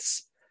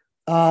pets.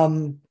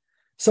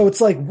 So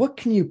it's like, what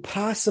can you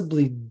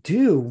possibly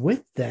do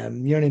with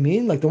them? You know what I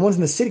mean? Like the ones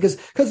in the city,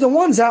 because the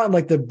ones out in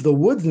like the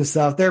woods and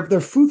stuff,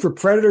 they're food for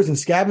predators and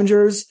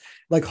scavengers.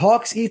 Like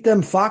hawks eat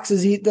them,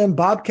 foxes eat them,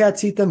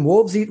 bobcats eat them,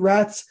 wolves eat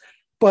rats,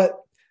 but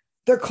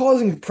they're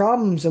causing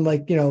problems in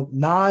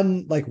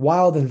non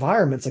wild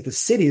environments like the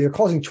city. They're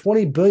causing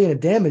 20 billion of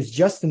damage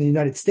just in the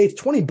United States.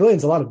 20 billion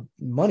is a lot of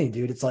money,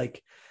 dude. It's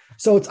like,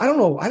 so I don't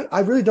know.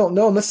 I really don't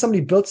know, unless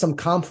somebody built some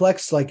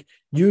complex, like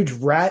huge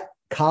rat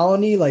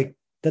colony, like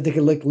that they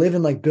could like live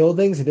in like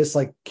buildings and just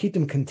like keep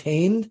them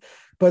contained.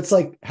 But it's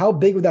like, how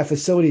big would that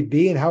facility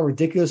be and how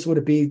ridiculous would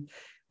it be?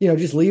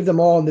 Just leave them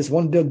all in this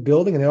one big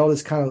building and they all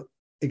just kind of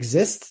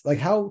exist. Like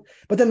how,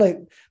 but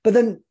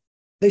then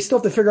they still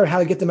have to figure out how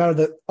to get them out of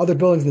the other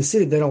buildings in the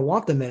city they don't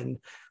want them in.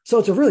 So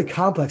it's a really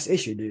complex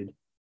issue, dude.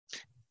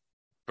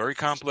 Very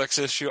complex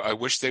issue. I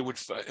wish they would,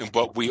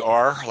 but we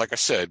are, like I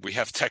said, we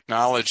have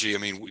technology. I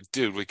mean,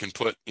 we can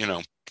put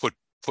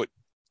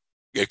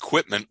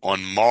equipment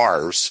on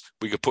Mars.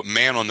 We could put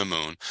man on the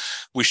moon.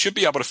 We should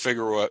be able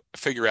to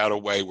figure out a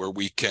way where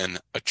we can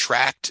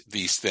attract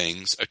these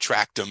things,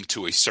 attract them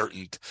to a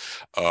certain,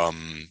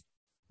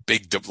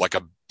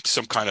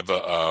 some kind of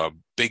a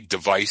big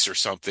device or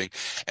something,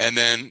 and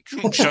then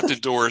shut the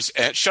doors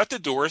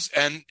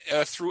and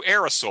through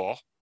aerosol,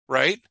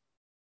 right?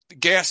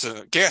 Gas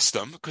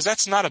them, because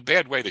that's not a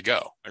bad way to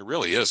go. It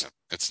really isn't.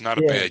 It's not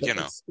a bad,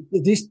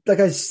 These, like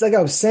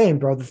I was saying,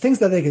 bro, the things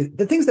that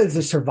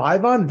they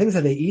survive on, the things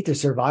that they eat to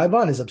survive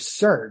on is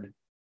absurd.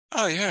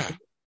 Oh yeah.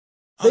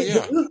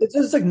 It's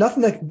just like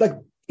nothing like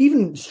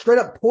even straight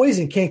up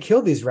poison can't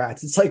kill these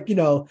rats. It's like,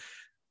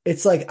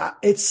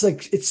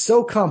 it's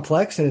so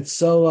complex and it's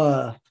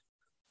so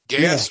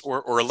gas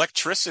or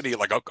electricity,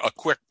 like a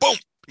quick boom,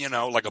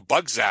 like a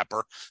bug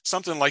zapper,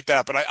 something like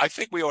that. But I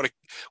think we ought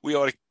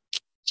to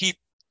keep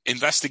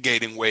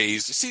investigating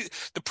ways. See,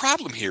 the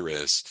problem here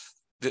is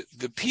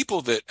the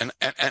people that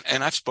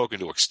and I've spoken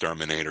to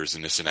exterminators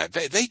and this and that,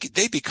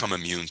 they become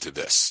immune to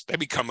this. They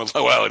become,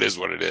 well, it is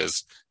what it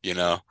is. You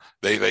know,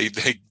 they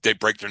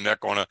break their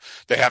neck on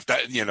they have to,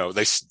 you know,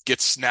 they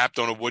get snapped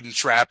on a wooden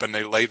trap and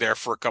they lay there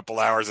for a couple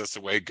hours. That's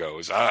the way it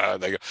goes.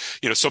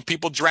 You know, some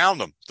people drown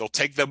them. They'll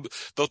take the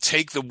they'll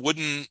take the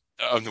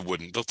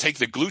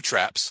glue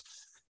traps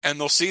and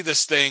they'll see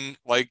this thing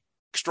like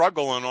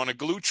struggling on a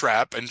glue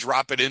trap and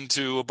drop it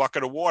into a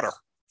bucket of water.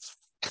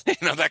 You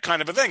know, that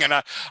kind of a thing. And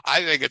I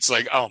think it's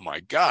like, oh my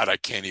God, I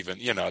can't even,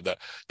 you know,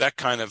 that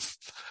kind of,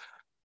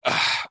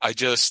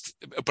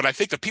 but I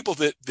think the people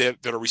that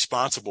are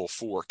responsible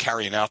for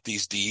carrying out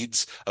these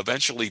deeds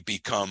eventually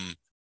become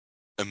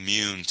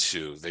immune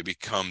to, they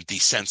become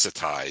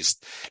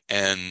desensitized,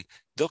 and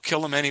they'll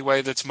kill them any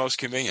way that's most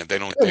convenient. They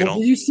don't.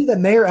 Did you see that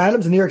Mayor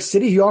Adams in New York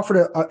City? He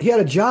offered he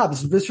had a job.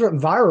 This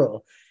went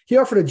viral. He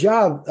offered a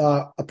job,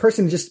 a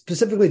person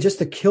specifically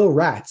to kill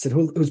rats and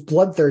who's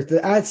bloodthirsty.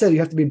 The ad said you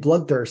have to be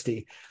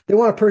bloodthirsty. They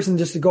want a person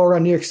just to go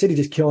around New York City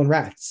just killing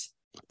rats.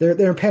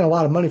 They're paying a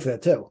lot of money for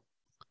that too.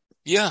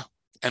 Yeah,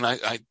 and I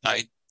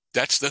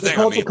that's the thing.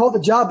 They call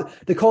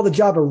the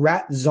job a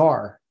rat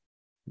czar,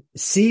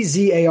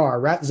 CZAR,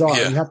 rat czar.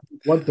 Yeah. You have to be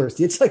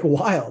bloodthirsty. It's like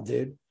wild,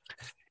 dude.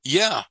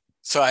 Yeah.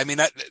 So, I mean,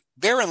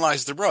 therein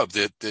lies the rub.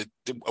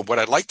 What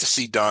I'd like to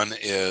see done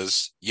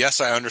is, yes,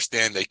 I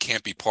understand they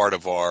can't be part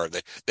of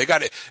they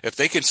got it. If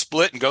they can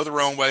split and go their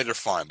own way, they're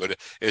fine. But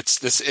it's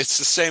the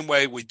same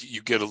way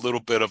you get a little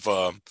bit of,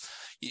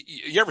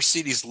 you ever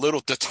see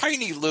the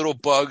tiny little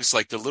bugs,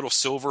 like the little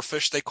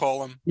silverfish, they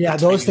call them? Yeah,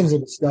 those things are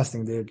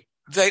disgusting, dude.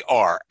 They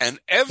are. And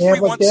they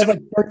have like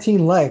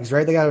 13 legs,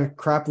 right? They got a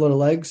crap load of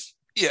legs.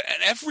 Yeah,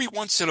 and every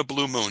once in a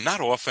blue moon,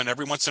 not often,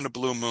 every once in a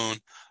blue moon,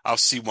 I'll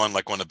see one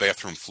like on the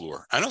bathroom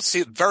floor. I don't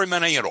see very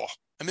many at all.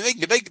 I mean,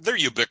 they're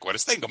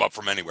ubiquitous. They can come up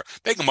from anywhere.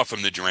 They can come up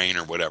from the drain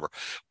or whatever.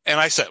 And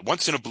I said,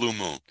 once in a blue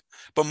moon.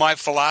 But my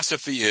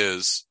philosophy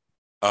is,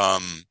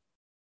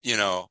 you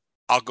know,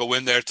 I'll go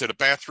in there to the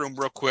bathroom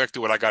real quick, do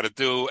what I got to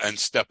do, and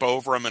step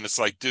over them. And it's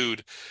like,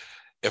 dude,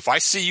 if I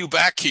see you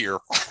back here,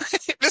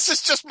 this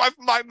is just my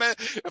man.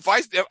 If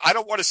I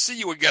don't want to see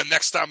you again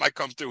next time I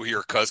come through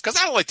here, cause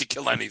I don't like to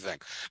kill anything,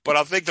 but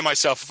I'll think to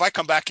myself, if I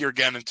come back here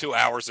again in 2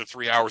 hours or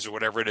 3 hours or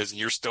whatever it is, and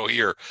you're still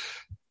here,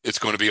 it's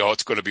going to be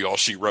all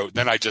she wrote.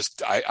 Then I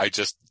just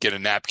get a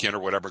napkin or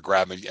whatever,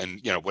 grab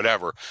and you know,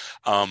 whatever.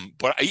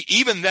 But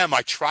even them,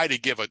 I try to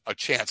give a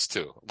chance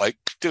to, like,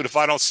 dude, if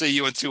I don't see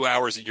you in 2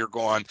 hours and you're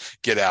gone,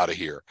 get out of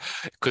here.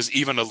 Cause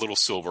even a little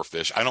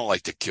silverfish, I don't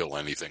like to kill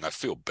anything. I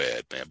feel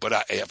bad, man, but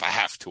if I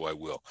have to, I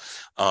will.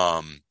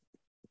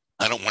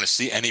 I don't want to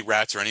see any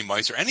rats or any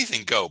mice or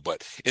anything go,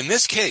 but in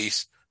this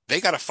case, they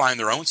got to find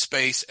their own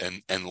space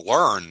and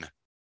learn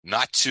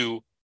not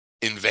to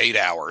invade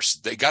ours.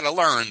 They got to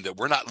learn that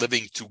we're not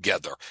living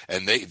together,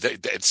 and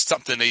it's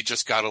something they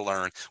just got to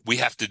learn. We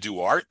have to do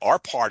our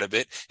part of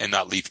it and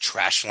not leave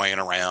trash laying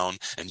around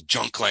and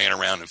junk laying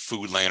around and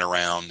food laying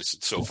around and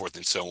so forth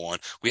and so on.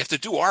 We have to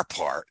do our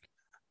part.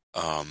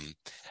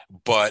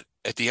 But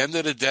at the end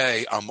of the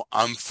day,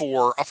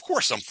 of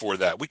course I'm for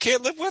that. We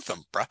can't live with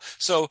them, bro.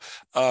 So,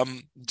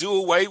 do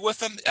away with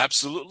them.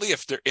 Absolutely.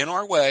 If they're in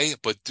our way,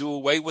 but do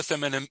away with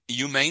them in a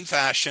humane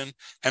fashion.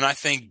 And I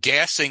think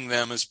gassing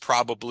them is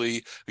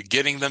probably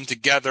getting them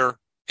together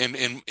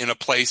in a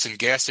place and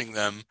gassing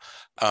them,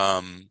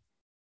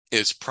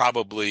 is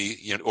probably,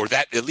 you know, or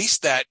that, at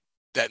least that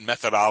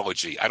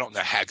methodology. I don't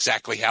know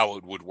exactly how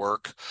it would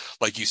work.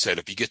 Like you said,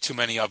 if you get too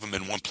many of them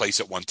in one place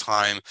at one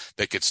time,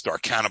 they could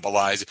start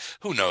cannibalizing.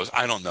 Who knows?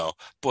 I don't know.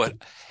 But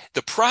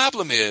the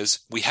problem is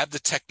we have the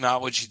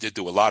technology to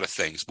do a lot of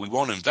things. We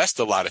won't invest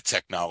a lot of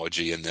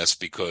technology in this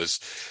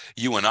because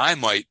you and I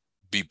might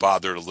be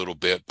bothered a little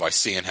bit by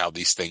seeing how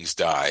these things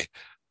die.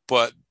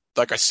 But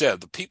like I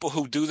said, the people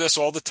who do this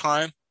all the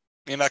time,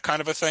 you know, that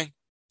kind of a thing,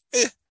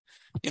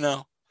 you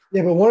know.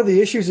 Yeah, but one of the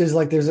issues is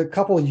like there's a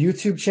couple of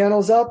YouTube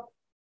channels up.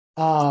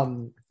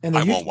 And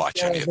I won't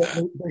watch any of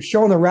that. They're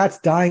showing the rats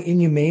dying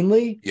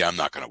inhumanely. Yeah, I'm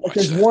not going to watch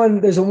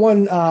that. There's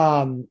one,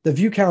 the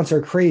view counts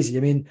are crazy. I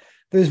mean,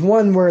 there's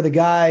one where the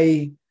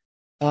guy,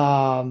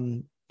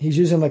 he's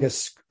using like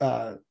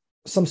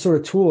some sort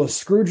of tool, a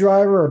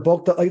screwdriver or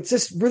bulk, like it's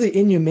just really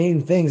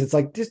inhumane things. It's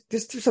like,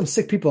 there's some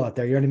sick people out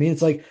there. You know what I mean?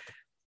 It's like,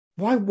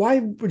 why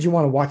would you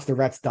want to watch the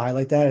rats die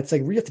like that? It's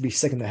like, we have to be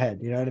sick in the head.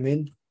 You know what I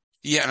mean?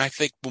 Yeah, and I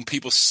think when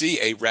people see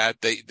a rat,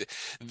 they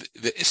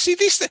see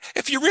these.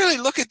 If you really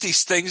look at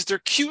these things, they're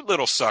cute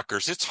little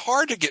suckers. It's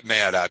hard to get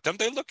mad at them.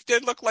 They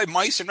look like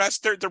mice and rats.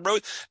 They're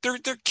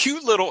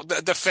cute little.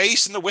 The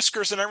face and the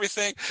whiskers and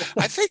everything.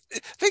 I think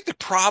the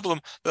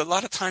problem that a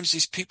lot of times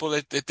these people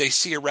that they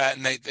see a rat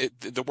and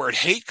the word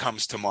hate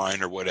comes to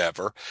mind or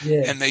whatever,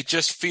 yeah. And they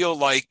just feel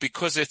like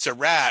because it's a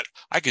rat,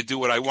 I could do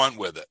what I want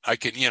with it. I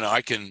can,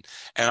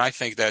 and I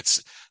think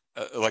that's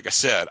like I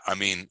said. I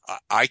mean,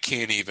 I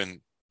can't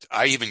even.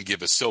 I even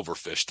give a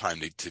silverfish time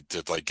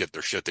to like get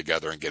their shit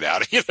together and get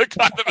out of here,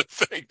 kind of a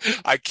thing.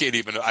 I can't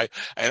even,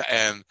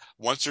 and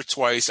once or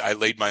twice I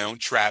laid my own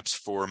traps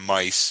for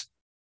mice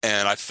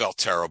and I felt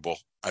terrible.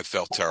 I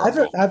felt I've,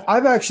 terrible.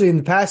 I've actually in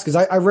the past, because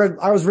I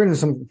was reading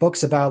some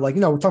books about, like,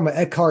 we're talking about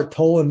Eckhart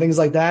Tolle and things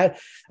like that,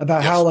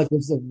 about how Yes. like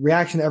there's a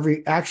reaction to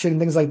every action and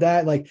things like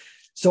that. Like,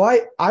 so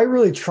I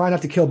really try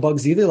not to kill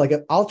bugs either. Like,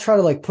 I'll try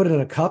to like put it in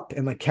a cup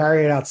and like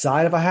carry it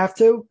outside if I have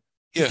to,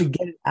 just Yeah. to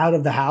get it out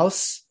of the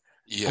house.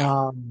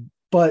 Yeah.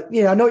 But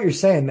I know what you're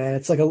saying, man.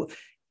 It's like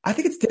I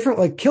think it's different.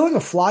 Like, killing a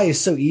fly is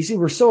so easy.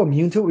 We're so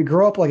immune to it. We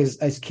grow up like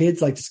as kids,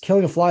 like just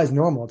killing a fly is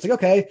normal. It's like,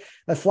 okay,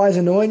 that fly's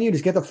annoying you.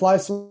 Just get the fly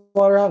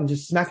swatter out and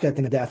just smack that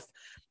thing to death.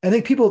 I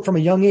think people from a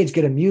young age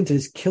get immune to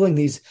just killing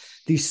these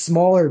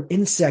smaller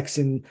insects,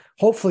 and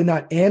hopefully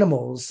not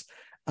animals.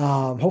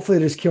 Hopefully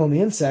they're just killing the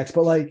insects,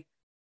 but like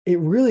it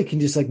really can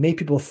just like make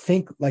people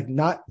think, like,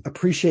 not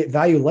appreciate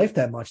value life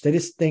that much. They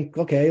just think,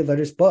 okay, they're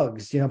just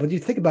bugs, but you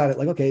think about it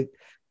like, okay,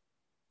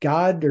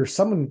 God or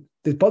someone,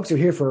 the bugs are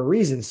here for a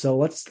reason. So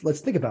let's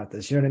think about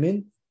this. You know what I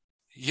mean?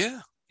 Yeah.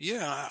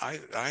 Yeah.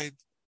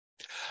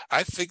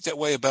 I think that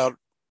way about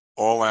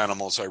all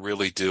animals. I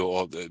really do,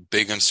 all the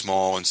big and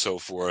small and so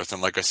forth.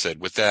 And like I said,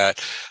 with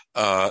that,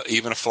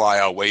 even a fly,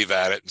 I'll wave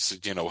at it and say,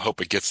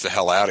 hope it gets the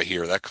hell out of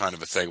here. That kind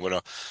of a thing.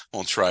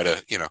 Won't try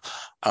to,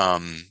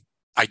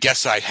 I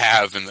guess I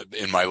have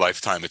in my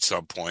lifetime at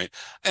some point.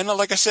 And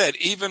like I said,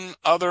 even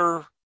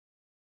other,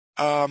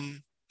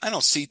 I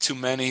don't see too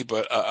many,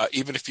 but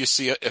even if you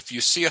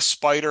see a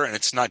spider and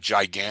it's not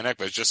gigantic,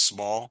 but it's just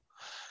small,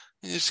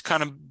 you just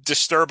kind of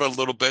disturb it a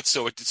little bit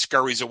so it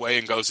scurries away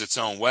and goes its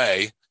own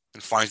way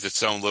and finds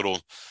its own little,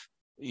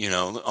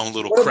 own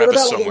little crevice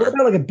What somewhere.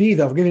 about like a bee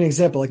though? I'll give you an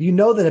example. Like,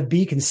 that a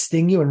bee can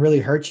sting you and really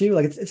hurt you.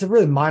 Like, it's a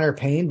really minor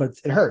pain, but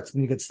it hurts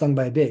when you get stung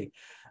by a bee.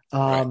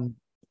 Right.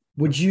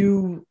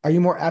 Are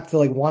you more apt to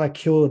like want to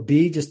kill a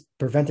bee, just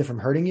prevent it from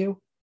hurting you?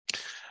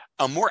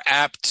 I'm more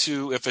apt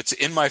to, if it's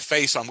in my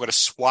face, I'm going to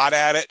swat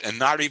at it and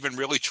not even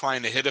really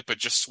trying to hit it, but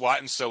just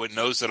swatting so it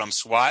knows that I'm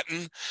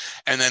swatting,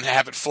 and then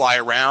have it fly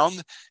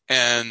around.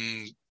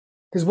 And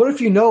Because what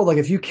if like,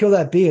 if you kill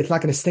that bee, it's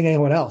not going to sting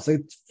anyone else.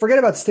 Like, forget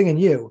about stinging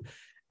you.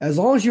 As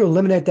long as you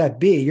eliminate that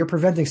bee, you're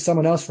preventing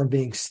someone else from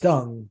being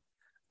stung.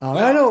 And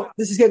I know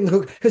this is getting,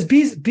 because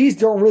bees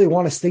don't really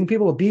want to sting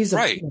people. Bees,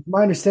 right, from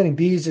my understanding,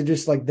 bees are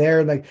just like there,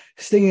 and like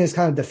stinging is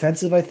kind of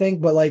defensive, I think.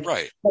 But like,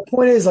 right. the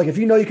point is, like, if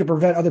you can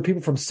prevent other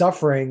people from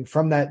suffering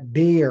from that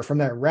bee or from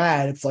that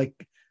rat, it's like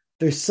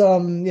there's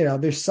some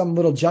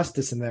little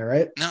justice in there,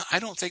 right? No, I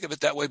don't think of it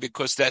that way,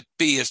 because that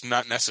bee is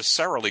not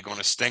necessarily going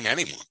to sting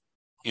anyone.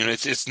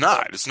 It's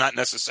not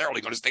necessarily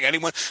going to sting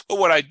anyone. But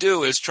what I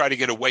do is try to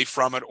get away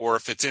from it, or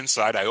if it's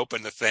inside, I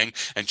open the thing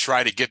and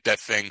try to get that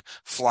thing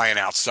flying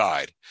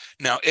outside.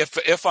 Now,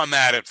 if I'm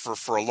at it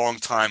for a long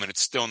time and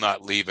it's still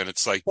not leaving,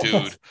 it's like,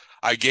 dude,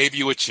 I gave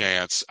you a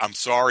chance. I'm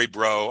sorry,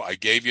 bro. I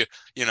gave you,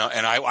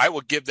 and I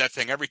will give that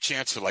thing every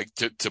chance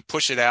to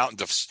push it out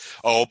and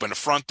open the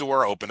front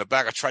door, open the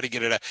back. I try to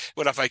get it out.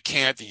 But if I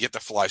can't, you get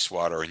the fly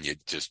swatter and you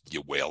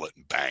whale it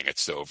and bang,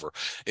 it's over.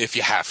 If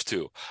you have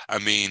to, I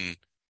mean,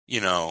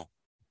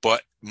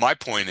 but my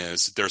point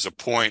is, there's a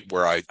point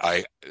where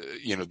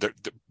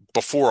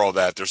before all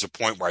that, there's a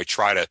point where I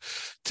try to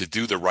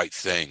do the right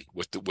thing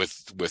with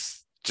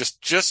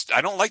just,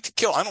 I don't like to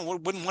kill.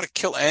 Wouldn't want to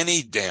kill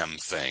any damn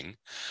thing.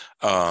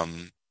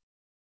 And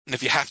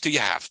if you have to, you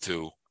have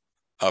to.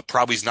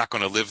 Probably is not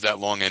going to live that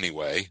long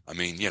anyway. I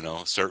mean,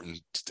 certain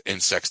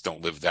insects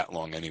don't live that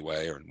long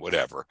anyway, or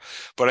whatever.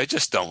 But I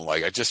just don't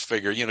I just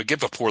figure,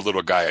 give a poor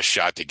little guy a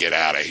shot to get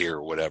out of here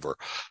or whatever.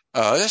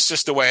 That's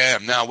just the way I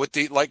am now.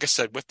 Like I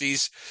said, with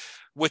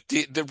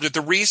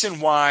the reason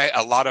why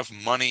a lot of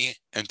money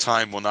and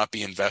time will not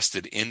be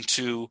invested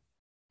into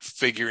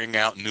figuring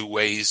out new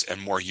ways and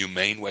more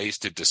humane ways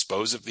to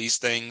dispose of these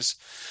things,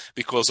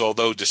 because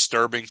although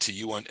disturbing to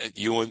you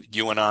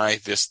and I,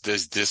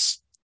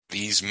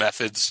 these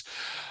methods,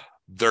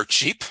 they're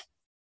cheap.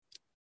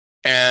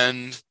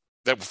 And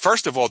that,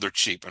 first of all, they're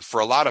cheap. And for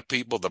a lot of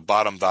people, the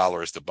bottom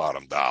dollar is the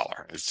bottom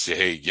dollar. It's,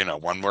 hey,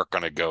 when we're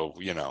going to go,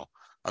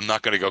 I'm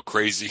not going to go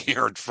crazy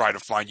here and try to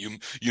find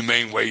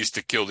humane ways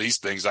to kill these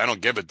things. I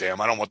don't give a damn.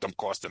 I don't want them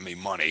costing me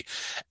money.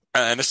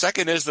 And the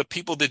second is, the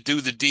people that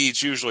do the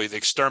deeds, usually the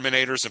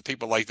exterminators and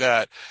people like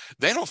that,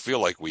 they don't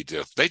feel like we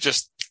do. They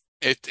just,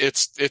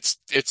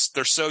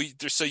 they're so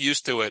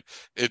used to it.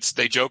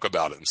 They joke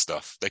about it and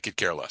stuff. They could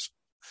care less.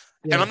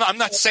 Yeah. And I'm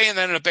not saying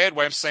that in a bad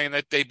way. I'm saying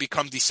that they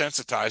become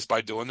desensitized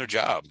by doing their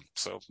job.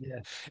 So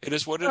yeah, it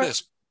is what it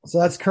is. So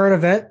that's current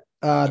event.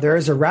 There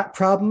is a rat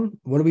problem.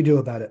 What do we do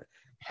about it?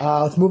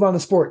 Let's move on to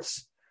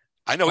sports.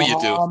 I know what you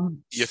do.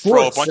 You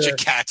throw a bunch of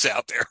cats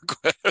out there.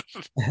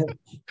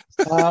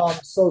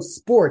 So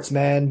sports,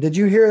 man. Did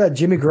you hear that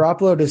Jimmy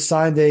Garoppolo just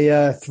signed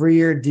a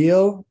 3-year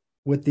deal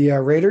with the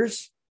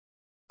Raiders?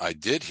 I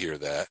did hear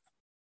that.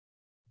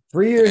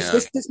 3 years. Yeah.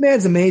 This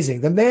man's amazing.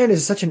 The man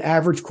is such an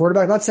average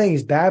quarterback. I'm not saying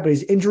he's bad, but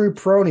he's injury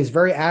prone. He's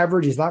very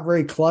average. He's not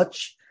very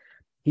clutch.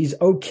 He's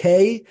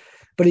okay,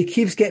 but he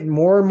keeps getting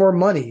more and more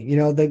money.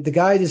 The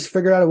guy just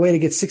figured out a way to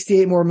get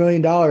 $68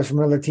 million from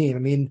another team. I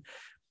mean,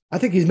 I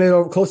think he's made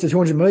over close to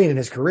 $200 million in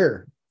his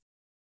career.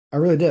 I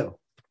really do.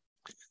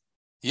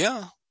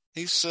 Yeah,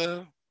 he's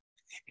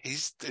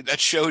that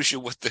shows you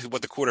what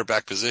the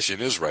quarterback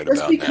position is right Just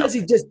about now. because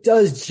he just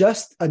does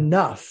just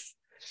enough,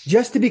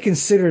 just to be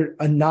considered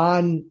a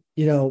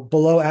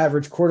below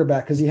average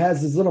quarterback, because he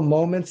has these little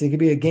moments. He could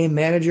be a game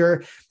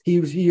manager.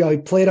 He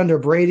played under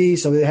Brady,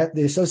 so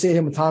they associate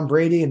him with Tom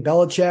Brady and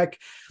Belichick.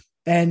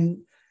 And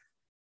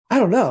I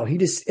don't know.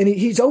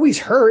 He's always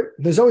hurt.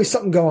 There's always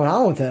something going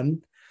on with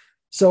him.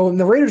 So and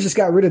the Raiders just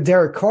got rid of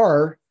Derek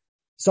Carr.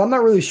 So I'm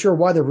not really sure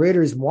why the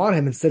Raiders want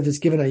him instead of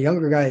just giving a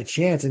younger guy a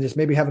chance and just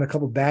maybe having a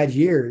couple bad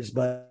years.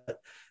 But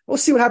we'll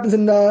see what happens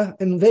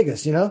in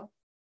Vegas,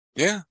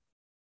 Yeah.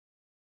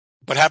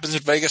 What happens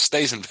in Vegas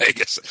stays in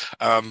Vegas.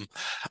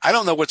 I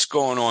don't know what's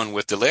going on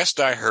with the last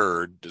I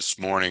heard this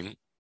morning.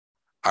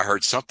 I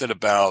heard something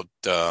about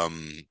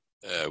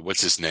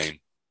what's his name?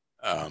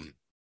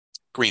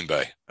 Green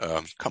Bay.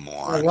 Come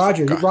on.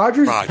 Rodgers.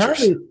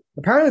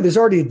 Apparently there's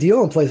already a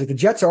deal in place. Like the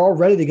Jets are all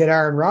ready to get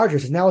Aaron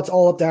Rodgers, and now it's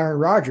all up to Aaron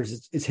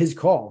Rodgers. It's his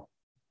call.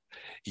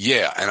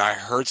 Yeah, and I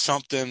heard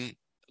something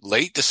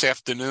late this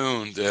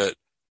afternoon that,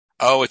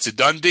 it's a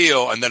done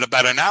deal. And then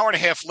about an hour and a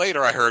half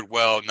later, I heard,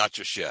 well, not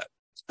just yet.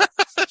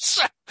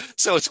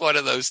 So it's one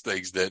of those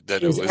things that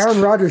it was.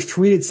 Aaron Rodgers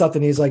tweeted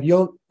something. He's like,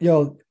 you'll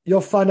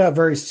find out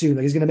very soon.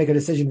 Like he's going to make a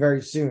decision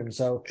very soon.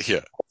 So yeah,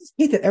 I just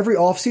hate that every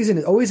offseason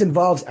it always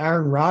involves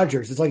Aaron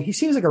Rodgers. It's like he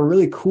seems like a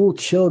really cool,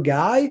 chill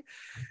guy,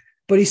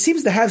 but he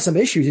seems to have some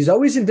issues. He's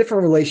always in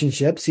different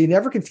relationships. He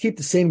never can keep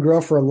the same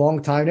girl for a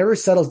long time. Never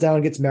settles down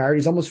and gets married.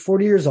 He's almost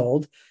 40 years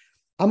old.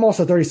 I'm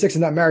also 36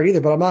 and not married either,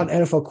 but I'm not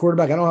an NFL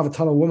quarterback. I don't have a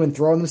ton of women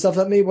throwing themselves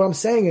at me. What I'm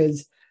saying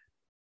is,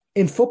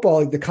 in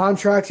football, like the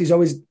contracts, he's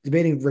always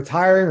debating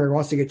retiring or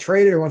wants to get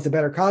traded or wants a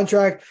better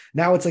contract.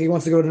 Now it's like he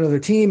wants to go to another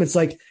team. It's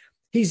like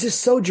he's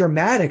just so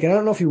dramatic. And I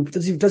don't know if he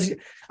does.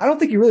 I don't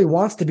think he really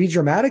wants to be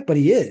dramatic, but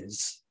he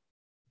is.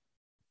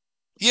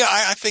 Yeah,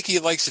 I think he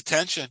likes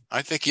attention.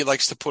 I think he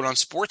likes to put on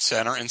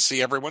SportsCenter and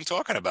see everyone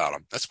talking about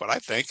him. That's what I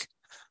think.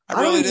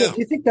 I really do. Do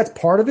you think that's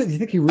part of it? Do you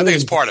think he really? I think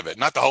it's part of it,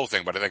 not the whole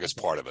thing, but I think it's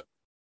part of it.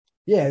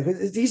 Yeah,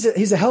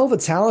 he's a hell of a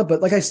talent, but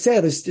like I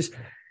said, it's just.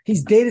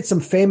 He's dated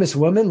some famous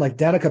women like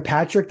Danica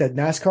Patrick, that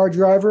NASCAR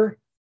driver.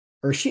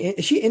 Or is she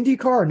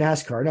IndyCar or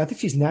NASCAR? No, I think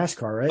she's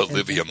NASCAR, right?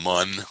 Olivia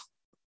Munn.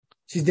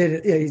 She's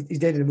dated, yeah, he's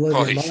dated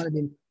Olivia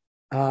Munn.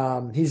 I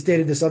mean, he's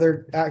dated this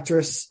other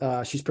actress.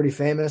 She's pretty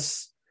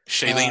famous.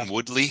 Shailene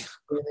Woodley.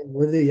 Shailene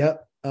Woodley,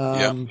 yep.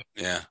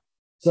 Yeah.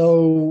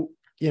 So,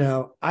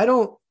 I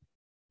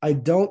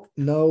don't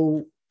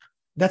know.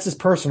 That's his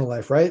personal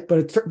life, right?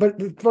 But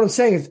what I'm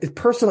saying is it's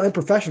personal and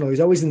professional. He's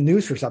always in the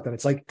news for something.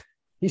 It's like,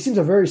 he seems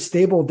a very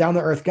stable,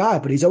 down-to-earth guy,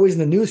 but he's always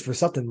in the news for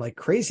something like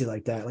crazy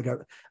like that, like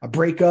a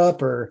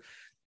breakup or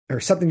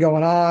something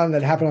going on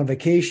that happened on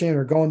vacation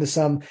or going to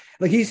some –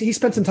 like he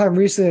spent some time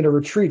recently at a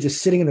retreat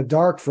just sitting in the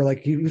dark for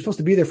like – he was supposed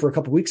to be there for a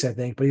couple of weeks, I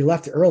think, but he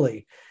left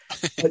early.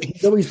 But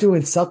he's always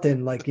doing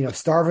something like,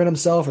 starving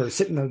himself or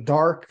sitting in the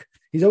dark.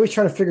 He's always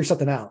trying to figure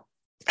something out.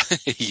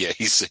 Yeah,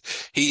 he's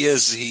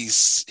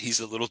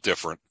a little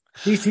different.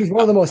 He's one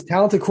of the most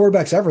talented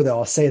quarterbacks ever, though.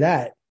 I'll say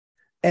that.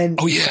 And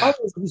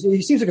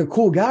he seems like a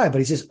cool guy, but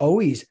he's just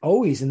always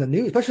in the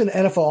news, especially in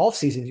the NFL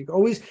offseason. You can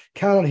always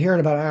count on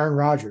hearing about Aaron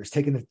Rodgers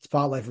taking the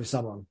spotlight from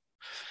someone.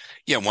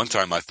 Yeah, one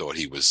time I thought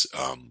he was,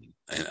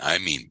 and I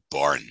mean,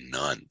 bar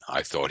none,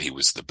 I thought he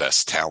was the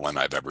best talent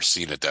I've ever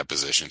seen at that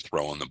position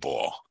throwing the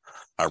ball.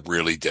 I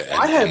really did.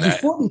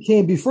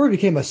 Before he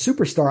became a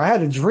superstar, I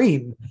had a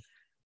dream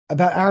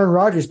about Aaron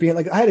Rodgers being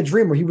like, I had a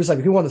dream where he was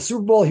like, he won the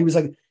Super Bowl. He was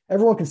like,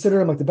 everyone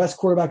considered him like the best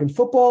quarterback in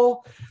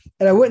football.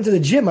 And I went into the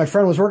gym. My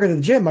friend was working at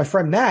the gym. My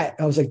friend Matt.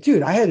 I was like,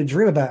 dude, I had a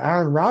dream about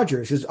Aaron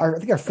Rodgers because I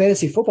think our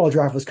fantasy football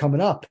draft was coming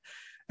up.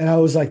 And I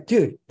was like,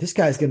 dude, this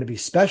guy's going to be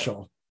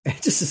special. And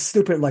it's just a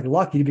stupid like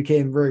luck. He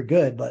became very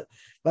good. But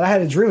I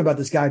had a dream about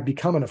this guy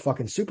becoming a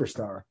fucking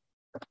superstar.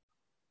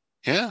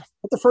 Yeah.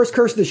 What's the first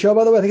curse of the show,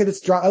 by the way? I think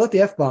it's I let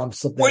the F-bomb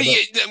slip there.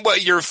 Well,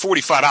 you're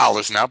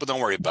 $45 now, but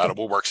don't worry about it.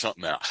 We'll work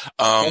something out.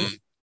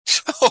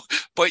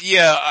 But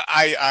yeah,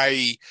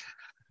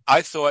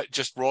 I thought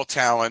just raw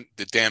talent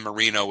that Dan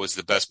Marino was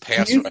the best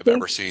passer I've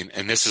ever seen.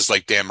 And this is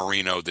like Dan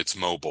Marino that's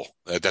mobile.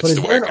 That's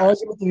the way an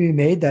argument to be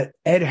made that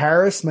Ed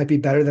Harris might be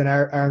better than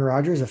Aaron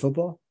Rodgers at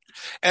football?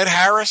 Ed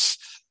Harris,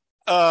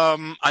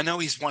 I know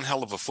he's one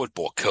hell of a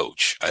football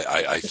coach.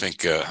 I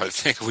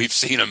think we've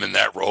seen him in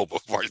that role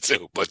before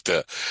too. But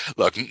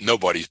look,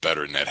 nobody's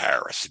better than Ed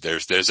Harris.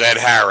 There's Ed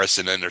Harris,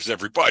 and then there's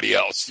everybody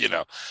else,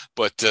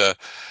 But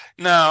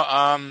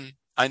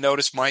I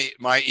noticed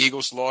my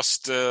Eagles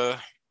lost.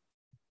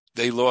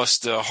 They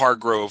lost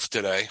Hargrave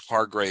today.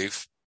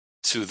 Hargrave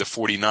to the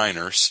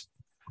 49ers.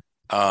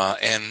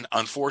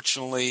 And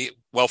fortunately,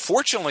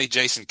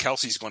 Jason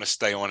Kelce's going to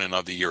stay on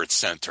another year at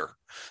center.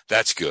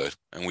 That's good.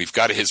 And we've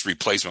got his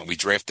replacement. We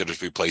drafted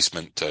his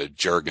replacement,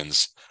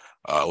 Juergens,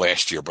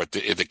 last year, but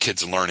the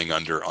kid's learning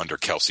under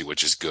Kelce,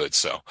 which is good.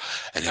 So,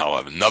 and he'll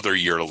have another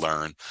year to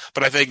learn.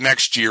 But I think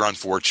next year,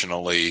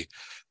 unfortunately,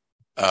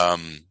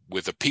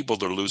 with the people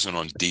they're losing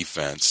on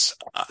defense,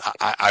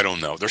 I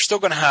don't know. They're still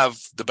going to have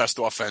the best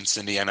offense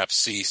in the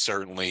NFC,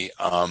 certainly.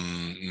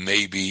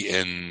 Maybe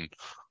in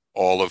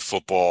all of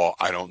football.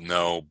 I don't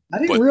know, I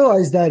didn't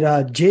realize that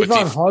but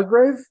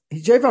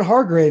Javon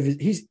Hargrave,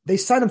 they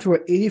signed him to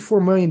an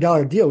 $84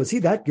 million deal. Was he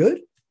that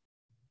good?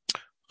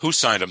 who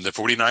signed him? The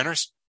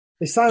 49ers?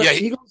 They signed Yeah,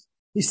 the Eagles.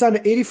 He signed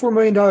an $84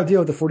 million deal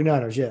with the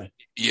 49ers. Yeah.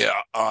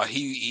 yeah.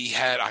 He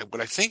had,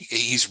 but I think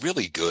he's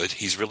really good.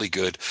 He's really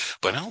good,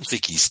 but I don't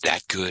think he's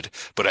that good.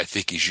 But I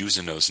think he's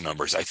using those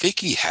numbers. I think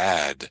he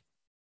had,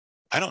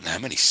 I don't know how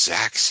many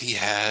sacks he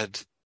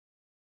had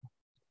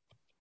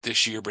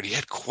this year, but he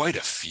had quite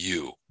a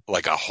few,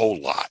 like a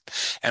whole lot.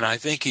 And I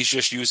think he's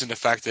just using the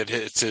fact that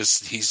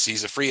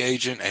he's a free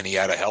agent and he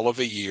had a hell of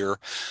a year,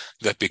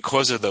 that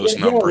because of those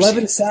numbers. He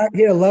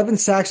had 11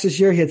 sacks this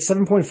year. He had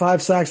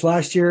 7.5 sacks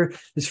last year.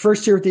 His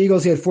first year with the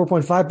Eagles, he had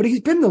 4.5, but he's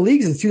been in the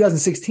league since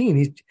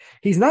 2016.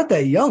 He's not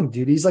that young,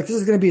 dude. He's like, this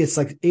is going to be his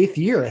like 8th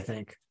year, I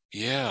think.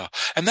 Yeah.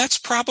 And that's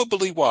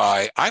probably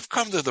why I've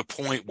come to the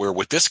point where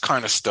with this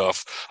kind of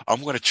stuff,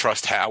 I'm going to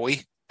trust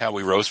Howie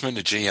Roseman,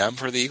 the GM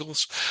for the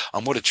Eagles.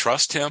 I'm going to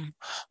trust him.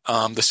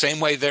 The same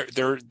way they're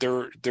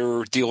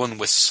dealing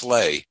with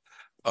Slay,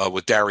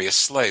 with Darius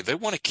Slay. They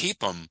want to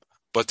keep him,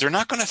 but they're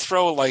not going to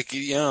throw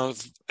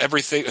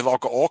everything,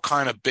 like all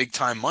kind of big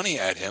time money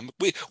at him.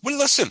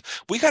 Listen,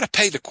 we got to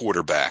pay the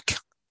quarterback,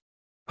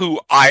 who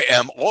I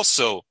am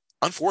also,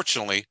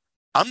 unfortunately,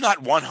 I'm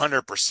not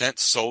 100%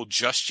 sold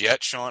just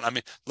yet, Sean. I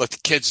mean, look, the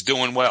kid's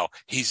doing well.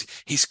 He's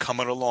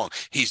coming along.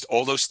 He's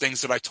all those things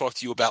that I talked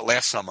to you about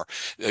last summer,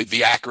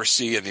 the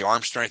accuracy and the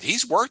arm strength.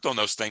 He's worked on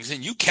those things,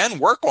 and you can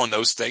work on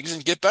those things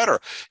and get better.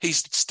 He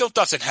still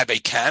doesn't have a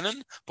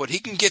cannon, but he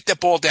can get the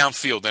ball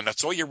downfield, and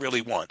that's all you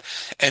really want.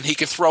 And he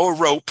can throw a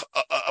rope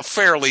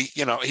fairly,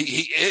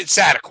 it's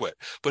adequate.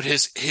 But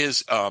his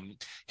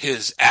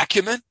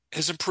acumen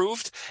has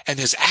improved, and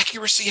his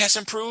accuracy has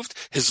improved.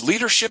 His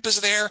leadership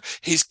is there.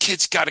 His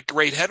kid's got a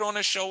great head on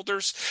his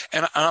shoulders,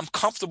 and I'm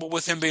comfortable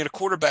with him being a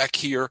quarterback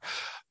here.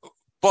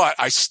 But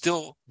I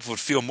still would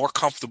feel more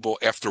comfortable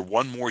after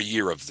one more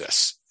year of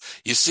this.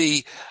 You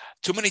see,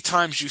 too many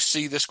times you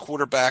see this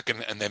quarterback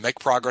and they make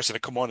progress and they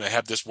come on and they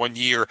have this 1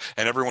 year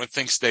and everyone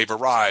thinks they've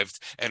arrived,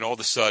 and all of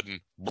a sudden,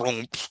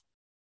 boom,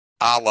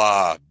 a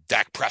la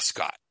Dak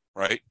Prescott,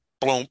 right?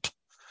 Boom.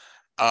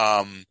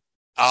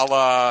 A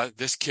la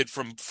this kid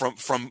from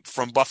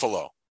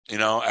Buffalo.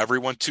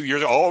 Everyone 2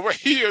 years,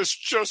 he is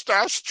just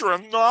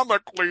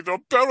astronomically the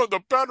better,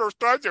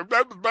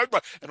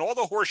 and all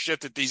the horse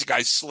shit that these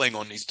guys sling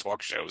on these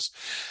talk shows.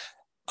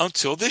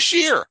 Until this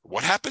year.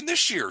 What happened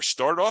this year?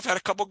 Started off, had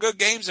a couple good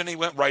games, and he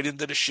went right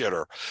into the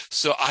shitter.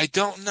 So I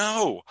don't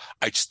know.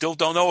 I still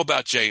don't know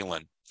about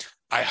Jalen.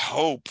 I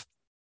hope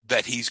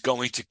that he's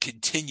going to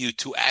continue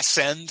to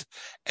ascend.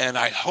 And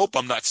I hope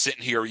I'm not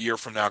sitting here a year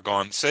from now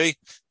going, see,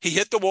 he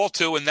hit the wall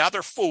too, and now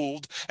they're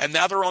fooled, and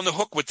now they're on the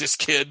hook with this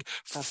kid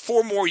for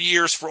 4 more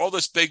years for all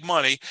this big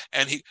money.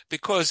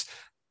 Because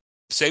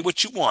say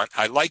what you want,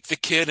 I like the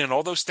kid, and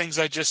all those things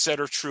I just said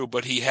are true,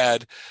 but he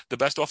had the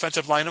best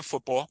offensive line in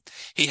football.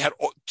 He had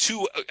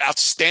 2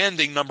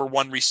 outstanding number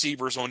 1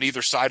 receivers on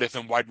either side of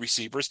him, wide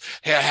receivers.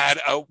 He had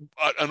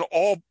an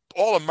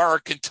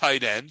all-American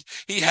tight end.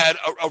 He had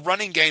a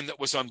running game that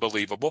was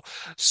unbelievable.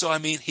 So, I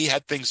mean, he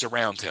had things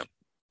around him.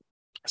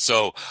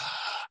 So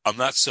I'm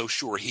not so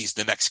sure he's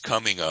the next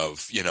coming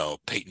of,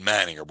 Peyton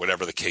Manning or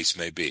whatever the case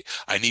may be.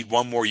 I need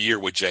 1 more year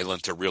with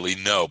Jalen to really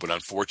know, but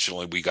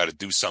unfortunately we got to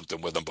do something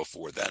with him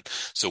before then.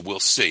 So we'll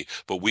see.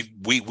 But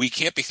we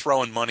can't be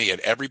throwing money at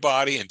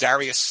everybody. And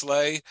Darius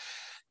Slay,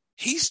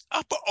 he's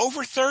up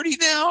over 30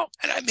 now.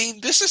 And I mean,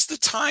 this is the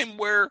time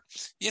where,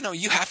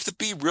 you have to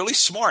be really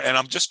smart. And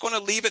I'm just going to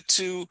leave it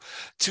to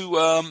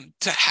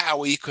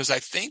Howie, because I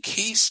think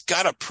he's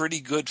got a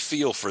pretty good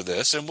feel for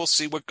this, and we'll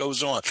see what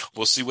goes on.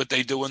 We'll see what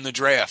they do in the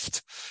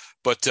draft.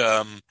 But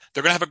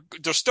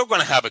they're still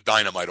going to have a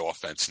dynamite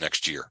offense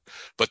next year.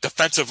 But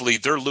defensively,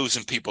 they're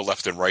losing people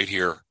left and right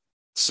here.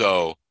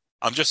 So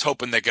I'm just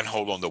hoping they can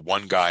hold on to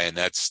one guy, and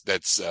that's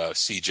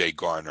C.J.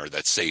 Garner,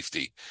 that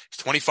safety. He's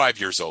 25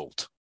 years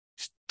old.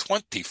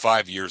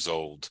 25 years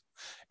old,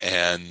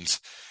 and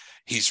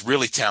he's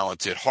really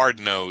talented,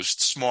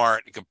 hard-nosed,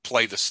 smart. He can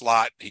play the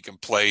slot. He can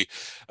play,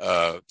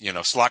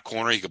 slot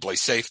corner. He can play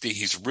safety.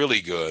 He's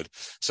really good.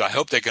 So I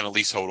hope they can at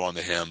least hold on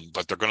to him,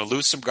 but they're going to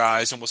lose some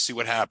guys, and we'll see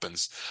what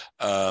happens.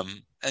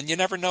 And you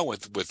never know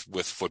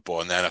with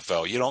football in the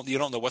NFL. You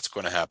don't know what's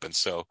going to happen.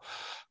 So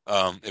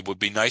it would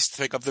be nice to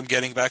think of them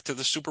getting back to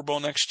the Super Bowl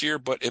next year,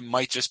 but it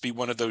might just be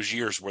one of those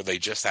years where they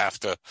just have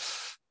to,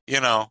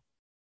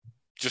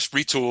 just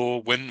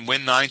retool, win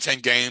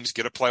 9-10 games,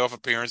 get a playoff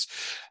appearance,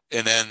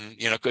 and then,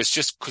 it's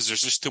just because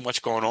there's just too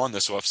much going on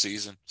this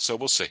offseason. So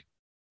we'll see.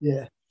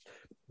 Yeah.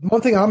 One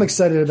thing I'm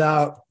excited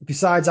about,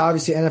 besides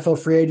obviously NFL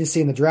free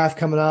agency and the draft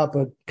coming up,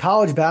 but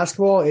college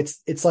basketball,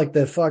 it's like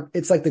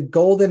the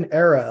golden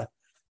era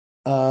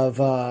of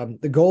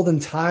the golden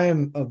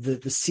time of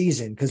the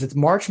season, because it's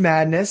March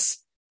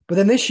Madness. But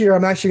then this year,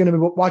 I'm actually going to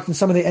be watching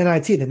some of the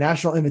NIT, the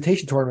National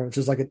Invitation Tournament, which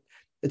is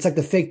it's like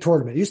the fake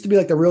tournament. It used to be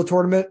like the real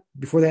tournament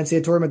before the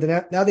NCAA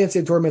tournament. Now the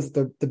NCAA tournament is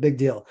the big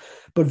deal.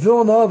 But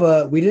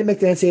Villanova, we didn't make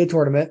the NCAA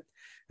tournament.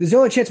 there's the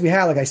only chance we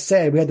had. Like I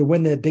said, we had to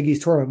win the Big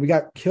East tournament. We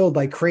got killed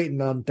by Creighton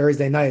on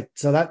Thursday night,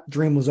 so that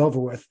dream was over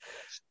with.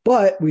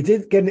 But we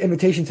did get an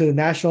invitation to the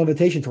National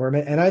Invitation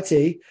Tournament,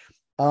 NIT.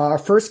 Our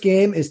first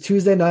game is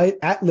Tuesday night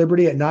at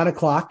Liberty at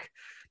 9:00.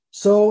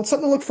 So it's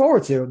something to look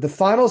forward to. The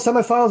finals,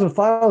 semifinals, and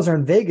finals are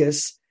in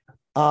Vegas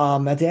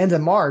at the end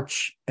of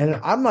March. And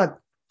I'm not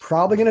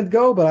probably going to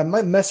go, but I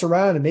might mess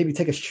around and maybe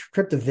take a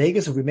trip to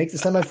Vegas if we make the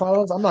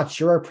semifinals. I'm not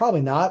sure.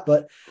 Probably not.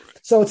 But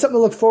so it's something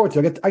to look forward to.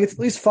 I get to at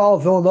least follow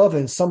Villanova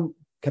in some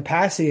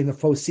capacity in the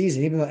postseason,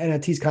 even though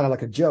NIT is kind of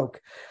like a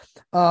joke.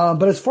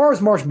 But as far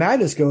as March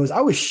Madness goes,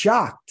 I was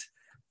shocked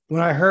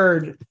when I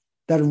heard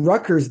that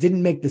Rutgers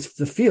didn't make the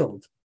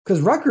field,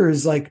 because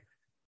Rutgers, like,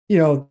 you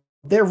know,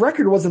 their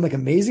record wasn't like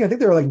amazing. I think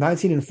they were like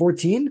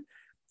 19-14,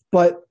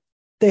 but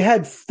they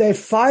had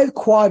 5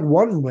 quad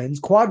 1 wins.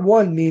 Quad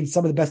 1 means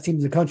some of the best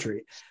teams in the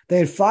country. They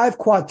had 5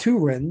 quad 2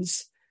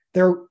 wins.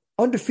 They're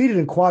undefeated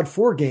in quad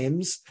 4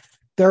 games.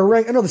 They're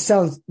ranked. I know this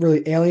sounds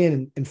really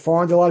alien and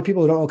foreign to a lot of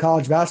people who don't know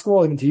college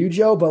basketball, even to you,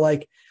 Joe, but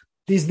like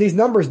these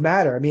numbers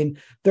matter. I mean,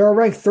 they're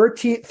ranked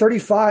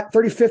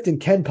 35th in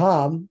Ken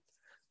Palm,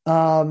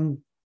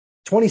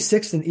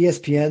 26th in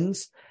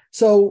ESPN's.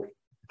 So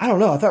I don't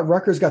know. I thought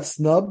Rutgers got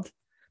snubbed,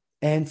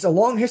 and it's a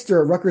long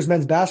history of Rutgers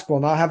men's basketball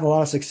not having a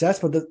lot of success.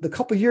 But the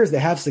couple of years they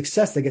have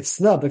success, they get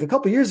snubbed. Like a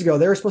couple of years ago,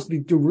 they were supposed to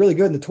do really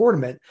good in the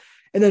tournament,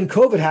 and then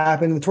COVID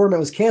happened, and the tournament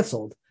was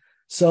canceled.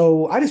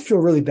 So I just feel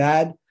really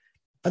bad.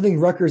 I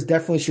think Rutgers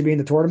definitely should be in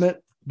the tournament,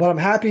 but I'm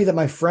happy that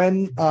my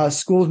friend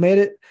schools made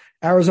it.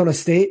 Arizona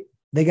State,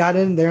 they got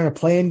in. They're in a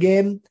play-in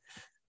game.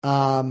 So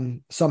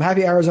I'm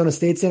happy Arizona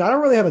State's in. I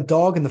don't really have a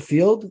dog in the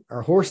field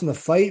or horse in the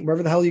fight,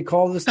 whatever the hell you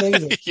call this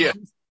thing. Yeah.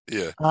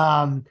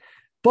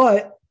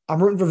 But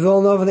I'm rooting for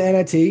Villanova in the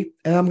NIT,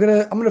 and I'm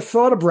gonna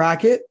fill out a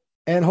bracket,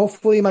 and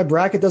hopefully my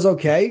bracket does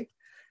okay.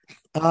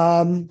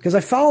 Because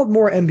I followed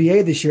more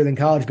NBA this year than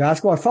college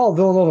basketball. I followed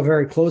Villanova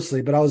very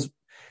closely, but I was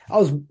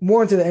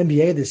more into the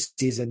NBA this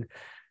season.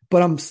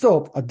 But I'm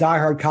still a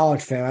diehard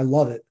college fan. I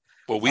love it.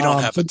 Well, we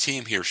don't have a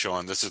team here,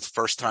 Sean. This is the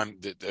first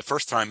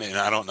time in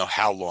I don't know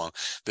how long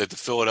that the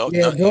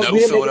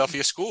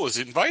Philadelphia school is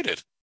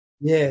invited.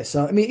 Yeah,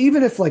 so I mean,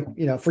 even if, like,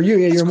 you know, for you,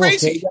 you're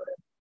crazy. More.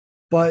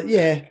 But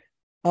yeah,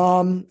 I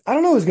don't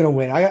know who's gonna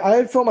win. I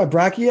haven't filled my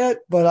bracket yet,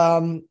 but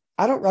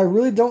I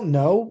really don't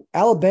know.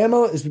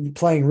 Alabama has been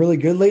playing really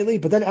good lately,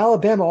 but then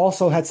Alabama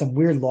also had some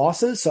weird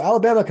losses. So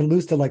Alabama can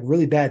lose to like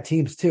really bad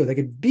teams too. They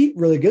could beat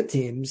really good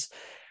teams.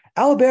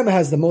 Alabama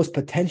has the most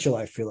potential,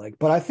 I feel like,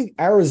 but I think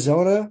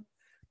Arizona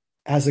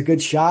has a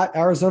good shot.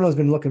 Arizona has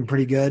been looking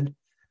pretty good.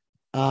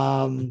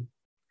 I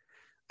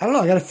don't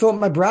know. I got to fill up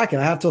my bracket.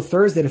 I have till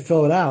Thursday to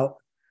fill it out.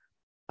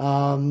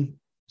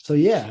 So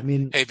yeah, I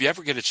mean, hey, if you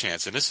ever get a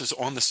chance, and this is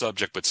on the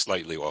subject but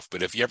slightly off,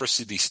 but if you ever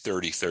see these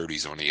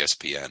 30-30s on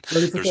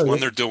ESPN, there's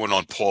one they're doing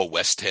on Paul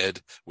Westhead,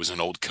 was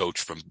an old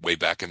coach from way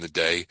back in the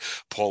day.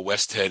 Paul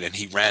Westhead, and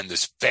he ran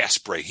this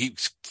fast break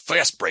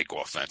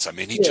offense. I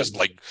mean, he just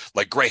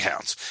like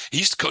greyhounds. He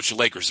used to coach the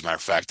Lakers, as a matter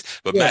of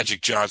fact, but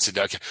Magic Johnson.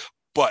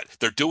 But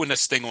they're doing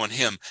this thing on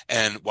him,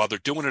 and while they're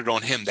doing it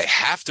on him, they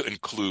have to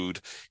include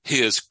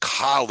his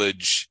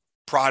college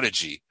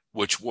prodigy,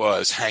 which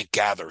was Hank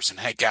Gathers. And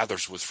Hank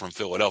Gathers was from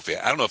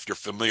Philadelphia. I don't know if you're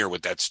familiar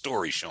with that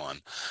story, Sean,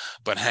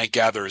 but Hank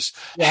Gathers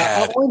all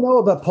I know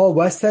about Paul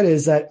Westhead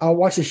is that I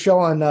watched a show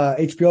on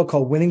HBO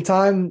called Winning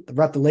Time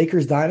about the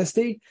Lakers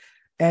dynasty.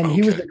 And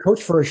he was the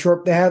coach for a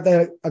short – they had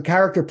a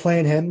character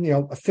playing him, you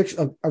know,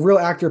 a real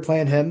actor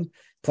playing him,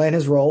 playing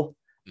his role.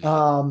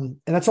 And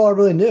that's all I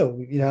really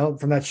knew, you know,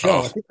 from that show.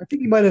 I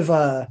think he might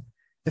have,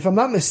 if I'm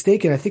not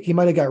mistaken, I think he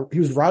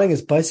was riding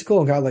his bicycle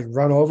and got like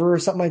run over or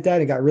something like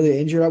that. He got really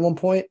injured at one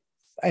point.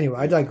 Anyway,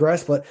 I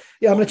digress, but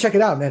yeah, I'm going to check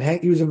it out, man.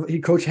 He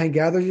coached Hank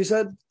Gathers, you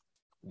said?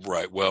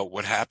 Right. Well,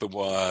 what happened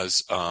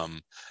was,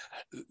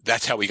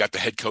 that's how he got the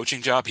head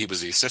coaching job. He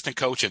was the assistant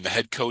coach, and the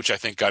head coach, I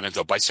think, got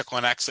into a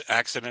bicycling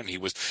accident. He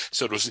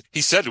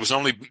said it was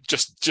only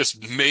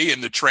just me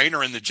and the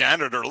trainer and the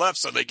janitor left,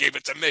 so they gave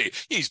it to me.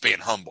 He's being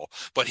humble,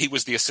 but he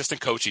was the assistant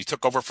coach. He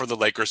took over for the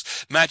Lakers.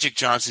 Magic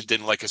Johnson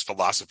didn't like his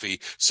philosophy,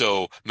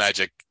 so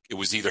it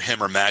was either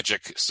him or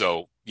Magic.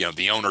 So, you know,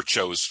 the owner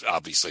chose,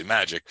 obviously,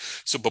 Magic.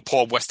 So, but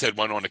Paul Westhead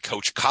went on to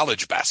coach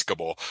college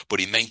basketball,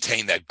 but he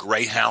maintained that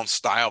greyhound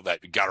style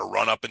that you got to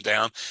run up and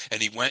down. And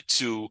he went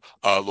to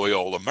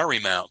Loyola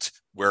Marymount,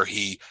 where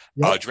he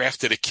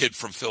drafted a kid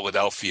from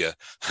Philadelphia,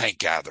 Hank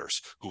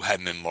Gathers, who had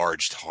an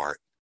enlarged heart.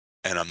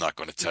 And I'm not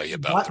going to tell you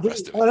about the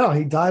rest of it. Oh, no,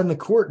 he died in the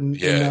court. March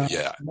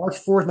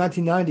 4th,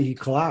 1990, he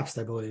collapsed,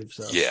 I believe.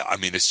 So. Yeah, I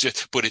mean, it's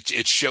just, but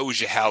it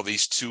shows you how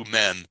these two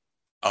men,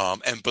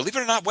 and believe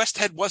it or not,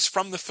 Westhead was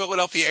from the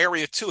Philadelphia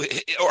area too,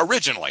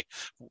 originally,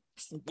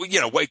 you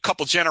know, a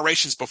couple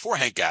generations before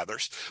Hank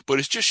Gathers, but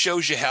it just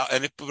shows you how,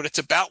 but it's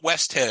about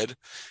Westhead.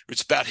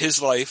 It's about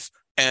his life,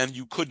 and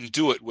you couldn't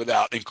do it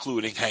without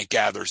including Hank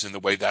Gathers in the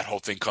way that whole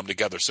thing come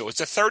together. So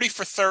it's a 30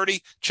 for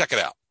 30. Check it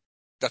out.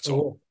 That's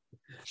all.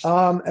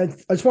 I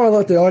just want to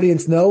let the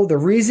audience know the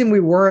reason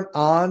we weren't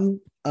on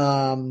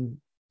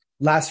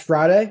last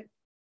Friday.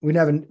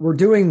 We're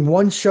doing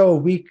one show a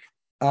week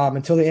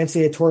until the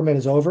NCAA tournament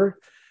is over.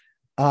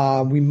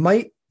 We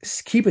might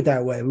keep it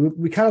that way.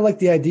 We kind of like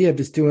the idea of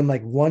just doing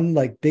like one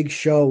like big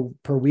show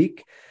per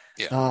week.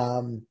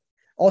 Yeah.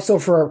 Also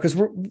because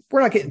we're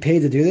not getting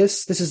paid to do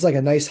this. This is like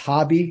a nice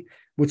hobby,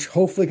 which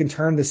hopefully can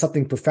turn into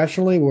something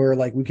professionally where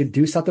like we could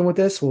do something with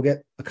this. We'll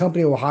get a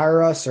company will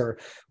hire us, or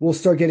we'll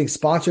start getting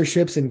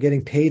sponsorships and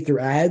getting paid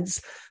through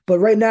ads. But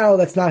right now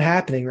that's not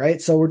happening,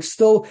 right? So we're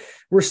still,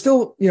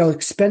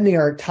 expending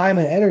our time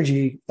and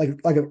energy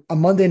like a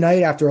Monday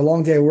night after a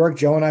long day of work.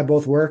 Joe and I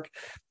both work.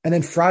 And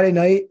then Friday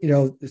night,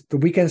 the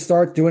weekend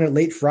starts, doing it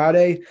late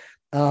Friday.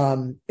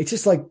 It's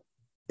just like,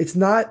 it's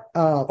not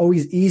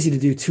always easy to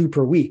do 2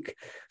 per week.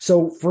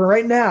 So for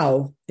right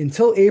now,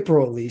 until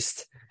April at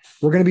least,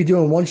 we're going to be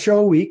doing 1 show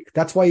a week.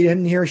 That's why you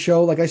didn't hear a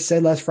show, like I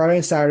said, last Friday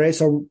and Saturday.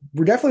 So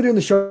we're definitely doing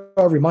the show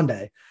every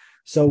Monday.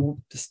 So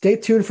stay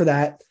tuned for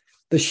that.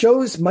 The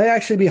shows might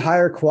actually be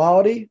higher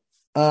quality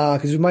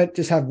because we might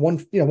just have one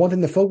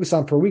thing to focus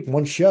on per week,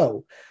 1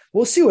 show.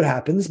 We'll see what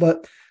happens.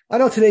 But I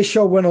know today's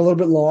show went a little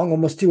bit long,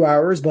 almost 2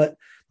 hours, but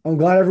I'm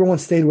glad everyone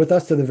stayed with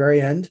us to the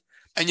very end.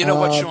 And you know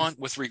what, Sean,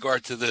 with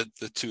regard to the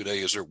 2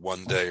 days or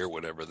 1 day or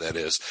whatever that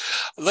is,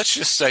 let's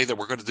just say that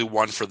we're going to do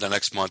 1 for the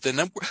next month, and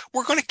then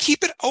we're going to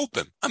keep it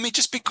open. I mean,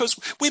 just because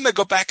we may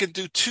go back and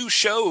do 2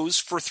 shows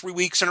for 3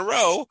 weeks in a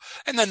row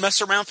and then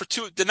mess around for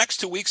the next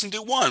 2 weeks and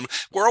do 1.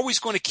 We're always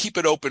going to keep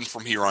it open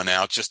from here on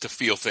out just to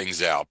feel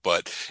things out,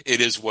 but it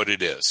is what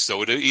it is.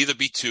 So it'll either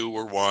be 2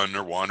 or 1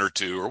 or 1 or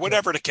 2 or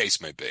whatever the case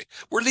may be.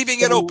 We're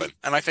leaving it open,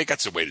 and I think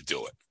that's the way to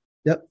do it.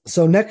 Yep.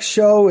 So next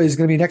show is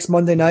going to be next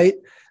Monday night.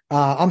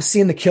 I'm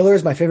seeing the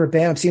Killers, my favorite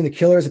band. I'm seeing the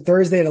Killers at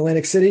Thursday at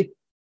Atlantic City.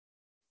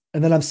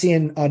 And then I'm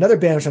seeing another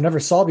band, which I never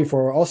saw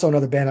before, also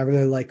another band I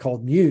really like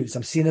called Muse.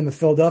 I'm seeing them in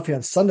Philadelphia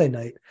on Sunday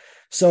night.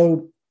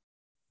 So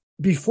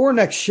before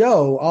next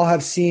show, I'll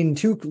have seen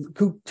two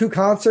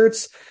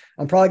concerts.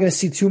 I'm probably going to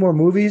see 2 more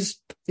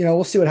movies.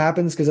 We'll see what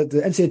happens because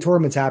the NCAA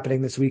tournament's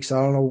happening this week. So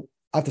I don't know.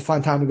 I'll have to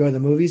find time to go to the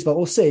movies, but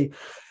we'll see.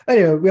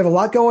 Anyway, we have a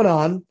lot going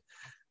on.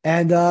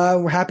 And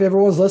we're happy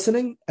everyone's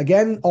listening.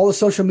 Again, all the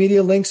social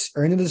media links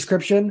are in the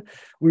description.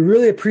 We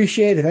really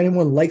appreciate if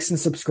anyone likes and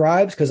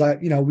subscribes because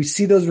we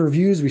see those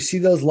reviews, we see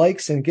those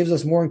likes, and it gives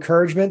us more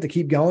encouragement to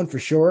keep going for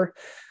sure.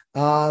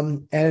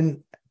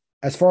 And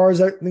as far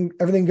as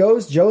everything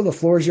goes, Joe, the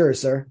floor is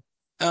yours, sir.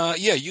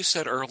 Yeah, you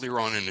said earlier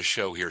on in the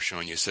show here,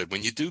 Sean, you said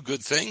when you do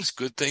good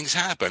things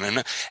happen.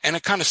 And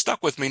it kind of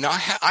stuck with me. Now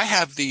I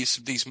have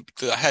these,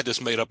 I had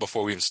this made up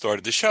before we even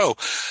started the show.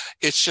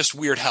 It's just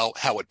weird how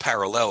it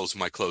parallels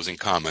my closing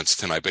comments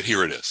tonight, but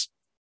here it is.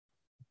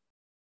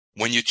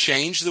 When you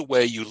change the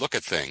way you look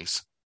at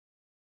things,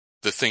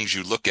 the things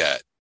you look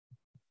at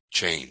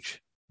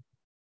change.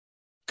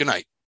 Good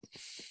night.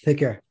 Take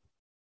care.